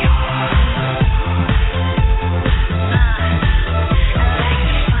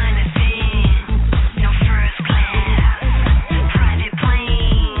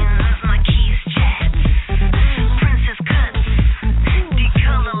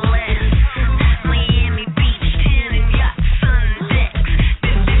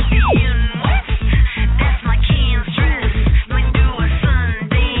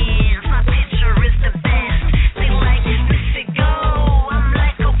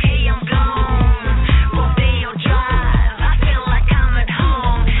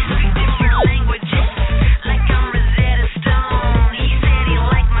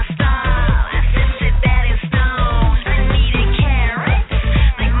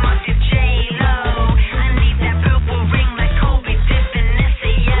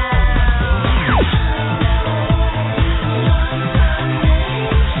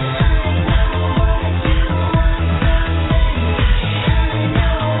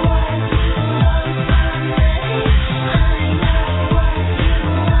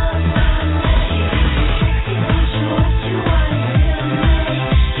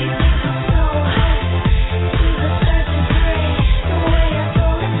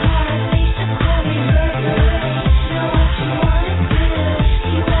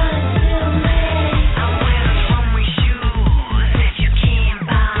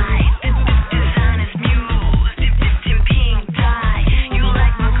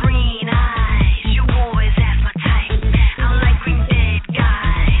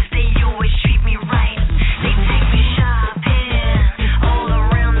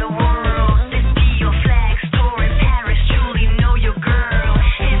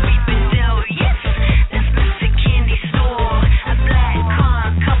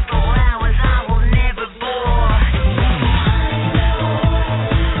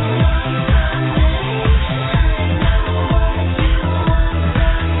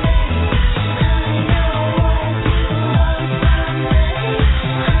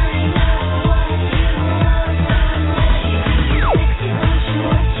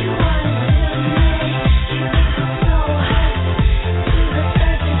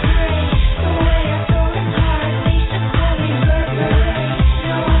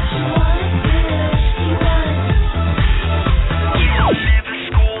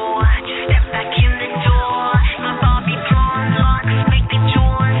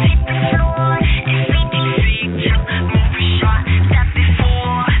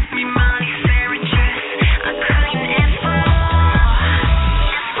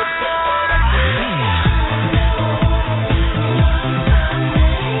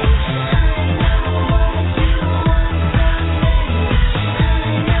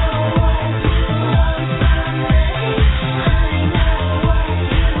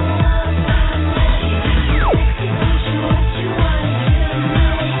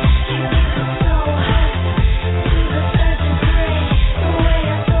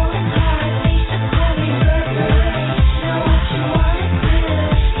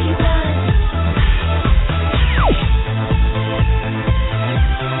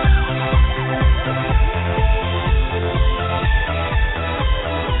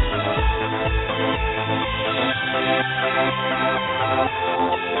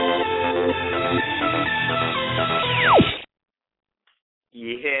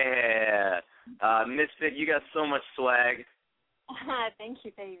 Misfit, you got so much swag. Thank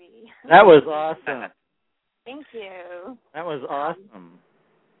you, baby. That was awesome. Thank you. That was awesome.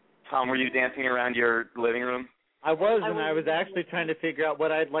 Thom, were you dancing around your living room? I was, and I was actually trying to figure out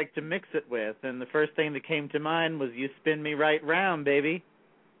what I'd like to mix it with, and the first thing that came to mind was "You Spin Me Right Round," baby.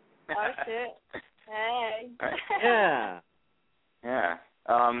 Oh, shit. Hey. Yeah. Yeah.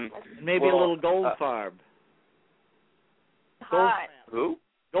 Maybe a little Goldfarb. Hot. Who?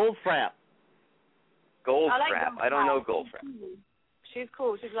 Goldfrapp. Goldfrapp. I don't know Goldfrapp. She's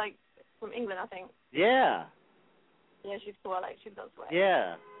cool. She's like from England, I think. Yeah. Yeah, she's cool. She does swag.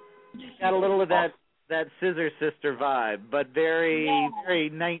 Yeah. Got a little of that Scissor Sister vibe, but very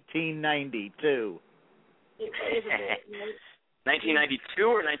 1990 too. It is a bit. 1992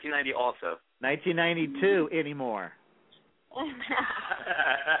 or 1990 also? 1992 anymore.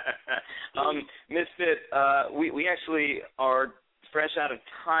 Misfit, we actually are fresh out of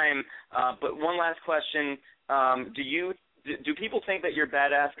time, but one last question. Do people think that you're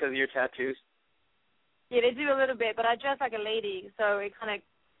badass because of your tattoos? Yeah, they do a little bit, but I dress like a lady, so it kind of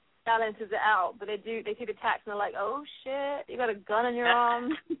balances it out. But they see the tax and they're like, oh shit, you got a gun in your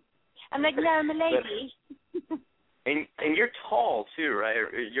arm. I'm like, no, milady. And you're tall too, right?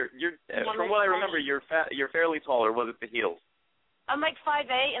 You're from what I remember, you're fairly tall, or was it the heels? I'm like 5'8",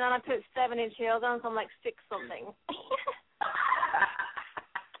 and then I put 7-inch heels on, so I'm like 6 something.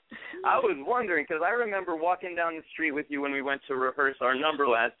 I was wondering because I remember walking down the street with you when we went to rehearse our number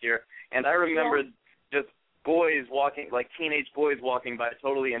last year, and I remember just boys walking, like teenage boys walking by,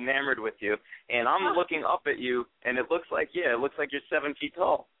 totally enamored with you. And I'm looking up at you, and it looks like you're 7 feet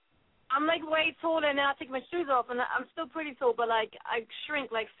tall. I'm like way taller, and now I take my shoes off, and I'm still pretty tall, but like I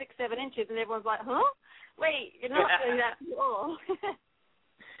shrink like 6-7 inches, and everyone's like, huh? Wait, you're not doing that tall.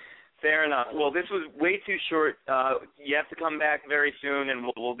 Fair enough. Well, this was way too short. You have to come back very soon, and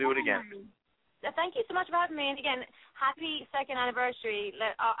we'll do it again. Thank you so much for having me. And again, happy 2nd anniversary.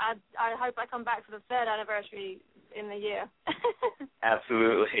 I hope I come back for the 3rd anniversary in the year.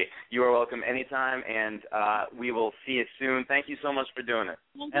 Absolutely. You are welcome anytime, and we will see you soon. Thank you so much for doing it.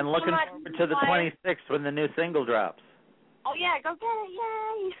 And looking forward to the 26th when the new single drops. Oh, yeah, go get it.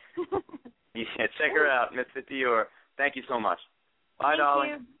 Yay. Yeah, check her out, Misfit Dior. Thank you so much. Bye, darling.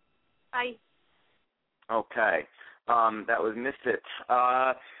 Thank you. Bye. Okay. That was Misfit.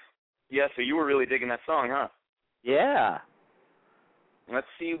 Yeah, so you were really digging that song, huh? Yeah. Let's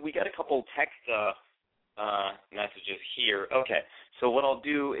see. We got a couple text messages here. Okay. So what I'll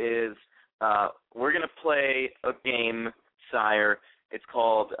do is we're going to play a game, Sire. It's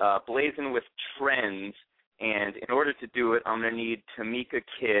called Blazing with Trends. And in order to do it, I'm going to need Tamika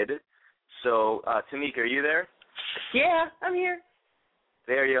Kidd. So, Tamika, are you there? Yeah, I'm here.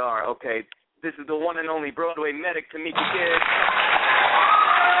 There you are. Okay. This is the one and only Broadway medic, Tamika Kidd.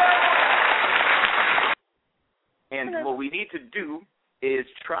 And what we need to do is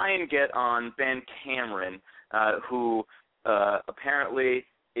try and get on Ben Cameron, who apparently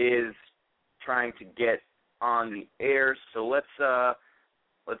is trying to get on the air. So let's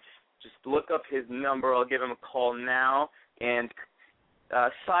just look up his number. I'll give him a call now. And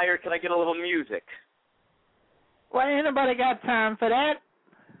Sire, can I get a little music? Well, ain't nobody got time for that.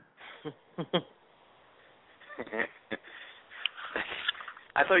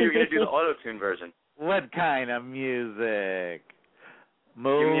 I thought you were going to do the auto-tune version. What kind of music? Give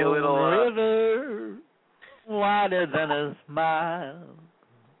me a little river, wider than a smile.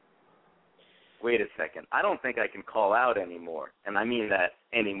 Wait a second. I don't think I can call out anymore, and I mean that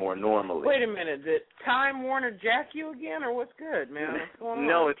anymore normally. Wait a minute. Did Time Warner jack you again, or what's good, man? What's going on?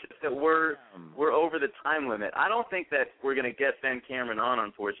 No, it's just that we're over the time limit. I don't think that we're going to get Ben Cameron on,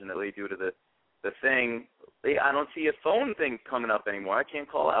 unfortunately, due to the thing. I don't see a phone thing coming up anymore. I can't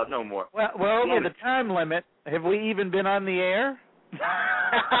call out no more. Well, we're over the time limit. Have we even been on the air?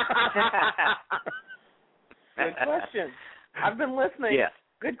 Good question. I've been listening. Yeah.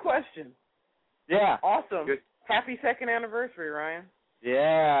 Good question. Yeah. Awesome. Good. Happy 2nd anniversary, Ryan.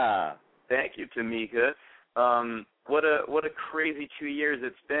 Yeah. Thank you, Tamika. What a crazy 2 years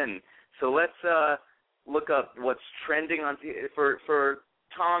it's been. So let's look up what's trending on for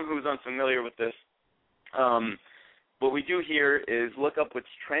Thom, who's unfamiliar with this. What we do here is look up what's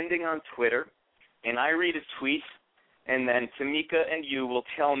trending on Twitter, and I read a tweet, and then Tamika and you will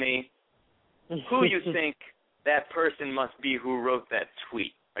tell me who you think that person must be who wrote that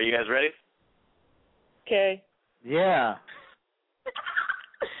tweet. Are you guys ready? Okay. Yeah.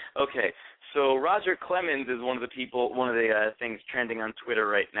 Okay. So Roger Clemens is one of the things trending on Twitter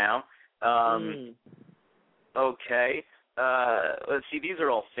right now. Okay. Let's see. These are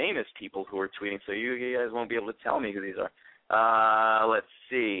all famous people who are tweeting, so you guys won't be able to tell me who these are. Let's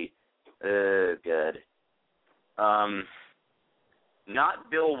see. Good. Not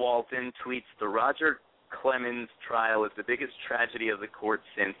Bill Walton tweets, the Roger Clemens trial is the biggest tragedy of the court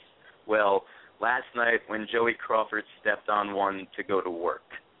since, well, last night when Joey Crawford stepped on one to go to work.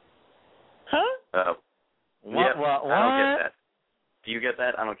 Huh? What? I don't get that. Do you get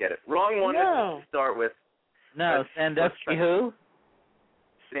that? I don't get it. Wrong one to start with. No, Sandusky who?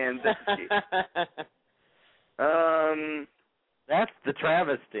 Sandusky. That's the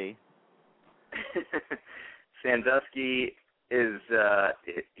travesty. Sandusky is,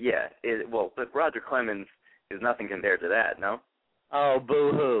 but Roger Clemens is nothing compared to that, no? Oh,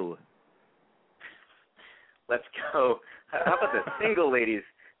 boo-hoo. Let's go. How about this? Single ladies.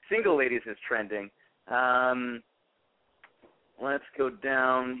 Single ladies is trending. Let's go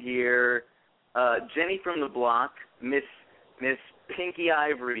down here. Jenny from the block, Miss Pinky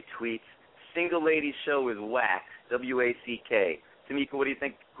Ivory tweets, single ladies show is whack, W-A-C-K. Tamika, what do you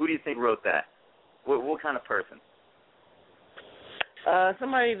think? Who do you think wrote that? What kind of person?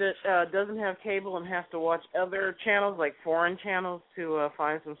 Somebody that doesn't have cable and has to watch other channels, like foreign channels, to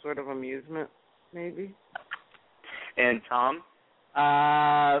find some sort of amusement, maybe. And Tom?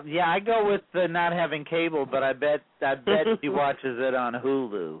 Yeah, I go with not having cable, but I bet he watches it on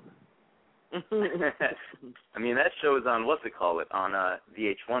Hulu. I mean, that show is on, on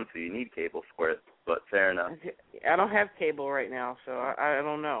VH1, so you need cable for it, but fair enough. I don't have cable right now, so I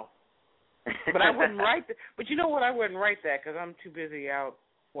don't know. But I wouldn't write but you know what? I wouldn't write that because I'm too busy out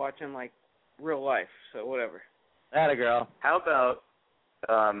watching, like, real life, so whatever. Atta girl. How about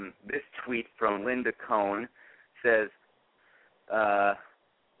this tweet from Linda Cohn says,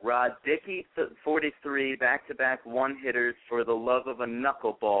 Rod Dickey, 43, back-to-back one-hitters for the love of a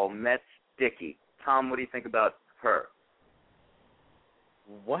knuckleball, Mets Dickey. Tom, what do you think about her?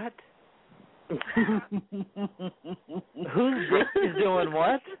 What? Who's Dick is doing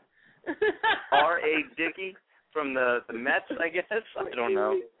what? R.A. Dickey from the Mets, I guess? I don't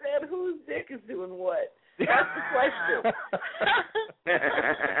know. He said, whose dick is doing what? That's the question.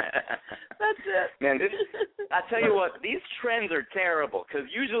 That's it. Man, I tell you what, these trends are terrible, because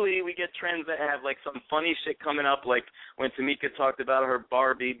usually we get trends that have, like, some funny shit coming up, like when Tamika talked about her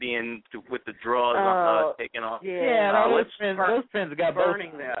Barbie being with the drawers taken off. Yeah, those trends got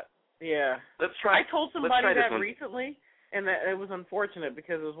burning that. Yeah. Let's try. I told somebody that one recently, and that it was unfortunate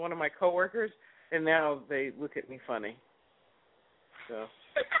because it was one of my coworkers, and now they look at me funny. So.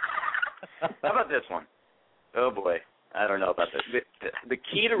 How about this one? Oh, boy. I don't know about this. The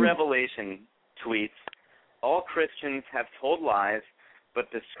Key to Revelation tweets, all Christians have told lies, but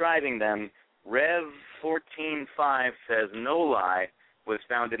describing them, Rev 14:5 says no lie was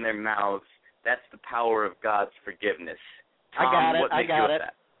found in their mouths. That's the power of God's forgiveness. Tom, I got it. What I makes you got of it.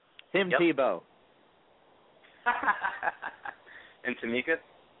 that? Tim Yep. Tebow. And Tamika?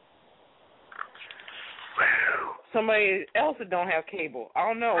 Somebody else that don't have cable. I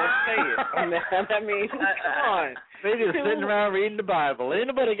don't know. Let's say it. I mean, come on. They just sitting around reading the Bible. Ain't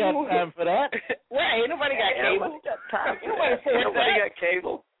nobody got time for that. Well, ain't nobody got cable. Nobody got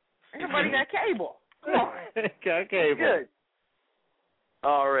cable. Ain't nobody got cable. Come on. Got cable. Good.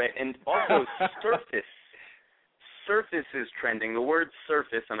 All right, and also Surface. Surface is trending. The word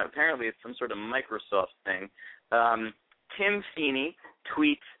Surface, and apparently it's some sort of Microsoft thing. Tim Feeney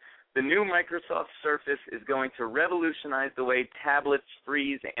tweets, the new Microsoft Surface is going to revolutionize the way tablets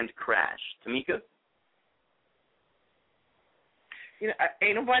freeze and crash. Tamika? You know,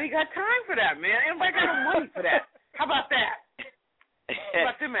 ain't nobody got time for that, man. Ain't nobody got no money for that. How about that? How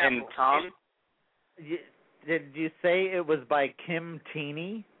about them And apples? Tom? Did you say it was by Kim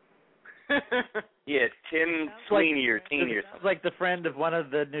Teeney? Yeah, Tim Sweeney or Teeny or something. It's like the friend of one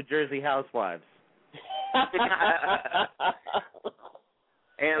of the New Jersey Housewives.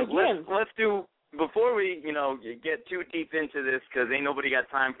 And let's do, before we, get too deep into this, because ain't nobody got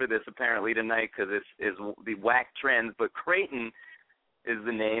time for this apparently tonight, because it's the whack trends, but Creighton is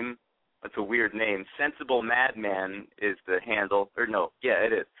the name. That's a weird name. Sensible Madman is the handle. Or no, yeah,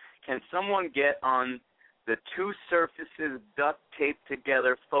 it is. Can someone get on the two surfaces duct taped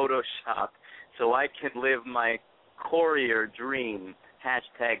together Photoshop so I can live my courier dream?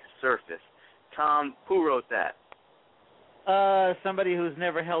 #surface. Tom, who wrote that? Somebody who's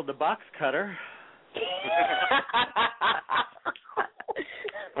never held a box cutter.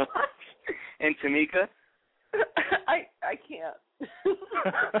 And Tamika? I can't.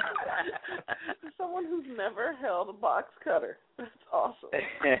 Someone who's never held a box cutter. That's awesome.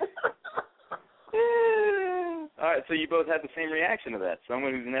 All right, so you both had the same reaction to that.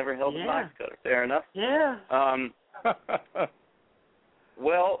 Someone who's never held a box cutter. Fair enough. Yeah.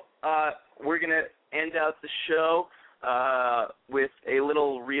 Well, we're going to end out the show with a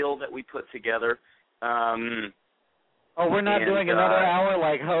little reel that we put together. We're not doing another hour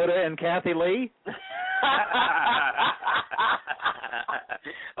like Hoda and Kathy Lee?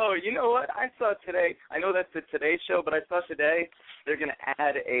 Oh, you know what? I saw today, I know that's the Today Show, but I saw today they're going to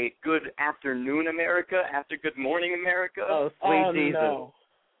add a Good Afternoon America after Good Morning America. Oh, sweet Jesus. No.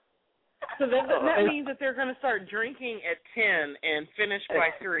 So that means that they're going to start drinking at 10 and finish by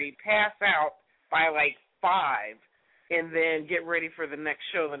 3, pass out by like 5, and then get ready for the next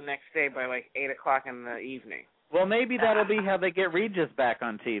show the next day by like 8 o'clock in the evening. Well, maybe that'll be how they get Regis back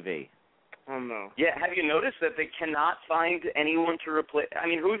on TV. Oh, no. Yeah, have you noticed that they cannot find anyone to replace? I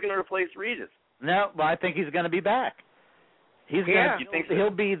mean, who's going to replace Regis? No, well, I think he's going to be back. He'll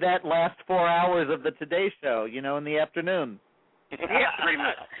be that last 4 hours of the Today Show, in the afternoon. Yeah, pretty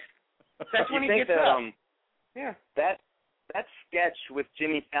much. That's when he gets up. Yeah. That sketch with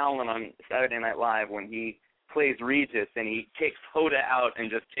Jimmy Fallon on Saturday Night Live when he plays Regis and he kicks Hoda out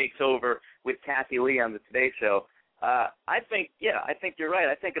and just takes over with Kathy Lee on the Today Show, I think you're right.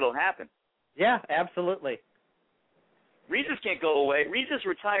 I think it'll happen. Yeah, absolutely. Regis can't go away. Regis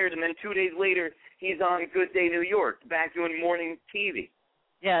retired, and then 2 days later, he's on Good Day New York, back doing morning TV.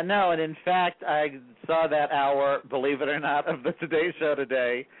 Yeah, no, and in fact, I saw that hour, believe it or not, of the Today Show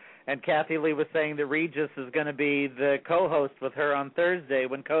today, and Kathy Lee was saying that Regis is going to be the co-host with her on Thursday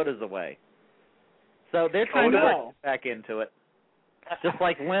when Coda's away. So they're trying to work back into it. Just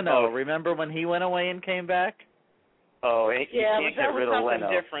like Leno. Remember when he went away and came back? Oh, you can't but that get was rid of something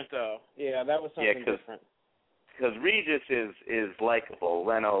Leno. different, though. Yeah, that was something different. Because Regis is likable.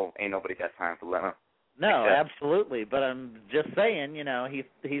 Leno, ain't nobody got time for Leno. No, absolutely. But I'm just saying,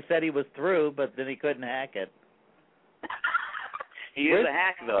 he said he was through, but then he couldn't hack it. He is a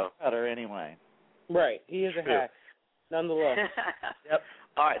hack, though. Better anyway. Right, he is a hack, nonetheless. Yep.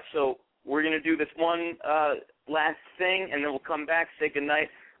 All right, so we're going to do this one last thing, and then we'll come back, say goodnight.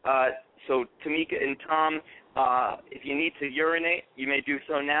 So Tamika and Thom, if you need to urinate, you may do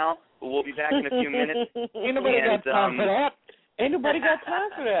so now. But we'll be back in a few minutes. Ain't nobody got time for that. Ain't nobody got time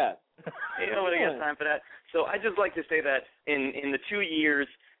for that. Ain't nobody got time for that. So I just like to say that in the 2 years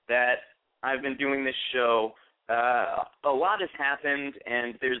that I've been doing this show, a lot has happened,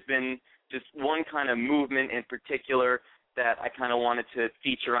 and there's been just one kind of movement in particular that I kind of wanted to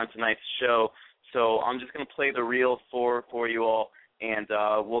feature on tonight's show. So I'm just going to play the reel for you all, and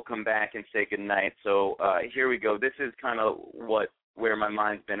we'll come back and say goodnight. So here we go. This is kind of where my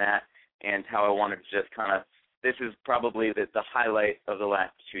mind's been at and how I wanted to just kind of, this is probably the highlight of the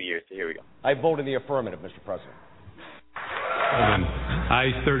last 2 years. So here we go. I vote in the affirmative, Mr. President.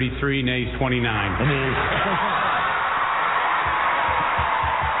 Ayes 33, nays 29.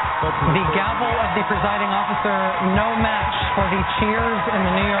 The gavel of the presiding officer, no match for the cheers in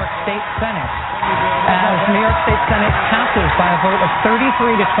the New York State Senate. As New York State Senate passes by a vote of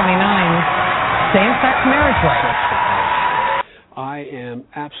 33 to 29, same-sex marriage rights. I am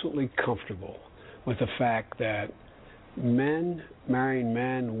absolutely comfortable with the fact that men marrying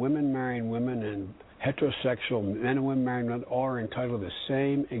men, women marrying women, and heterosexual men and women marrying men are entitled to the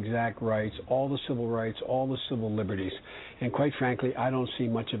same exact rights, all the civil rights, all the civil liberties. And quite frankly, I don't see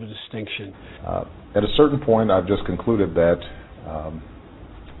much of a distinction. At a certain point, I've just concluded that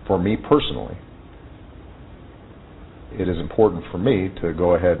for me personally, it is important for me to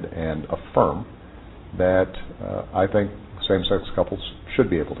go ahead and affirm that I think same-sex couples should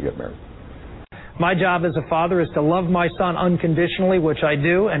be able to get married. My job as a father is to love my son unconditionally, which I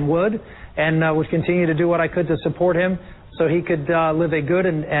do and would continue to do what I could to support him so he could live a good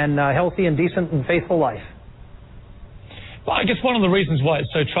and healthy and decent and faithful life. Well, I guess one of the reasons why it's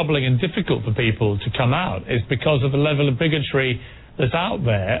so troubling and difficult for people to come out is because of the level of bigotry that's out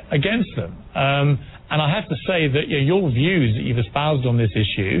there against them. And I have to say that your views that you've espoused on this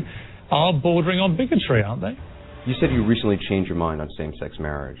issue are bordering on bigotry, aren't they? You said you recently changed your mind on same-sex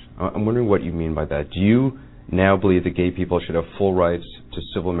marriage. I'm wondering what you mean by that. Do you now believe that gay people should have full rights to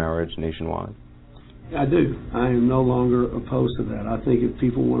civil marriage nationwide? I do. I am no longer opposed to that. I think if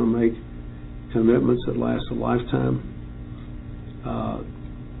people want to make commitments that last a lifetime,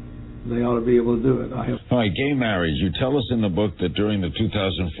 they ought to be able to do it. All right, gay marriage. You tell us in the book that during the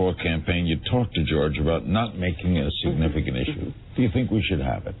 2004 campaign you talked to George about not making it a significant issue. Do you think we should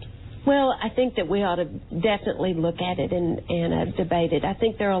have it? Well, I think that we ought to definitely look at it and debate it. I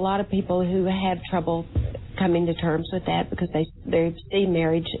think there are a lot of people who have trouble coming to terms with that because they see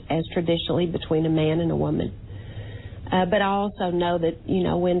marriage as traditionally between a man and a woman. But I also know that,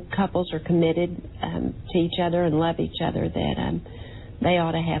 when couples are committed to each other and love each other, that they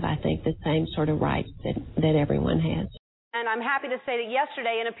ought to have, I think, the same sort of rights that everyone has. And I'm happy to say that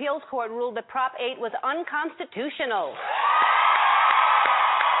yesterday an appeals court ruled that Prop 8 was unconstitutional.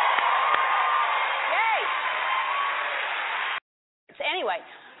 Anyway,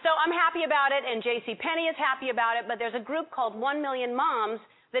 so I'm happy about it, and JCPenney is happy about it, but there's a group called 1 Million Moms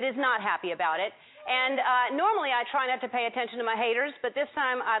that is not happy about it. And normally I try not to pay attention to my haters, but this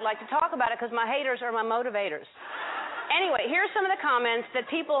time I'd like to talk about it because my haters are my motivators. Anyway, here's some of the comments that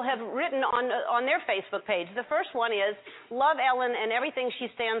people have written on their Facebook page. The first one is, love Ellen and everything she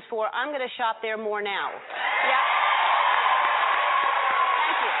stands for. I'm going to shop there more now. Yeah.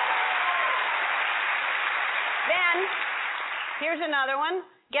 Thank you. Then, here's another one.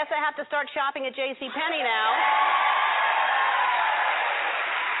 Guess I have to start shopping at JCPenney now.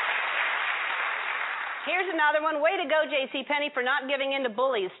 Here's another one. Way to go, JCPenney, for not giving in to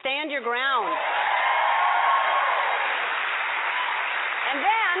bullies. Stand your ground. And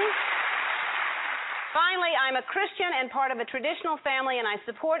then, finally, I'm a Christian and part of a traditional family, and I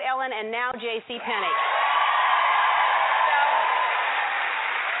support Ellen and now JCPenney.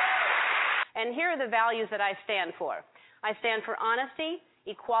 And here are the values that I stand for. I stand for honesty,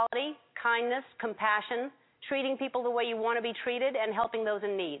 equality, kindness, compassion, treating people the way you want to be treated, and helping those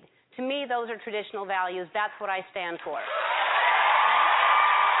in need. To me, those are traditional values. That's what I stand for.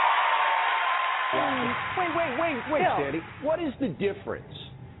 Wait, Sandy. What is the difference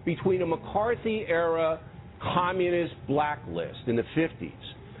between a McCarthy-era communist blacklist in the 50s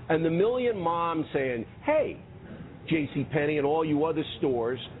and the million moms saying, hey, JCPenney and all you other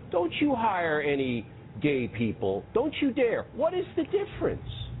stores, don't you hire any gay people. Don't you dare. What is the difference?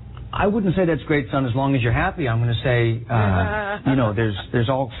 I wouldn't say that's great, son, as long as you're happy. I'm going to say, there's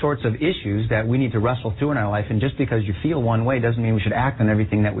all sorts of issues that we need to wrestle through in our life, and just because you feel one way doesn't mean we should act on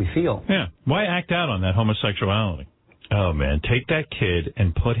everything that we feel. Yeah. Why act out on that homosexuality? Oh, man, take that kid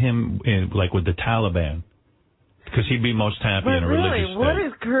and put him in, like, with the Taliban, because he'd be most happy in a religious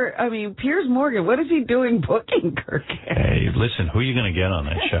state. Piers Morgan, what is he doing booking Kirk? Hey, listen, who are you going to get on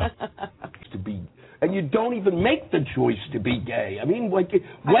that show? And you don't even make the choice to be gay. I mean, when do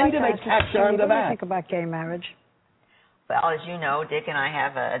they catch on to that? What do you think about gay marriage? Well, as you know, Dick and I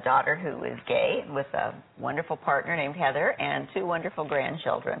have a daughter who is gay with a wonderful partner named Heather and 2 wonderful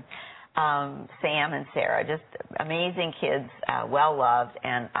grandchildren, Sam and Sarah. Just amazing kids, well-loved,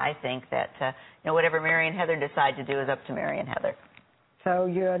 and I think that whatever Mary and Heather decide to do is up to Mary and Heather. So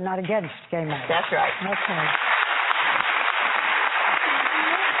you're not against gay marriage? That's right. Okay.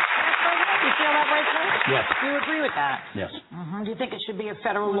 You feel that way, too? Yes. Do you agree with that? Yes. Do you think it should be a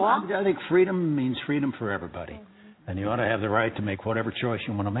federal law? I think freedom means freedom for everybody. And you ought to have the right to make whatever choice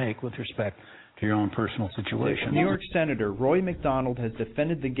you want to make with respect to your own personal situation. New York Senator Roy McDonald has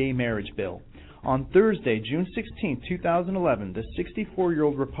defended the gay marriage bill. On Thursday, June 16, 2011, the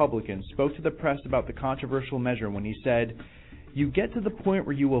 64-year-old Republican spoke to the press about the controversial measure when he said, "You get to the point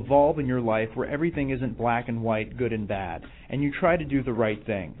where you evolve in your life where everything isn't black and white, good and bad, and you try to do the right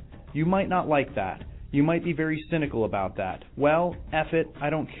thing. You might not like that. You might be very cynical about that. Well, F it, I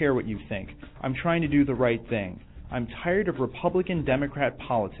don't care what you think. I'm trying to do the right thing. I'm tired of Republican-Democrat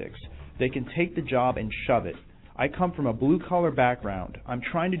politics. They can take the job and shove it. I come from a blue-collar background. I'm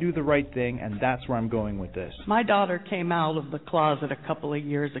trying to do the right thing, and that's where I'm going with this." My daughter came out of the closet a couple of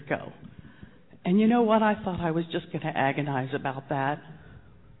years ago. And you know what? I thought I was just going to agonize about that.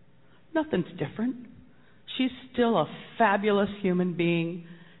 Nothing's different. She's still a fabulous human being,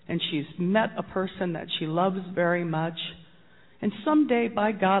 and she's met a person that she loves very much. And someday,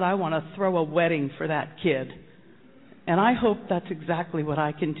 by God, I want to throw a wedding for that kid. And I hope that's exactly what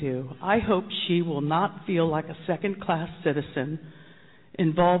I can do. I hope she will not feel like a second-class citizen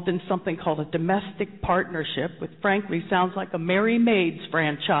involved in something called a domestic partnership, which frankly sounds like a Merry Maids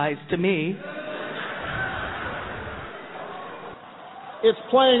franchise to me. It's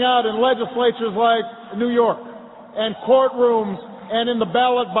playing out in legislatures like New York and courtrooms and in the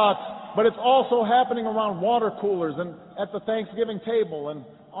ballot box, but it's also happening around water coolers and at the Thanksgiving table and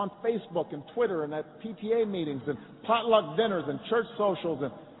on Facebook and Twitter and at PTA meetings and potluck dinners and church socials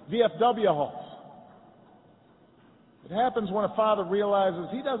and VFW halls. It happens when a father realizes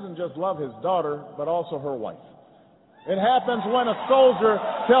he doesn't just love his daughter, but also her wife. It happens when a soldier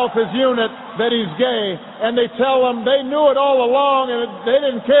tells his unit that he's gay, and they tell him they knew it all along and they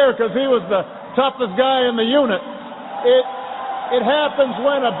didn't care because he was the toughest guy in the unit. It happens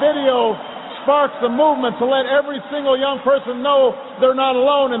when a video sparks a movement to let every single young person know they're not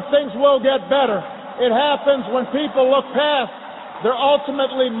alone and things will get better. It happens when people look past their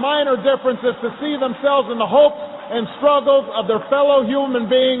ultimately minor differences to see themselves in the hopes and struggles of their fellow human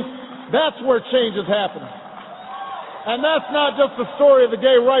beings. That's where change is happening. And that's not just the story of the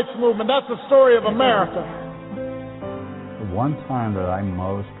gay rights movement, that's the story of America. The one time that I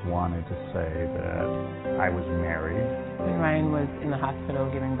most wanted to say that I was married. When Ryan was in the hospital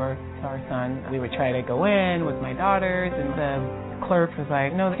giving birth to our son, we would try to go in with my daughters, and the clerk was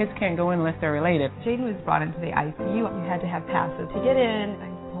like, "No, the kids can't go in unless they're related." Jayden was brought into the ICU. You had to have passes to get in.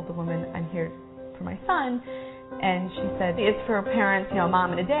 I told the woman, "I'm here for my son." And she said, "It's for parents, mom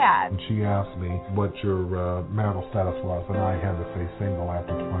and a dad." And she asked me what your marital status was, and I had to say single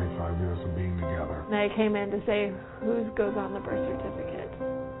after 25 years of being together. And I came in to say, whose goes on the birth certificate?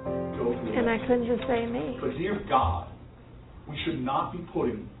 And I couldn't just say me. But dear God, we should not be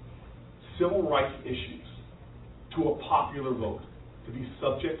putting civil rights issues to a popular vote, to be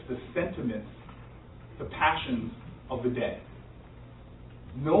subject to the sentiments, the passions of the day.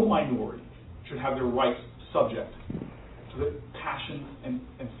 No minority should have their rights subject to the passions and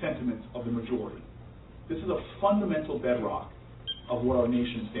sentiments of the majority. This is a fundamental bedrock of what our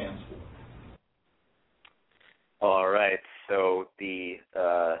nation stands for. All right, so the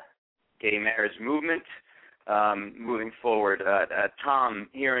gay marriage movement moving forward. Thom,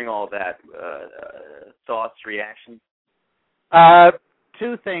 hearing all that, thoughts, reactions?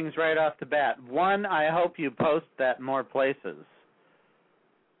 Two things right off the bat. One, I hope you post that in more places.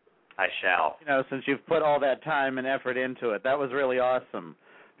 I shall. Since you've put all that time and effort into it. That was really awesome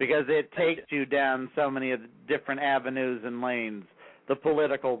because it takes you down so many of the different avenues and lanes, the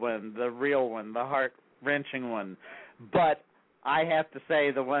political one, the real one, the heart-wrenching one. But I have to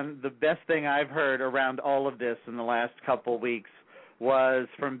say the best thing I've heard around all of this in the last couple weeks was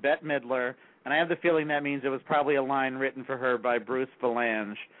from Bette Midler, and I have the feeling that means it was probably a line written for her by Bruce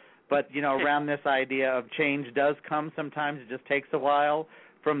Vilanch. But, around this idea of change does come sometimes. It just takes a while.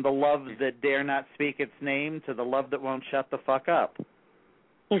 From the love that dare not speak its name to the love that won't shut the fuck up.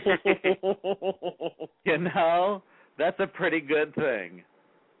 That's a pretty good thing.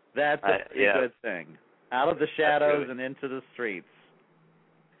 That's a pretty good thing. Out of the shadows and into the streets.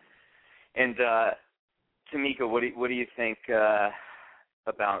 And Tamika, what do you think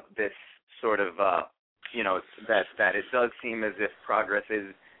about this sort of, that it does seem as if progress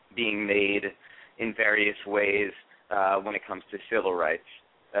is being made in various ways when it comes to civil rights?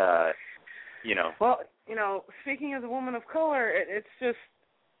 Well, speaking as a woman of color, it's just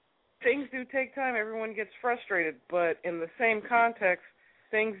things do take time. Everyone gets frustrated, but in the same context,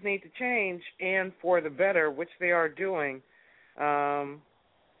 things need to change and for the better, which they are doing. That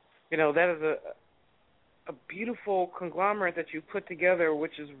is a beautiful conglomerate that you put together,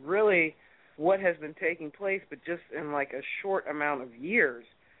 which is really what has been taking place, but just in like a short amount of years,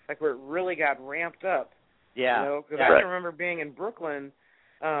 like where it really got ramped up. Yeah. Because I remember being in Brooklyn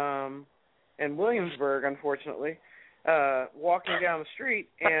and Williamsburg, unfortunately, walking down the street,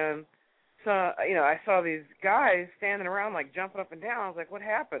 and I saw these guys standing around like jumping up and down. I was like, what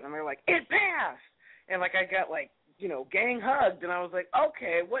happened? And they're like, it passed. And like I got like, gang hugged, and I was like,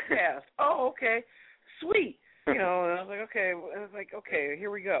 okay, what passed? Oh, okay, sweet. And I was like, okay. And I was like, okay,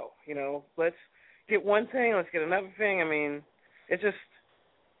 here we go. Let's get one thing, let's get another thing. I mean, it's just,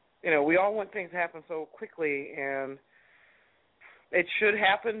 we all want things to happen so quickly, and it should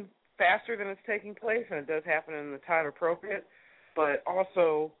happen faster than it's taking place, and it does happen in the time appropriate. But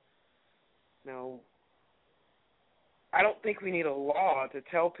also, I don't think we need a law to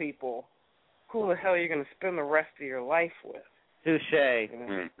tell people who the hell you're going to spend the rest of your life with. Touché.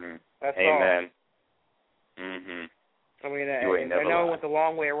 That's Amen. all. I mean, I know I went the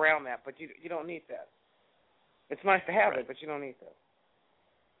long way around that, but you don't need that. It's nice to have it, but you don't need that.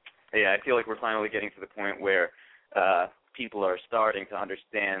 Yeah, I feel like we're finally getting to the point where people are starting to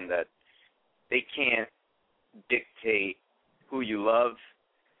understand that they can't dictate who you love,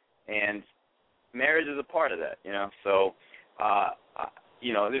 and marriage is a part of that, So,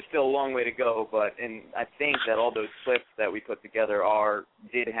 there's still a long way to go, and I think that all those clips that we put together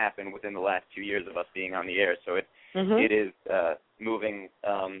did happen within the last 2 years of us being on the air, so it is moving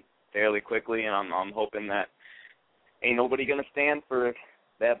fairly quickly, and I'm hoping that ain't nobody going to stand for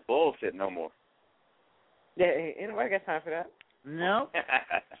that bullshit no more. Yeah, ain't nobody got time for that. No.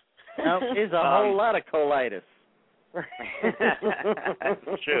 Nope, there's a whole lot of colitis.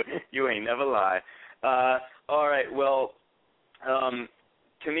 That's true. You ain't never lie. All right, well,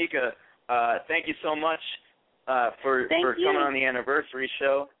 Tamika, thank you so much for coming on the anniversary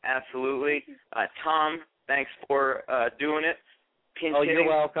show. Absolutely. Thom, thanks for doing it. You're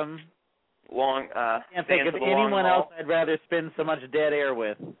welcome. Can't think of anyone else I'd rather spend so much dead air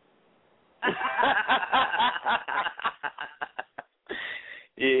with.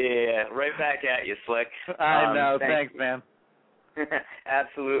 Yeah, right back at you, Slick. I know. Thanks, man.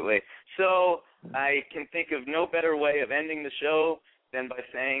 Absolutely. So I can think of no better way of ending the show than by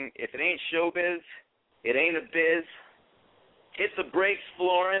saying, if it ain't showbiz, it ain't a biz. Hit the brakes,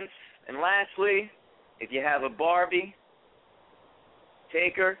 Florence. And lastly, if you have a Barbie,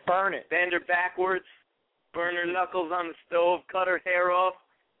 take her, burn it, bend her backwards, burn her knuckles on the stove, cut her hair off,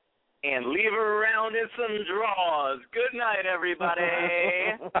 and leave her around in some drawers. Good night, everybody.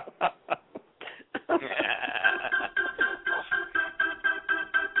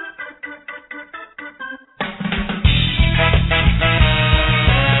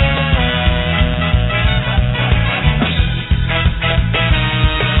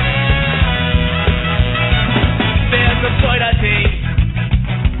 There's a point I take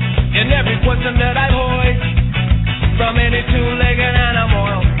in every question that I voice, from any two-legged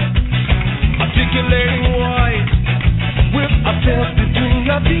animal, articulating voice with a self between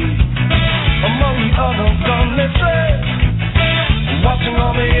your teeth.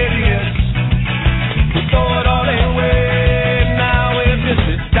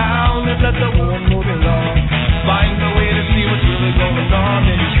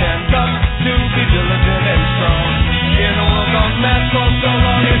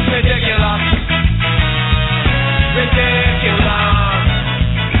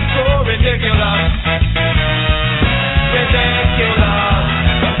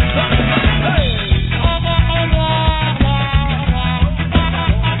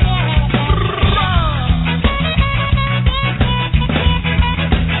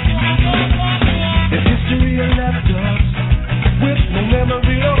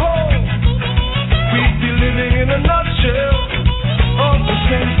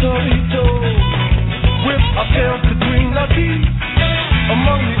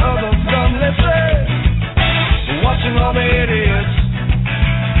 among the others come, let's say, watching all the idiots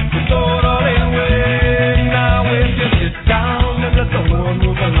who throw it all away. Now if you sit down and let the world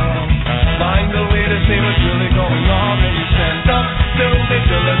move along, find a way to see what's really going on, and you stand up, still be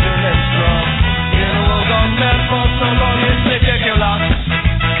diligent and strong. In a world gone mad for so long, it's ridiculous,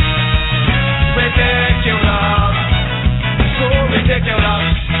 ridiculous, so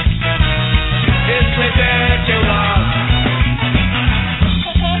ridiculous, it's ridiculous.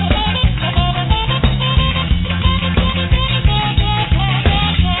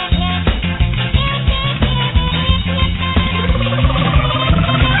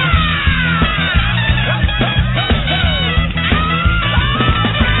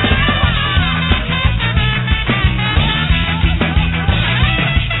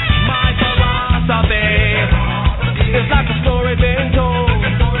 It's like a story being told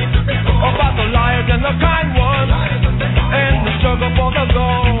about the liars and the kind ones, and the struggle for the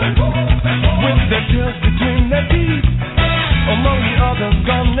gold, with their tails between their teeth. Among the others,